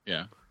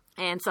 Yeah.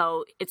 And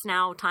so it's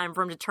now time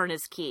for him to turn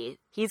his key.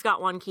 He's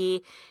got one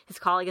key. His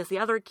colleague has the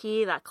other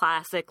key, that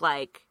classic,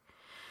 like,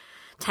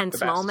 tense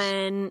The best.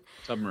 moment.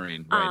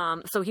 Submarine,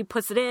 right. So he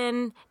puts it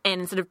in,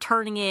 and instead of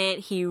turning it,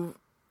 he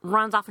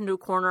runs off into a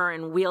corner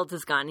and wields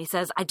his gun. He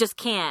says, I just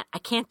can't. I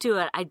can't do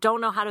it. I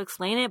don't know how to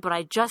explain it, but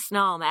I just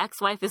know my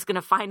ex-wife is going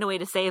to find a way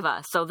to save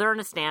us. So they're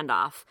in a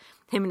standoff,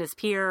 him and his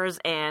peers,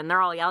 and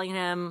they're all yelling at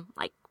him,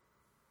 like,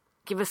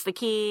 give us the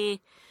key.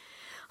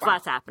 So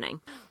that's happening.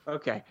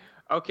 Okay.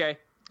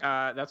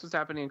 That's what's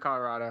happening in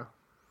Colorado.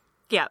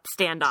 Yep,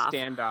 standoff.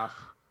 Standoff.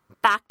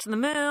 Back to the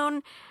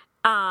moon.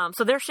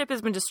 So their ship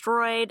has been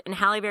destroyed, and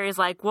Halle Berry's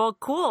like, well,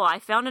 cool, I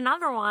found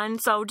another one.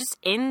 So just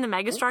in the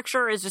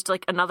megastructure is just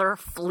like another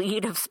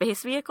fleet of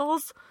space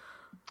vehicles.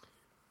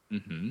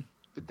 Mm-hmm.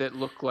 that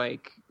look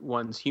like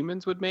ones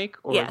humans would make,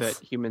 or Yes.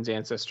 that humans'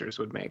 ancestors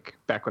would make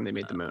back when they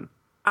made the moon?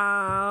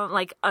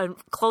 Like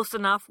close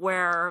enough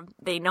where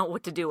they know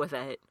what to do with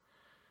it.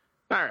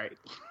 All right.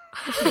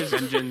 There's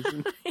engines.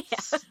 And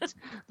Yeah.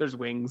 there's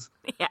wings.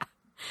 Yeah.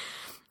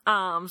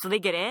 So they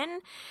get in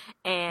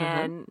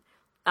and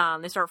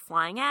they start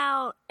flying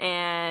out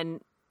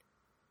and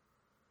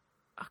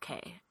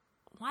okay,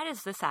 why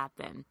does this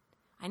happen?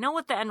 I know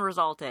what the end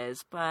result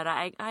is, but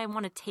I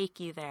want to take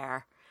you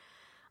there.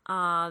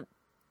 Go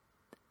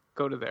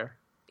to there.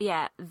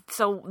 Yeah,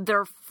 so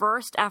their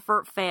first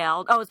effort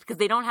failed. Oh, it's because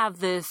they don't have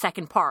the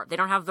second part. They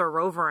don't have their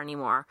rover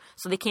anymore.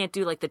 So they can't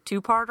do like the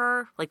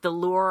two-parter, like the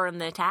lure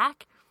and the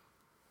attack.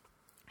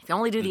 They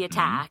only do the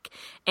attack,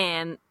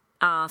 and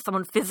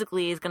someone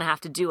physically is going to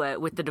have to do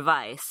it with the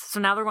device. So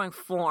now they're going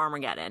full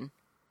Armageddon.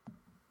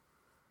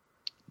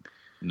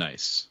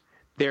 Nice.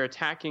 They're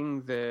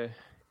attacking the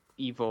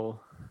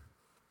evil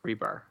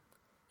rebar.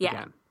 Yeah,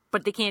 Again.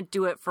 but they can't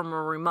do it from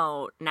a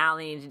remote. Now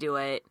they need to do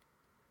it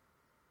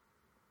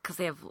because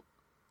they have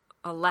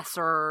a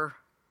lesser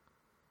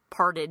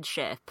parted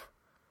ship.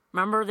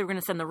 Remember, they were going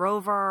to send the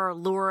rover,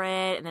 lure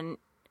it, and then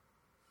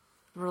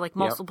there were like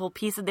multiple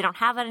pieces. They don't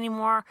have that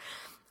anymore.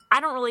 I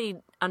don't really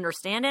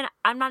understand it.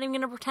 I'm not even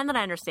going to pretend that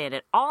I understand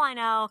it. All I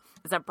know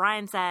is that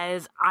Brian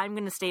says, I'm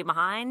going to stay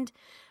behind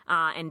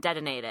and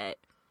detonate it.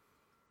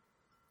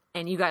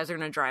 And you guys are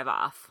going to drive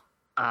off.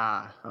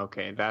 Ah,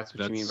 okay. That's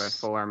what you mean by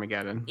full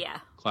Armageddon. Yeah.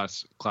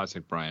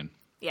 Classic Brian.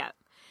 Yeah.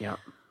 Yeah.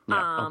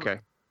 Yeah. Okay.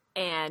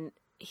 And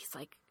he's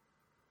like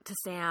to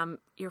Sam,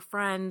 your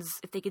friends,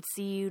 if they could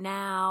see you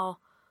now,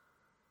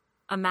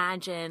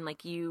 imagine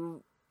like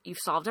you've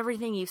solved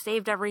everything, you've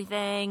saved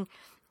everything.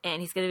 And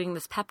he's giving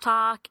this pep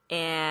talk,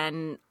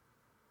 and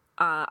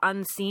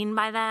unseen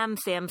by them,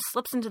 Sam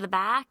slips into the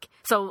back.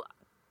 So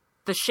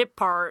the ship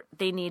part,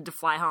 they need to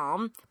fly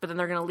home, but then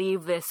they're going to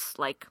leave this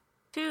like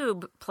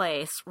tube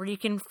place where you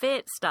can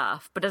fit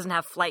stuff, but doesn't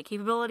have flight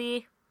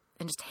capability,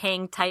 and just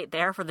hang tight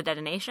there for the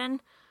detonation.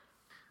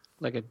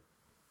 Like a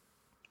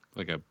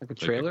Like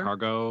trailer? a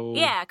cargo.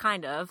 Yeah,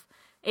 kind of.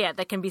 Yeah,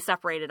 that can be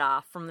separated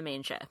off from the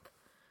main ship.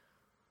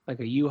 Like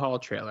a U-Haul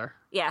trailer.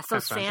 Yeah, so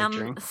That's what I'm Sam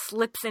picturing.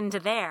 slips into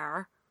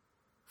there.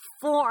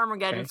 Full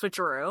Armageddon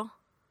switcheroo.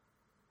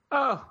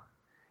 Oh,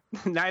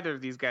 neither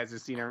of these guys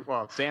have seen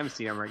Sam's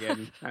seen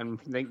Armageddon. I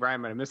think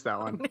Brian might have missed that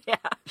one. Yeah.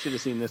 Should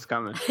have seen this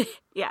coming.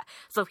 Yeah.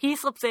 So he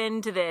slips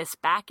into this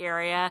back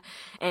area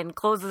and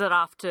closes it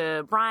off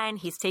to Brian.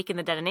 He's taking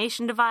the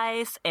detonation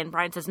device, and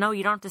Brian says, no,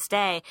 you don't have to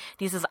stay. And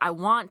he says, I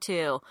want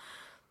to.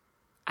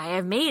 I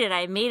have made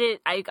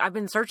it. I've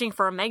been searching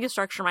for a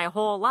megastructure my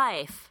whole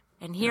life.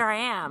 And here I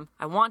am.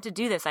 I want to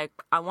do this.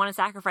 I want to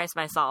sacrifice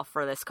myself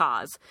for this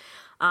cause.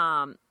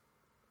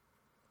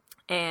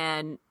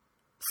 And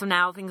so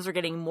now things are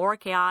getting more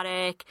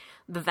chaotic.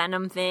 The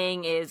Venom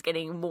thing is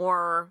getting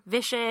more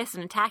vicious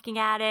and attacking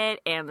at it.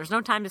 And there's no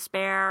time to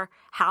spare.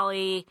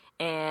 Hallie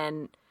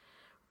and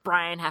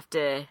Brian have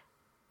to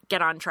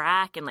get on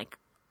track. And like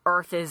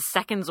Earth is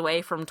seconds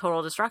away from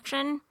total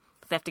destruction.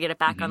 They have to get it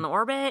back on the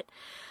orbit.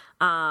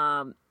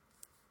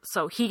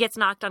 So he gets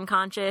knocked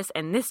unconscious,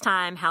 and this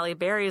time Halle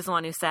Berry is the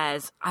one who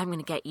says, I'm going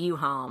to get you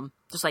home.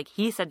 Just like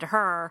he said to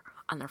her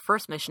on their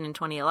first mission in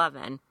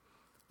 2011,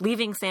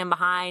 leaving Sam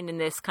behind in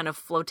this kind of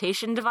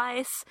flotation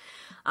device.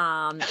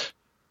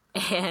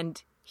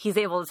 And he's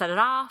able to set it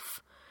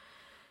off,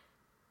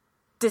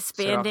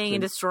 disbanding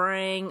and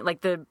destroying,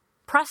 like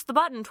press the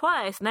button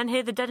twice and then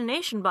hit the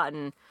detonation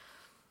button.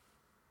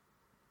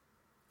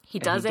 He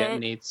does it.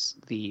 Detonates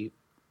the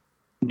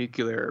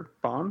nuclear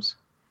bombs.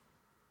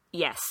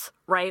 Yes,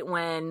 right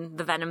when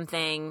the Venom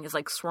thing is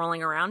like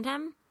swirling around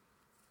him.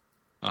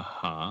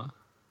 Uh-huh.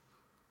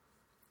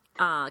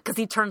 Because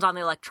he turns on the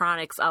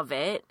electronics of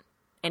it,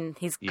 and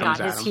he's got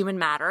his human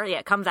matter. Yeah,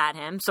 it comes at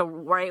him. So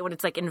right when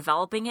it's like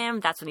enveloping him,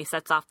 that's when he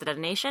sets off the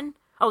detonation.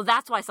 Oh,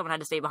 that's why someone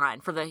had to stay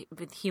behind for the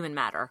human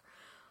matter.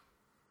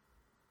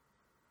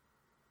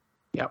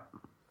 Yep.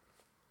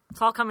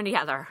 It's all coming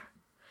together.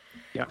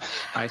 Yep.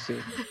 I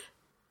see.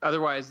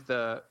 Otherwise,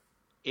 the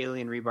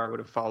alien rebar would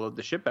have followed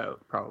the ship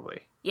out,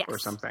 probably. Yes. Or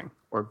something.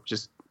 Or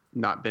just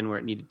not been where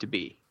it needed to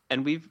be.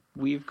 And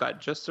we've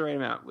got just the right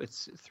amount.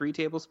 It's 3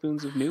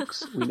 tablespoons of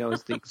nukes. We know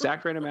it's the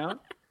exact right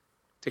amount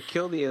to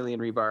kill the alien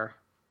rebar,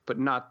 but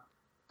not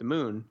the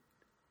moon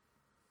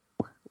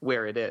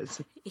where it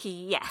is.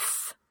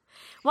 Yes.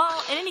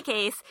 Well, in any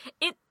case,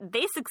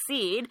 they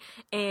succeed,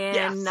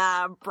 and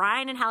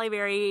Brian and Halle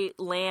Berry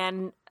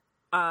land,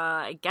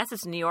 I guess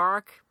it's New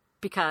York,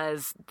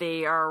 because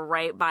they are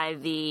right by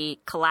the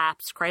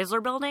collapsed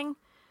Chrysler building.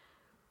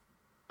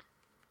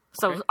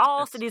 So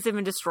all cities have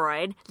been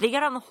destroyed. They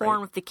get on the horn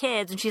with the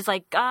kids, and she's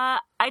like, I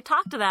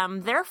talked to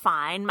them. They're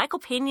fine. Michael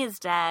Pena's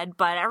dead,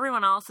 but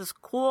everyone else is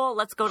cool.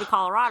 Let's go to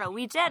Colorado.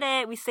 We did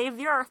it. We saved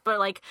the Earth. But,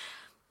 like,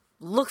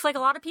 looks like a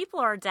lot of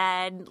people are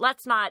dead.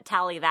 Let's not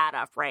tally that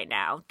up right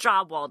now.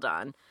 Job well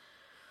done.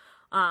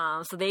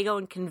 So they go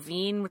and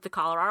convene with the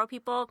Colorado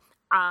people.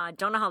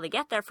 Don't know how they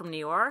get there from New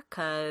York,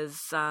 because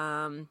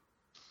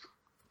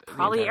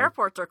probably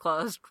airports are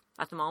closed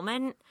at the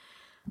moment.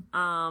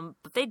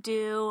 But they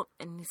do,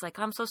 and he's like,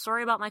 I'm so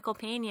sorry about Michael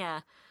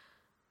Pena.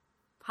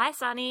 Hi,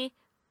 Sonny.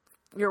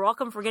 You're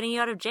welcome for getting you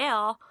out of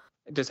jail.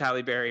 Does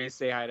Halle Berry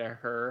say hi to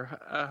her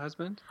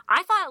husband?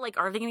 I thought, like,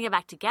 are they going to get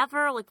back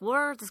together? Like,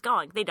 where's this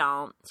going? They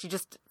don't. She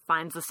just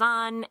finds the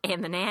son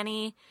and the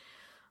nanny,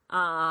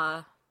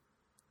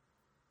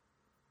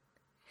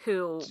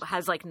 who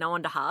has, like, no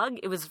one to hug.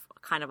 It was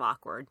kind of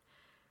awkward.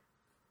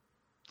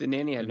 The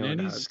nanny had The no one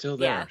to nanny's hug. still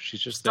there. Yeah. She's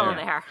just Still there.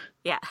 there.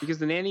 Yeah. Because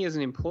the nanny is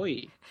an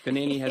employee. The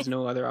nanny has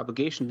no other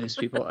obligation to these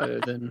people other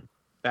than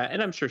that.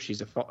 And I'm sure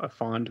she's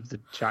fond of the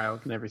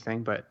child and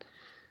everything, but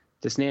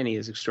this nanny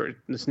is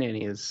extraordinary. This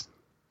nanny is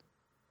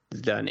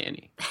the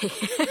nanny.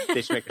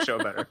 They should make a show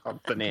about her called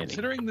The Nanny.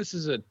 Considering this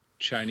is a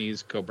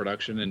Chinese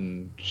co-production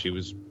and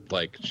she's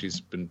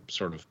been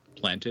sort of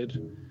planted,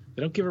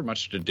 they don't give her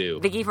much to do.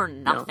 They gave her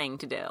nothing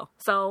to do.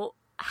 So,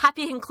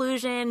 happy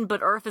conclusion, but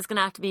Earth is going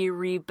to have to be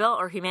rebuilt,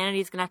 or humanity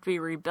is going to have to be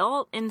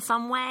rebuilt in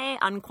some way,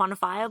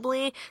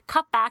 unquantifiably.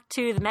 Cut back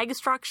to the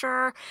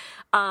megastructure,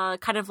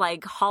 kind of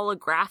like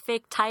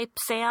holographic type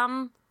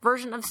Sam,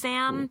 version of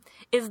Sam,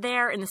 is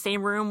there in the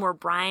same room where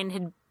Brian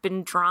had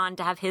been drawn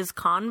to have his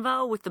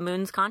convo with the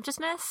moon's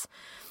consciousness.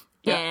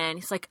 Yeah. And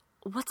he's like,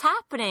 what's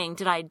happening?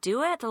 Did I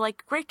do it? They're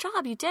like, great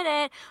job, you did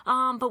it.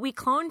 But we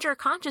cloned your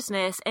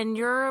consciousness and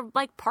you're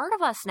like part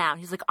of us now.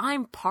 He's like,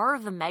 I'm part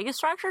of the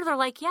megastructure? They're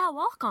like, yeah,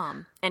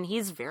 welcome. And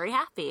he's very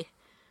happy.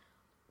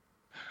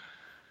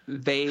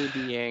 They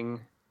being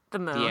The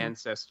moon.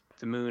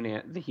 the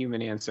moon, the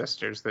human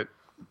ancestors that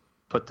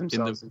put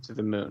themselves into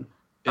the moon.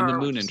 In the Or-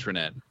 moon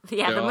intranet.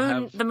 Yeah, They'll the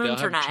have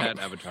moonternet. chat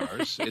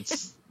avatars.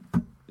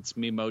 It's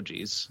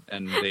memojis,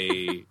 and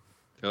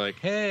they're like,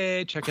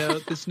 "Hey, check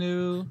out this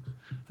new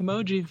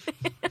emoji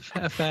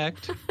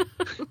effect.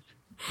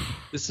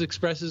 This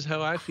expresses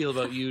how I feel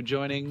about you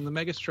joining the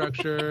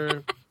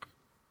megastructure.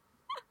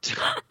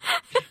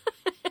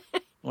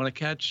 Want to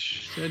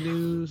catch a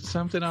new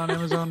something on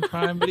Amazon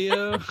Prime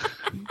Video?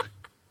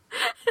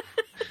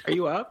 Are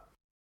you up?